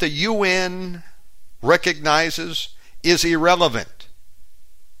 What the UN recognizes is irrelevant.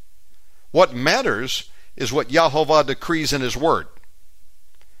 What matters is what Yahovah decrees in his word.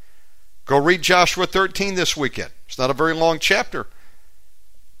 Go read Joshua 13 this weekend. It's not a very long chapter,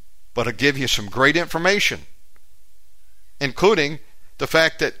 but it'll give you some great information, including the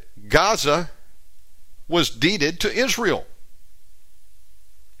fact that Gaza was deeded to Israel.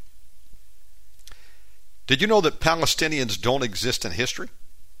 Did you know that Palestinians don't exist in history?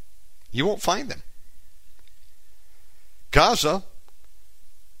 You won't find them. Gaza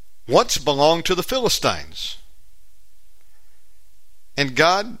once belonged to the Philistines, and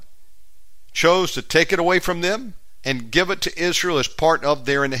God chose to take it away from them and give it to Israel as part of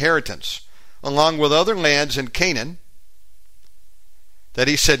their inheritance, along with other lands in Canaan that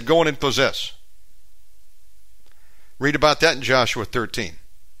he said, go in and possess. Read about that in Joshua 13. In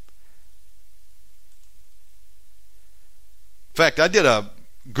fact, I did a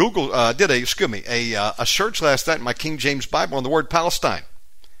search last night in my King James Bible on the word Palestine.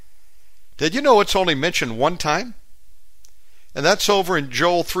 Did you know it's only mentioned one time? And that's over in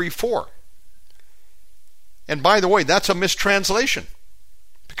Joel 3:4. And by the way, that's a mistranslation.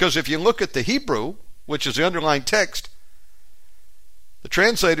 Because if you look at the Hebrew, which is the underlying text, the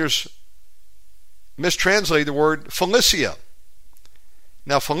translators mistranslated the word Philistia.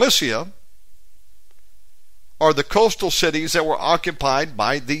 Now, Philistia are the coastal cities that were occupied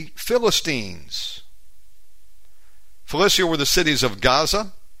by the Philistines. Philistia were the cities of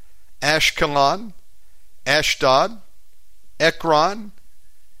Gaza, Ashkelon, Ashdod, Ekron,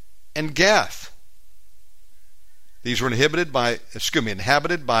 and Gath. These were inhabited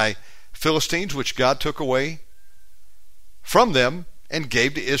by Philistines, which God took away from them and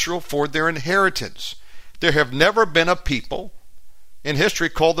gave to Israel for their inheritance. There have never been a people in history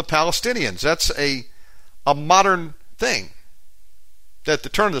called the Palestinians. That's a modern thing. At the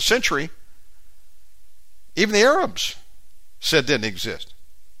turn of the century, even the Arabs said didn't exist.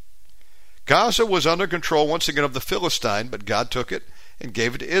 Gaza was under control once again of the Philistine, but God took it and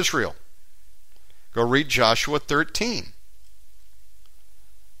gave it to Israel. Go read Joshua 13.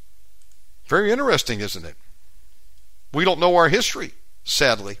 Very interesting, isn't it? We don't know our history,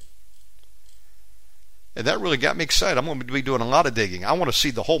 sadly. And that really got me excited. I'm going to be doing a lot of digging. I want to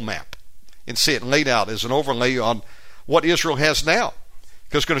see the whole map and see it laid out as an overlay on what Israel has now.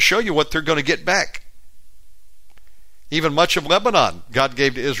 Because it's going to show you what they're going to get back. Even much of Lebanon, God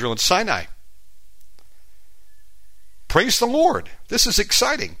gave to Israel in Sinai. Praise the Lord. This is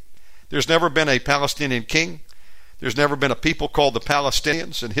exciting. There's never been a Palestinian king. There's never been a people called the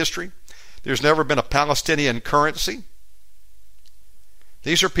Palestinians in history. There's never been a Palestinian currency.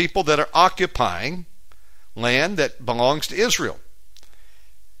 These are people that are occupying land that belongs to Israel.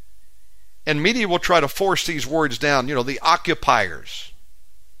 And media will try to force these words down, the occupiers,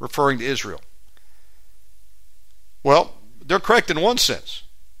 referring to Israel. Well, they're correct in one sense,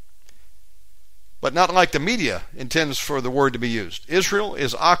 but not like the media intends for the word to be used. Israel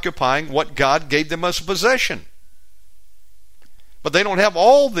is occupying what God gave them as a possession. But they don't have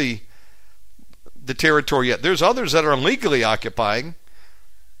all the territory yet. There's others that are illegally occupying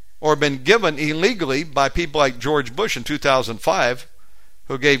or been given illegally by people like George Bush in 2005,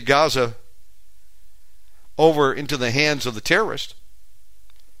 who gave Gaza over into the hands of the terrorists.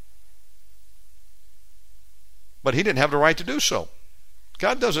 But he didn't have the right to do so.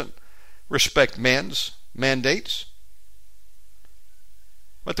 God doesn't respect man's mandates.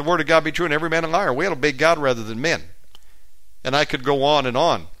 Let the word of God be true and every man a liar. We ought to obey God rather than men. And I could go on and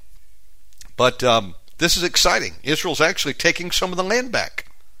on. But this is exciting. Israel's actually taking some of the land back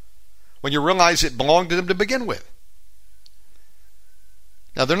when you realize it belonged to them to begin with.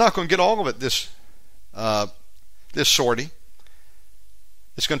 Now, they're not going to get all of it this sortie.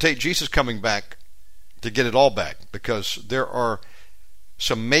 It's going to take Jesus coming back to get it all back, because there are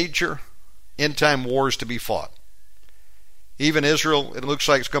some major end-time wars to be fought. Even Israel, it looks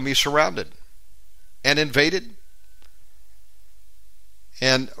like it's going to be surrounded and invaded,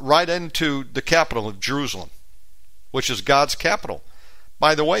 and right into the capital of Jerusalem, which is God's capital.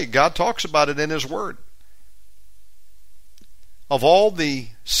 By the way, God talks about it in His Word. Of all the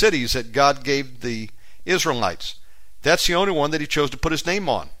cities that God gave the Israelites, that's the only one that He chose to put His name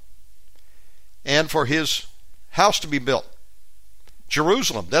on, and for His house to be built.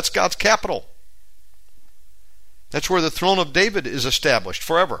 Jerusalem, that's God's capital. That's where the throne of David is established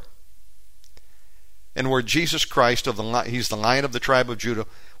forever. And where Jesus Christ, He's the Lion of the tribe of Judah,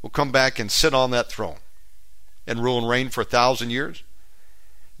 will come back and sit on that throne and rule and reign for 1,000 years.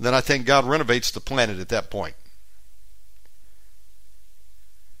 And then I think God renovates the planet at that point.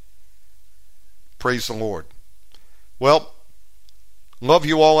 Praise the Lord. Well, love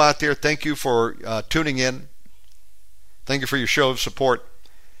you all out there. Thank you for tuning in. Thank you for your show of support.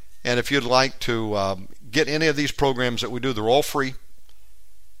 And if you'd like to get any of these programs that we do, they're all free.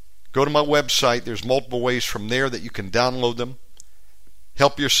 Go to my website. There's multiple ways from there that you can download them.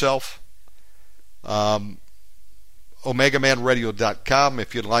 Help yourself. Omegamanradio.com.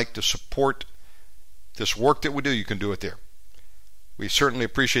 If you'd like to support this work that we do, you can do it there. We certainly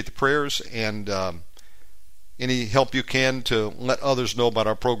appreciate the prayers, and any help you can to let others know about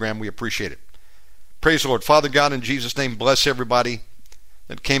our program, we appreciate it. Praise the Lord. Father God, in Jesus' name, bless everybody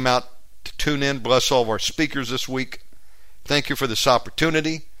that came out to tune in. Bless all of our speakers this week. Thank you for this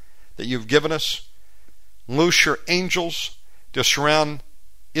opportunity that you've given us. Loose your angels to surround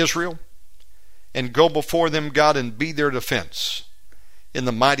Israel and go before them, God, and be their defense. In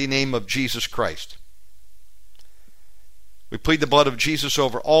the mighty name of Jesus Christ. We plead the blood of Jesus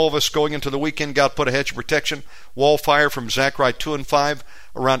over all of us going into the weekend. God, put a hedge of protection, wall fire from Zechariah 2 and 5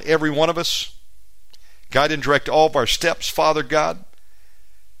 around every one of us. Guide and direct all of our steps, Father God.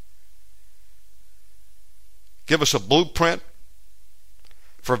 Give us a blueprint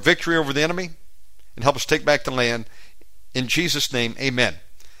for victory over the enemy and help us take back the land. In Jesus' name, amen.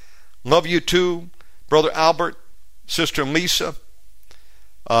 Love you too. Brother Albert, Sister Lisa,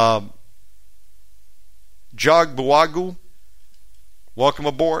 Jog Buagu, welcome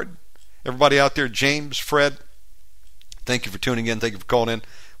aboard. Everybody out there, James, Fred, thank you for tuning in. Thank you for calling in.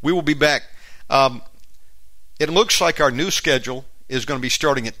 We will be back. It looks like our new schedule is going to be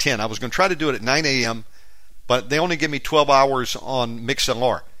starting at 10. I was going to try to do it at 9 a.m., but they only give me 12 hours on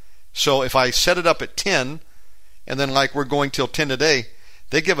MixLR. So if I set it up at 10, and then like we're going till 10 today,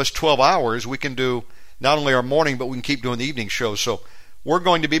 they give us 12 hours. We can do not only our morning, but we can keep doing the evening shows. So we're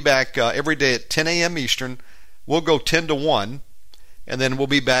going to be back every day at 10 a.m. Eastern. We'll go 10 to 1, and then we'll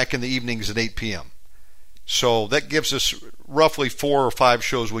be back in the evenings at 8 p.m. So that gives us roughly 4 or 5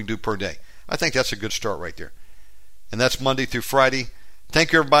 shows we can do per day. I think that's a good start right there. And that's Monday through Friday.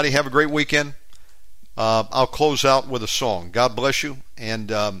 Thank you, everybody. Have a great weekend. I'll close out with a song. God bless you,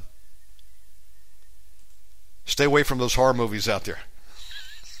 and stay away from those horror movies out there.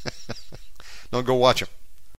 Don't go watch them.